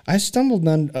 I stumbled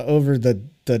over the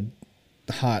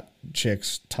hot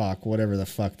chicks talk, whatever the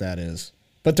fuck that is.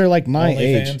 But they're like my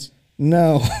age. OnlyFans?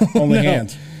 No. Only No.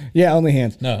 hands. Yeah, only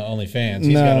hands. No, OnlyFans.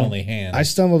 He's got only hands. I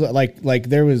stumbled like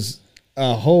there was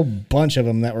a whole bunch of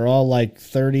them that were all like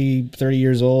 30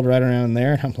 years old, right around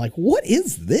there. I'm like, what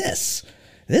is this?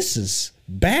 This is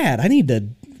bad. I need to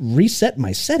reset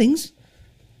my settings.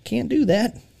 Can't do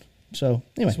that. So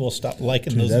anyway, We'll stop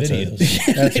liking those that's videos.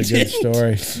 That's a good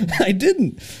story. I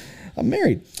didn't. I'm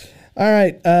married. All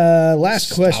right.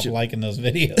 Last question. Stop liking those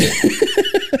videos.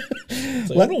 It's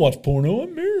like, I don't watch porno.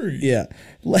 I'm married. Yeah.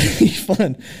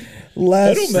 Fun.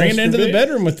 Last, Bring it into the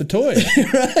bedroom with the toy.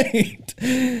 right.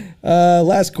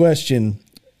 Last question.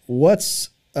 What's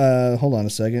hold on a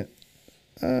second.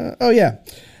 Oh yeah.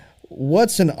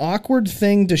 What's an awkward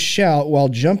thing to shout while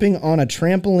jumping on a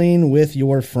trampoline with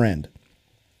your friend?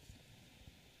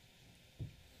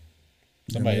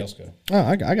 Somebody else go. Oh,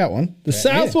 I got one. The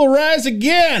South will rise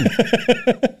again.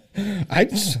 I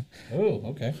just, Oh,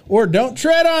 okay. Or don't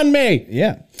tread on me.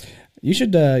 yeah. You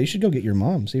should go get your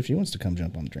mom, see if she wants to come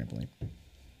jump on the trampoline.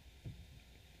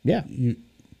 Yeah.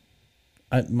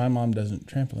 My mom doesn't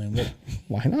trampoline. What?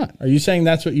 Why not? Are you saying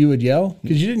that's what you would yell?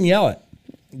 Because you didn't yell it.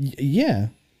 Yeah.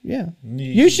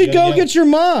 You should go get your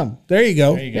mom. There you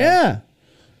go. Yeah.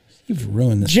 You've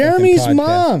ruined this. Jeremy's fucking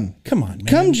podcast. mom. Come on, man.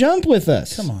 Come jump with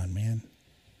us. Come on, man.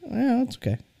 Yeah, that's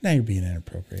okay. Now you're being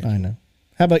inappropriate. I know.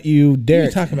 How about you, You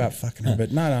Derek? talk about fucking her,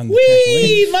 but not on the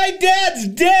Wee! My dad's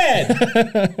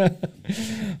dead.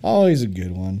 Always a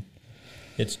good one.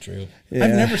 It's true. trampoline.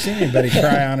 I've never seen anybody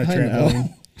cry on a I know.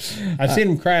 trampoline. I've seen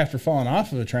them cry after falling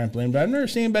off of a trampoline, but I've never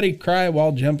seen anybody cry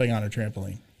while jumping on a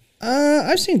trampoline.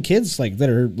 I've seen kids like that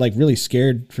are like really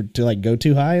scared to like go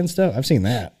too high and stuff. I've seen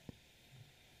that.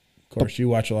 Of course, you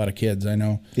watch a lot of kids, I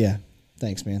know. Yeah.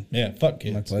 Thanks, man. Yeah, fuck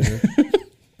kids. My pleasure.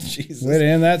 Jesus. Way to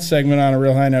end that segment on a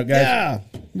real high note, guys. Yeah.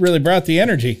 Really brought the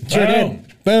energy. Sure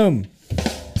did. Boom.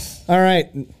 All right.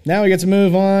 Now we get to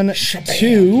move on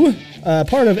to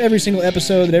part of every single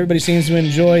episode that everybody seems to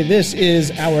enjoy. This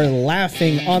is our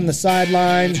Laughing on the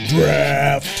Sidelines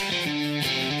draft.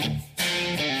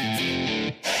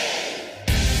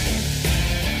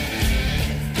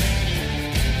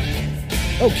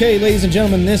 Okay, ladies and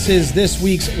gentlemen, this is this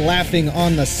week's Laughing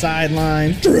on the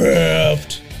Sideline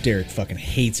draft. Derek fucking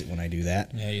hates it when I do that.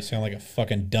 Yeah, you sound like a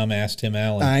fucking dumbass Tim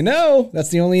Allen. I know. That's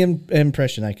the only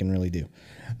impression I can really do.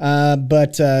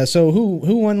 So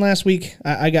who won last week?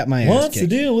 I got my ass What's the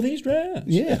kicked. deal with these drafts?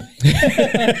 Yeah.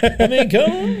 I mean,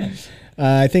 come on.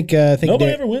 I think Nobody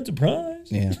Derek, ever wins a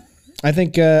prize. yeah. I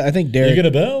think Derek. You get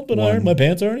a belt, but won. my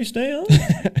pants already stay on.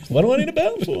 What do I need a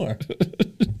belt for?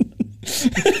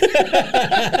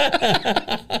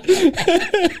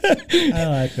 I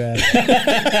like that.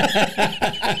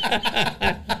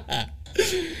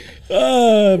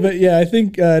 But yeah, I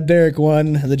think Derek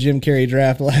won the Jim Carrey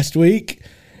draft last week.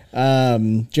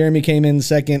 Jeremy came in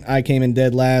second. I came in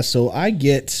dead last. So I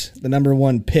get the number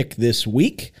one pick this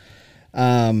week.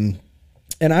 And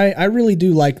I really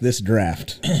do like this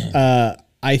draft.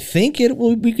 I think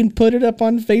we can put it up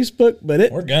on Facebook,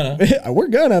 but We're gonna.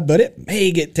 but it may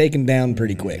get taken down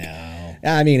pretty quick. No.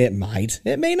 I mean, it might.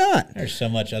 It may not. There's so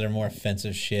much other more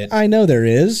offensive shit. I know there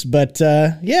is, but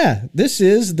yeah, this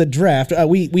is the draft.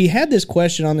 We had this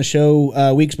question on the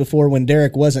show weeks before when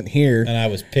Derek wasn't here, And I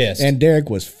was pissed. and Derek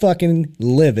was fucking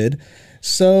livid.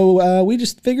 So we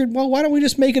just figured, well, why don't we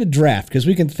just make it a draft? Because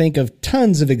we can think of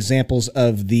tons of examples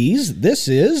of these. This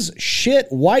is shit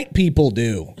white people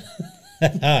do.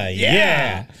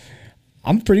 Yeah.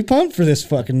 I'm pretty pumped for this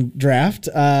fucking draft.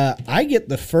 I get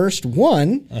the first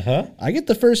one. I get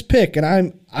the first pick, and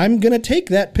I'm gonna take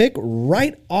that pick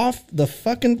right off the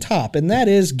fucking top, and that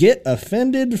is get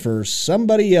offended for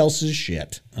somebody else's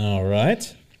shit. All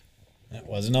right. That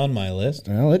wasn't on my list.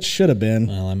 Well, it should have been.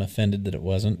 Well, I'm offended that it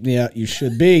wasn't. Yeah, you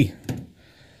should be.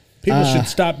 People should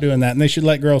stop doing that, and they should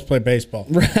let girls play baseball.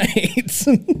 Right.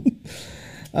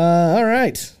 All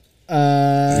right.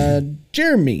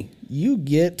 Jeremy, you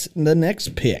get the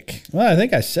next pick. Well, I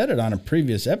think I said it on a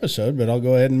previous episode, but I'll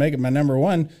go ahead and make it my number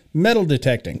one: metal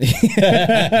detecting.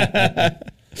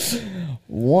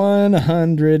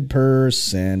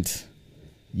 100%.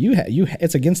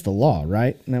 It's against the law,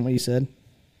 right? Isn't that what you said?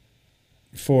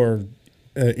 For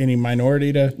any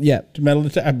minority to metal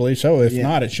detect. I believe so. If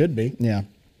not, it should be. Yeah.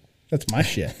 That's my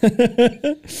shit.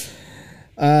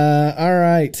 All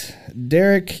right.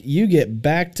 Derek, you get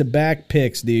back-to-back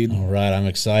picks, dude. All right, I'm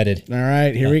excited. All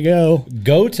right, here we go.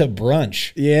 Go to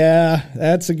brunch. Yeah,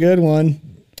 that's a good one.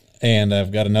 And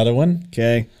I've got another one.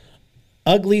 Okay.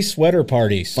 Ugly sweater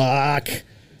parties. Fuck.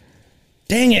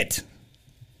 Dang it.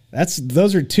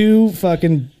 Those are two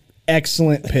fucking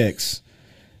excellent picks.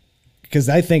 Because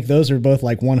I think those are both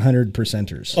like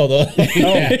 100%ers. Although, You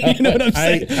know what I'm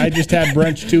saying? I just had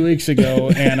brunch 2 weeks ago,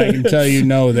 and I can tell you,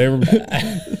 no, they were.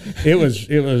 It was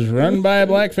run by a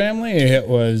black family. It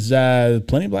was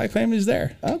plenty of black families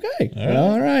there. Okay.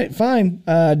 All right. Fine.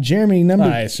 Jeremy, number.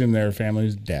 I assume there were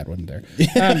families. Dad wasn't there.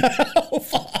 Oh,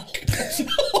 fuck.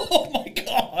 Oh, my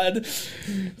God.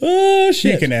 Oh, You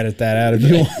shit. can edit that out if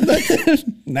you want.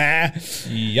 Nah.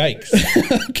 yikes.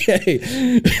 Okay.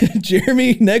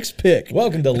 Jeremy, next pick.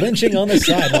 Welcome to lynching on the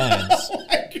sidelines. Oh,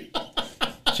 my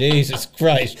God. Jesus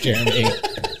Christ, Jeremy.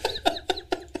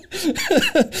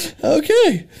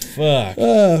 Okay. Fuck.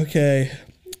 Okay.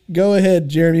 Go ahead,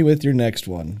 Jeremy, with your next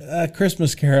one.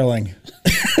 Christmas caroling.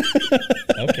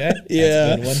 Okay.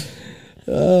 Yeah. That's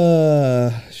a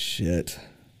good one. Shit.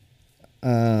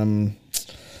 All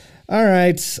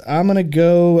right. I'm going to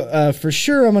go, for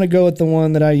sure, I'm going to go with the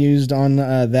one that I used on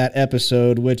that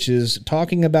episode, which is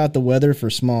talking about the weather for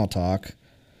small talk.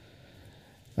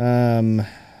 And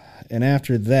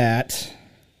after that,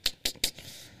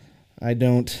 I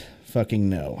don't fucking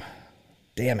know.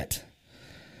 Damn it.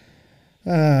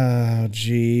 Oh,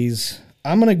 jeez.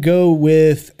 I'm going to go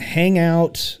with hang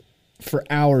out for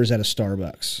hours at a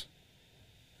Starbucks.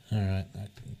 All right, that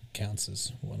counts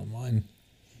as one of mine.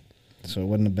 So it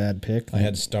wasn't a bad pick. I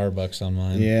had Starbucks on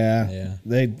mine. Yeah.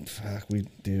 We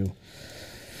do.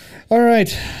 All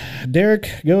right. Derek,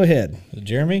 go ahead.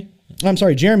 Jeremy? I'm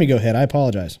sorry, Jeremy, go ahead. I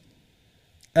apologize.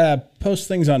 Post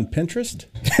things on Pinterest.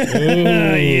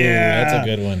 Ooh, yeah. That's a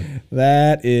good one.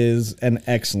 That is an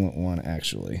excellent one,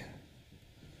 actually.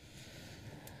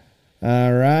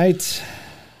 All right.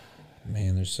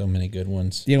 Man, there's so many good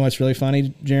ones. You know what's really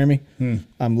funny, Jeremy?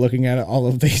 I'm looking at all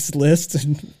of these lists,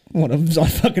 and one of them's on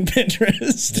fucking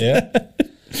Pinterest.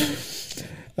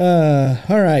 Yeah.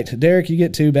 All right. Derek, you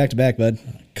get 2 back-to-back, bud.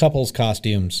 Couples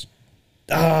costumes.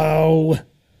 Oh.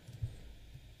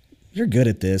 You're good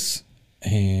at this.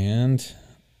 And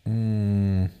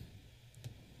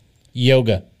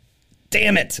yoga.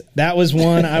 Damn it. That was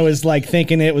one I was like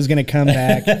thinking it was going to come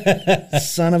back.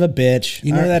 Son of a bitch.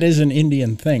 You know that is an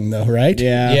Indian thing, though, right?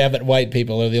 Yeah. Yeah, but white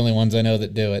people are the only ones I know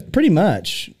that do it. Pretty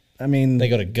much. I mean, They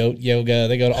go to goat yoga.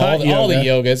 They go to Hot all the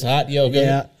yoga. yogas, hot yoga.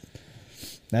 yeah.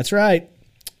 That's right.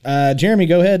 Jeremy,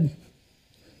 go ahead.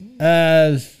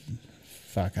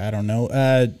 Fuck, I don't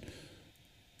know.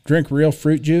 Drink real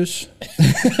fruit juice.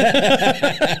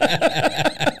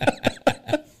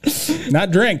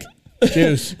 Not drink.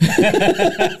 Juice.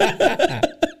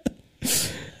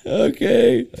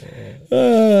 Okay.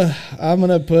 I'm going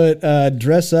to put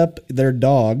dress up their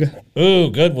dog. Ooh,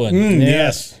 good one.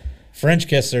 Yes. French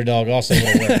kiss their dog also would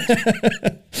have worked.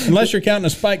 Unless you're counting a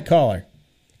spike collar.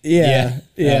 Yeah.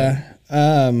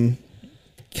 God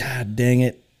dang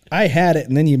it. I had it,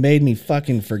 and then you made me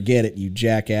fucking forget it, you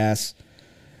jackass.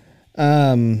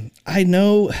 I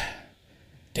know.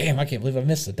 Damn, I can't believe I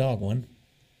missed the dog one.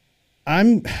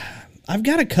 I've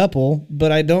got a couple,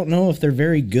 but I don't know if they're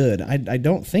very good. I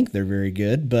don't think they're very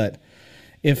good, but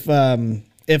if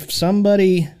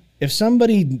somebody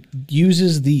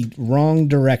uses the wrong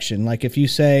direction, like if you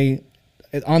say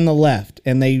on the left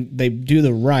and they do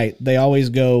the right, they always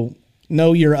go,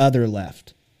 "No, your other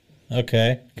left."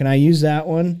 Okay. Can I use that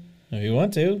one? If you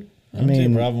want to. I don't see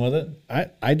mean- a problem with it.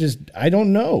 I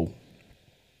don't know.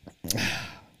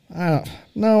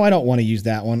 I don't want to use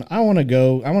that one. I want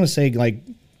to say like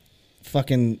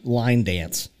fucking line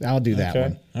dance. I'll do that Okay.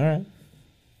 one. All right.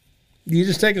 You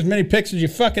just take as many pics as you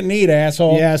fucking need,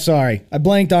 asshole. Yeah, sorry. I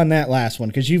blanked on that last one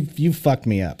because you fucked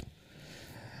me up.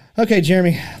 Okay,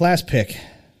 Jeremy, last pick.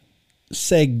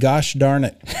 Say gosh darn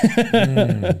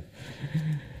it.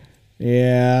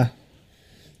 Yeah.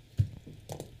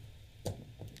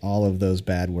 All of those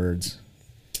bad words.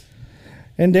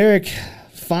 And Derek,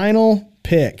 final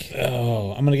pick.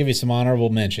 Oh, I'm going to give you some honorable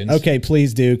mentions. Okay,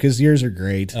 please do, because yours are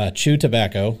great. Chew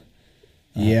tobacco.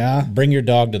 Yeah. Bring your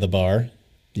dog to the bar.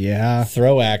 Yeah.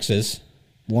 Throw axes.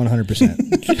 100%.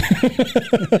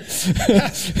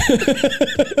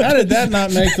 How did that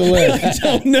not make the list?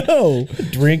 Oh, no.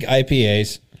 Drink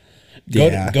IPAs.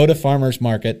 Yeah. Go to farmer's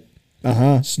market.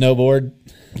 Uh-huh. Snowboard.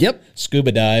 Yep.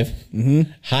 Scuba dive.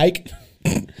 Hike.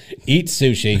 Eat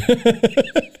sushi.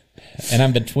 And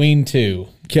I'm between two.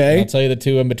 Okay. I'll tell you the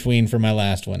two I'm between for my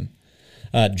last one.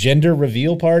 Gender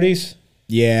reveal parties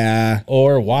Yeah.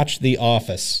 or watch The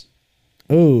Office.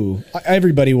 Ooh.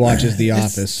 Everybody watches The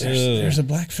Office. There's a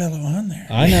black fellow on there.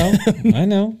 I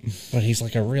know. But he's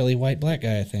like a really white black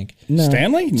guy, I think. No.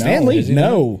 Stanley? No. Stanley? Is he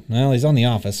No. not? Well, he's on The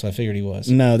Office, so I figured he was.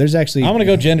 No, there's actually... I'm going to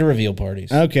go gender reveal parties.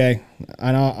 Okay.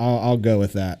 I'll go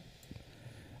with that.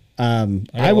 I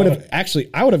got would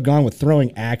one. have gone with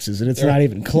throwing axes, and it's not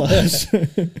even close. I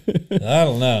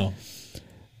don't know.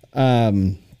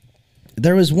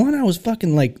 There was one I was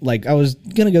fucking like I was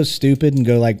gonna go stupid and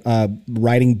go like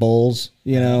riding bulls,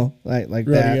 you know, like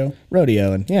Rodeo. that.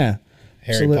 Rodeo, and yeah,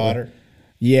 Harry Absolutely. Potter.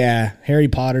 Yeah, Harry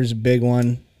Potter's a big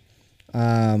one.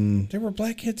 There were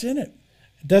black kids in it.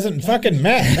 It doesn't fucking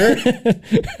matter.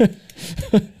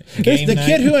 There's Game the night.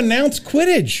 kid who announced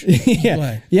Quidditch. Yeah,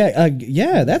 Black.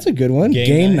 yeah, that's a good one. Game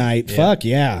Game night. night. Yeah. Fuck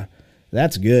yeah,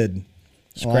 that's good.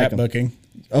 I like 'em. Scrapbooking.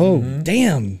 Oh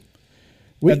damn,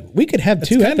 we could have It's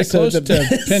two kind of close episodes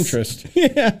to of this.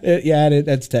 Pinterest.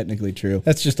 That's technically true.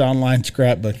 That's just online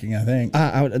scrapbooking, I think.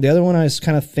 The other one I was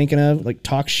kind of thinking of, like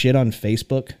talk shit on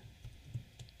Facebook.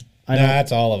 I don't-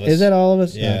 That's all of us. Is that all of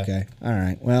us? Yeah. Okay. All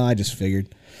right. Well, I just figured.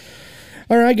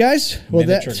 All right, guys. Well,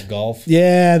 Miniature that. golf.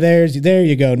 Yeah, there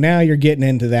you go. Now you're getting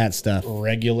into that stuff.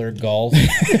 Regular golf.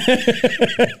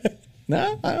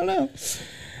 No, I don't know.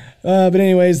 But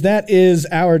anyways, that is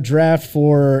our draft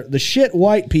for the shit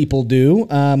white people do.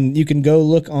 You can go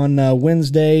look on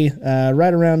Wednesday,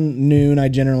 right around noon. I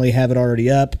generally have it already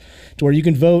up to where you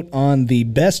can vote on the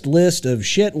best list of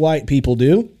shit white people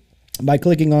do by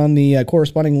clicking on the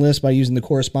corresponding list by using the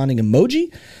corresponding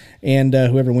emoji. And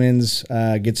whoever wins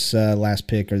gets last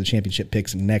pick or the championship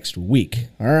picks next week.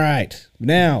 All right.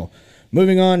 Now,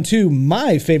 moving on to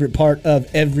my favorite part of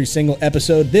every single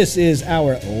episode. This is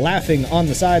our Laughing on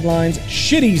the Sidelines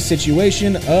shitty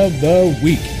situation of the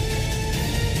week.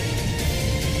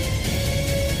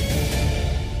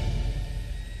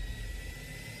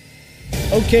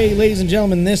 Okay, ladies and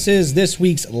gentlemen, this is this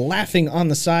week's Laughing on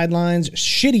the Sidelines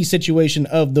shitty situation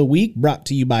of the week, brought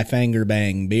to you by Fanger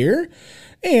Bang Beer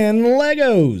and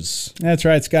Legos. That's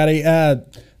right, Scotty.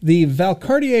 The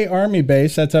Valcartier Army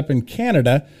Base, that's up in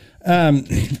Canada,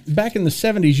 back in the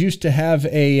 70s used to have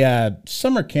a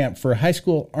summer camp for high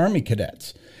school Army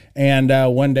cadets. And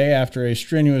one day after a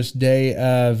strenuous day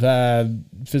of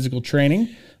physical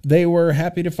training, they were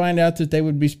happy to find out that they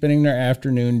would be spending their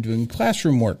afternoon doing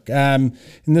classroom work. In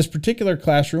this particular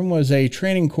classroom was a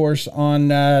training course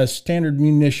on standard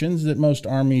munitions that most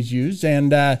armies use,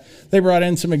 and they brought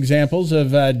in some examples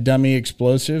of dummy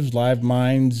explosives, live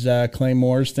mines,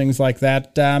 claymores, things like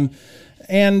that.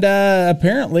 And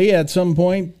apparently, at some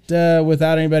point,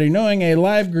 without anybody knowing, a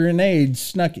live grenade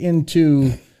snuck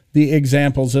into the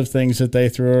examples of things that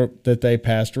they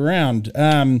passed around.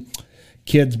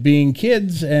 Kids being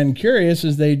kids and curious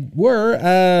as they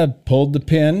were, pulled the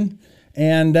pin,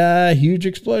 and a huge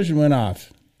explosion went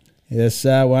off. This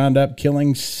wound up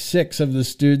killing 6 of the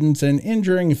students and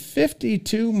injuring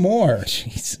 52 more.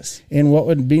 Jesus. In what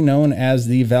would be known as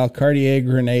the Valcartier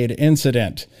grenade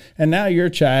incident. And now your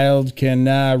child can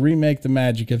remake the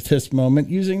magic of this moment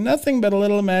using nothing but a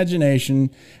little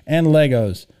imagination and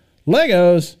Legos.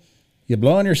 Legos? You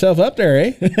blowing yourself up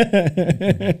there,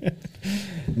 eh?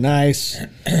 Nice.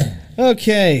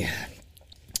 Okay.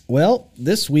 Well,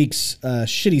 this week's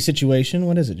shitty situation,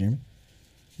 what is it, Jeremy?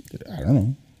 I don't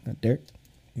know. Derek?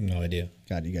 No idea.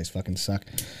 God, you guys fucking suck.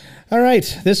 All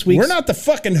right, this week's... We're not the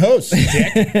fucking hosts,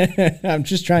 Dick. I'm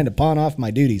just trying to pawn off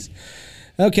my duties.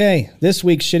 Okay, this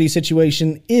week's shitty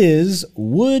situation is,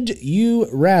 would you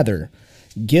rather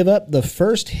give up the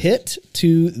first hit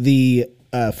to the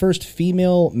first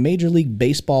female Major League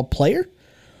Baseball player,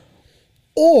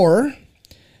 or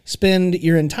spend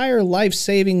your entire life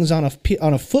savings on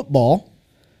a football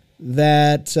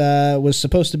that was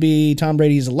supposed to be Tom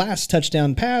Brady's last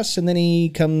touchdown pass, and then he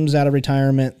comes out of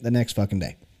retirement the next fucking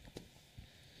day?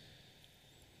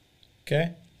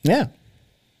 Okay. Yeah.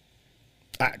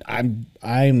 I'm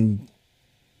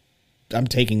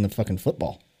taking the fucking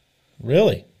football.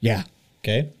 Really? Yeah.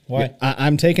 Okay. Why?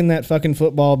 I'm taking that fucking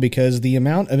football because the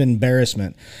amount of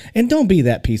embarrassment, and don't be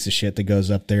that piece of shit that goes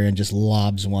up there and just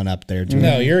lobs one up there. Dude.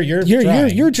 No, you're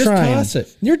trying. You're Just trying. toss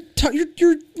it. You're not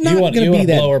going to be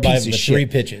that blow her by piece of the shit. 3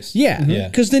 pitches. Yeah, Yeah.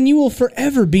 because then you will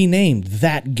forever be named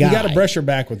that guy. You got to brush her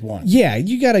back with one. Yeah,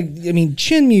 you got to. I mean,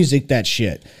 chin music that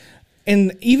shit.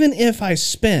 And even if I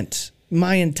spent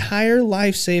my entire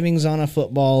life savings on a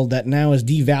football that now has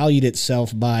devalued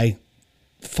itself by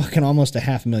fucking almost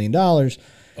 $500,000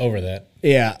 Over that.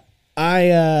 yeah,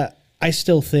 I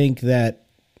still think that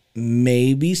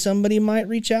maybe somebody might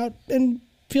reach out and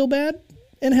feel bad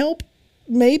and help,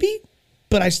 maybe,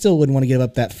 but I still wouldn't want to give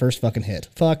up that first fucking hit.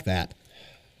 Fuck that.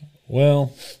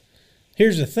 Well,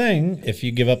 here's the thing: if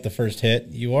you give up the first hit,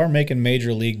 you are making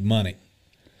major league money.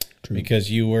 True.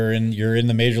 Because you're in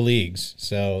the major leagues,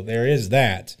 so there is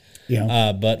that.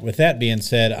 Yeah. But with that being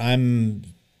said, I'm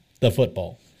the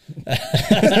football.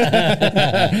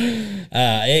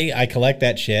 A, I collect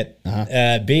that shit.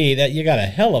 B, that you got a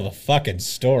hell of a fucking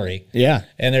story. Yeah.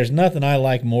 And there's nothing I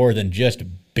like more than just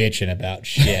bitching about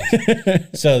shit.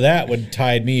 So that would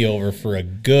tide me over for a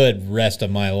good rest of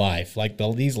my life. Like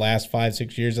these last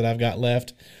 5-6 years that I've got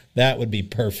left, that would be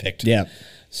perfect. Yeah.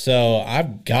 So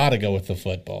I've got to go with the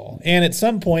football. And at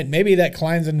some point, maybe that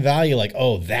climbs in value, like,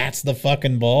 oh, that's the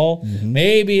fucking ball. Mm-hmm.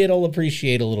 Maybe it'll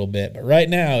appreciate a little bit. But right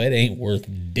now, it ain't worth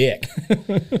dick.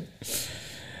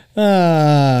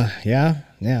 Yeah.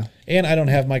 And I don't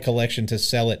have my collection to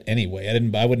sell it anyway.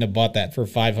 I wouldn't have bought that for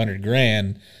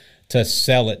 $500,000 to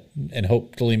sell it and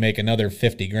hopefully make another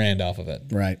 $50,000 off of it.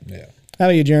 Right. Yeah. How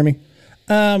about you, Jeremy?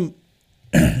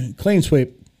 Clean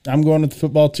sweep. I'm going with the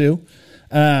football too.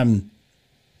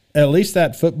 At least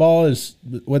that football is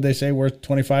what they say worth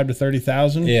 $25,000 to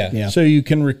 $30,000. Yeah. So you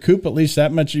can recoup at least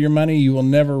that much of your money. You will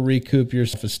never recoup your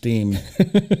self-esteem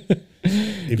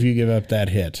if you give up that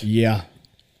hit. Yeah.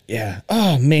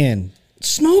 Oh man,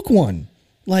 smoke one.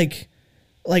 Like,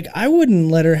 like I wouldn't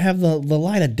let her have the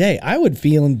light of day. I would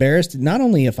feel embarrassed not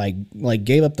only if I like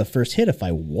gave up the first hit, if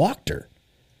I walked her.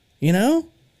 You know?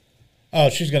 Oh,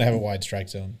 she's gonna have a wide strike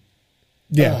zone.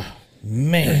 Yeah.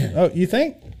 Man. Oh, you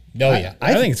think? Oh yeah.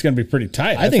 I think it's going to be pretty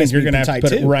tight. I think think it's you're gonna going be to have tight,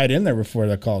 to put too. it right in there before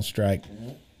they call strike.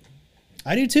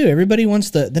 I do too. Everybody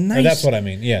wants the nice. Or that's what I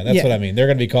mean. Yeah, that's Yeah. what I mean. They're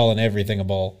gonna be calling everything a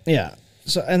ball. Yeah.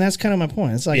 So, and that's kind of my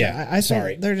point. It's like, Yeah, I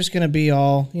sorry. think they're just going to be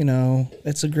all, you know,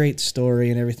 it's a great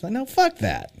story and everything. No, fuck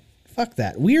that. Fuck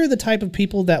that. We are the type of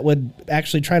people that would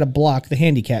actually try to block the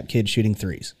handicap kid shooting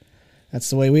threes. That's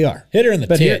the way we are. Hit her in the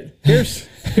But tit. here's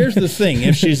the thing.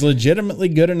 If she's legitimately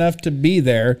good enough to be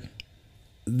there,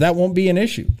 that won't be an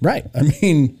issue. Right. I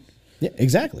mean, Yeah,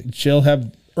 exactly. she'll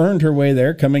have earned her way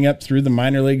there coming up through the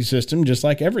minor league system just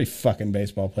like every fucking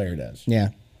baseball player does. Yeah.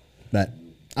 But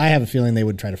I have a feeling they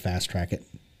would try to fast track it.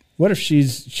 What if she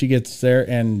gets there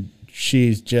and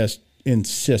she's just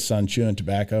insists on chewing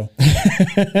tobacco?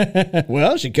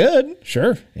 Well, she could.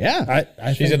 Sure. Yeah. I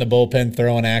She's think in the bullpen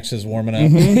throwing axes, warming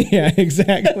up. Yeah,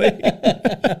 exactly.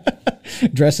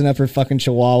 Dressing up her fucking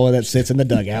chihuahua that sits in the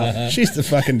dugout. she's the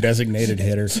fucking designated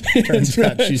hitter. Turns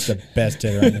out she's the best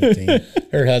hitter on the team.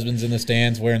 Her husband's in the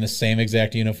stands wearing the same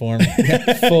exact uniform,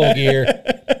 full gear,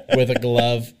 with a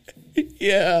glove.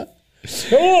 Yeah.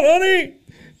 Come on, honey.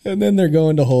 And then they're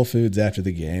going to Whole Foods after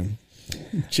the game.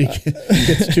 She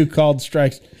gets 2 called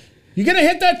strikes. You gonna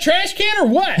hit that trash can or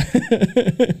what?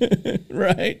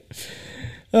 Right.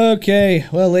 Okay.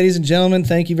 Well, ladies and gentlemen,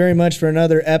 thank you very much for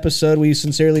another episode. We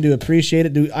sincerely do appreciate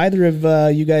it. Do either of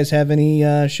you guys have any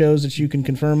shows that you can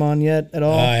confirm on yet at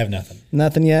all? I have nothing.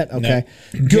 Nothing yet? Okay.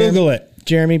 Google it.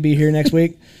 Jeremy, be here next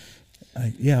week?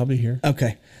 Yeah, I'll be here.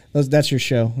 Okay. That's your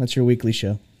show. That's your weekly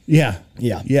show. Yeah.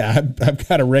 Yeah. Yeah. I've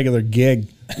got a regular gig.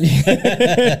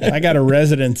 I got a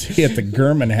residency at the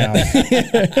Gurman House,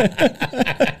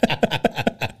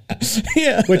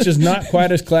 Yeah. which is not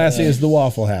quite as classy as the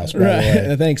Waffle House, by the way.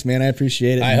 Right. Thanks, man. I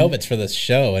appreciate it. I hope it's for the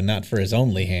show and not for his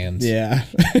only hands. Yeah.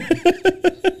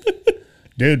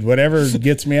 Dude, whatever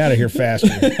gets me out of here faster.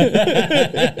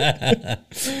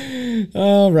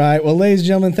 All right. Well, ladies and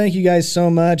gentlemen, thank you guys so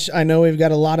much. I know we've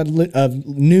got a lot of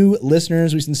new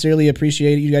listeners. We sincerely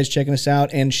appreciate you guys checking us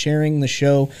out and sharing the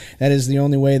show. That is the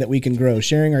only way that we can grow.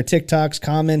 Sharing our TikToks,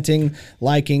 commenting,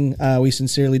 liking. We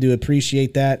sincerely do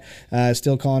appreciate that.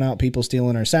 Still calling out people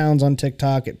stealing our sounds on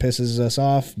TikTok. It pisses us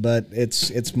off, but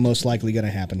it's most likely going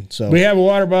to happen. So We have a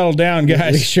water bottle down, we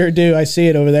guys. sure do. I see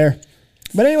it over there.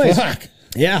 But anyways, Fuck.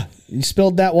 yeah, you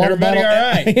spilled that water Everybody bottle.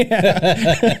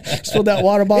 all right? Spilled that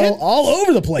water bottle all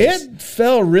over the place. It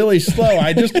fell really slow.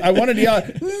 I wanted to yell,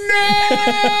 no!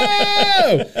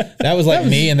 That was like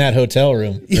me in that hotel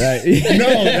room. Right.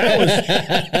 No,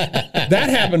 that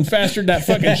happened faster than that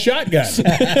fucking shotgun.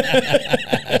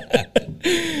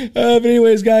 But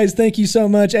anyways, guys, thank you so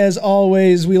much. As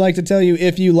always, we like to tell you,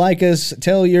 if you like us,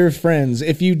 tell your friends.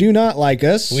 If you do not like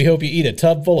us, We hope you eat a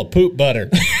tub full of poop butter.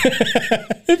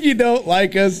 if you don't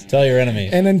like us, Tell your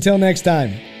enemies. and until next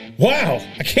time, Wow,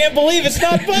 I can't believe it's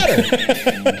not butter.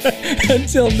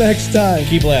 until next time,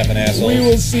 Keep laughing, assholes. we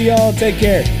will see y'all. Take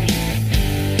care.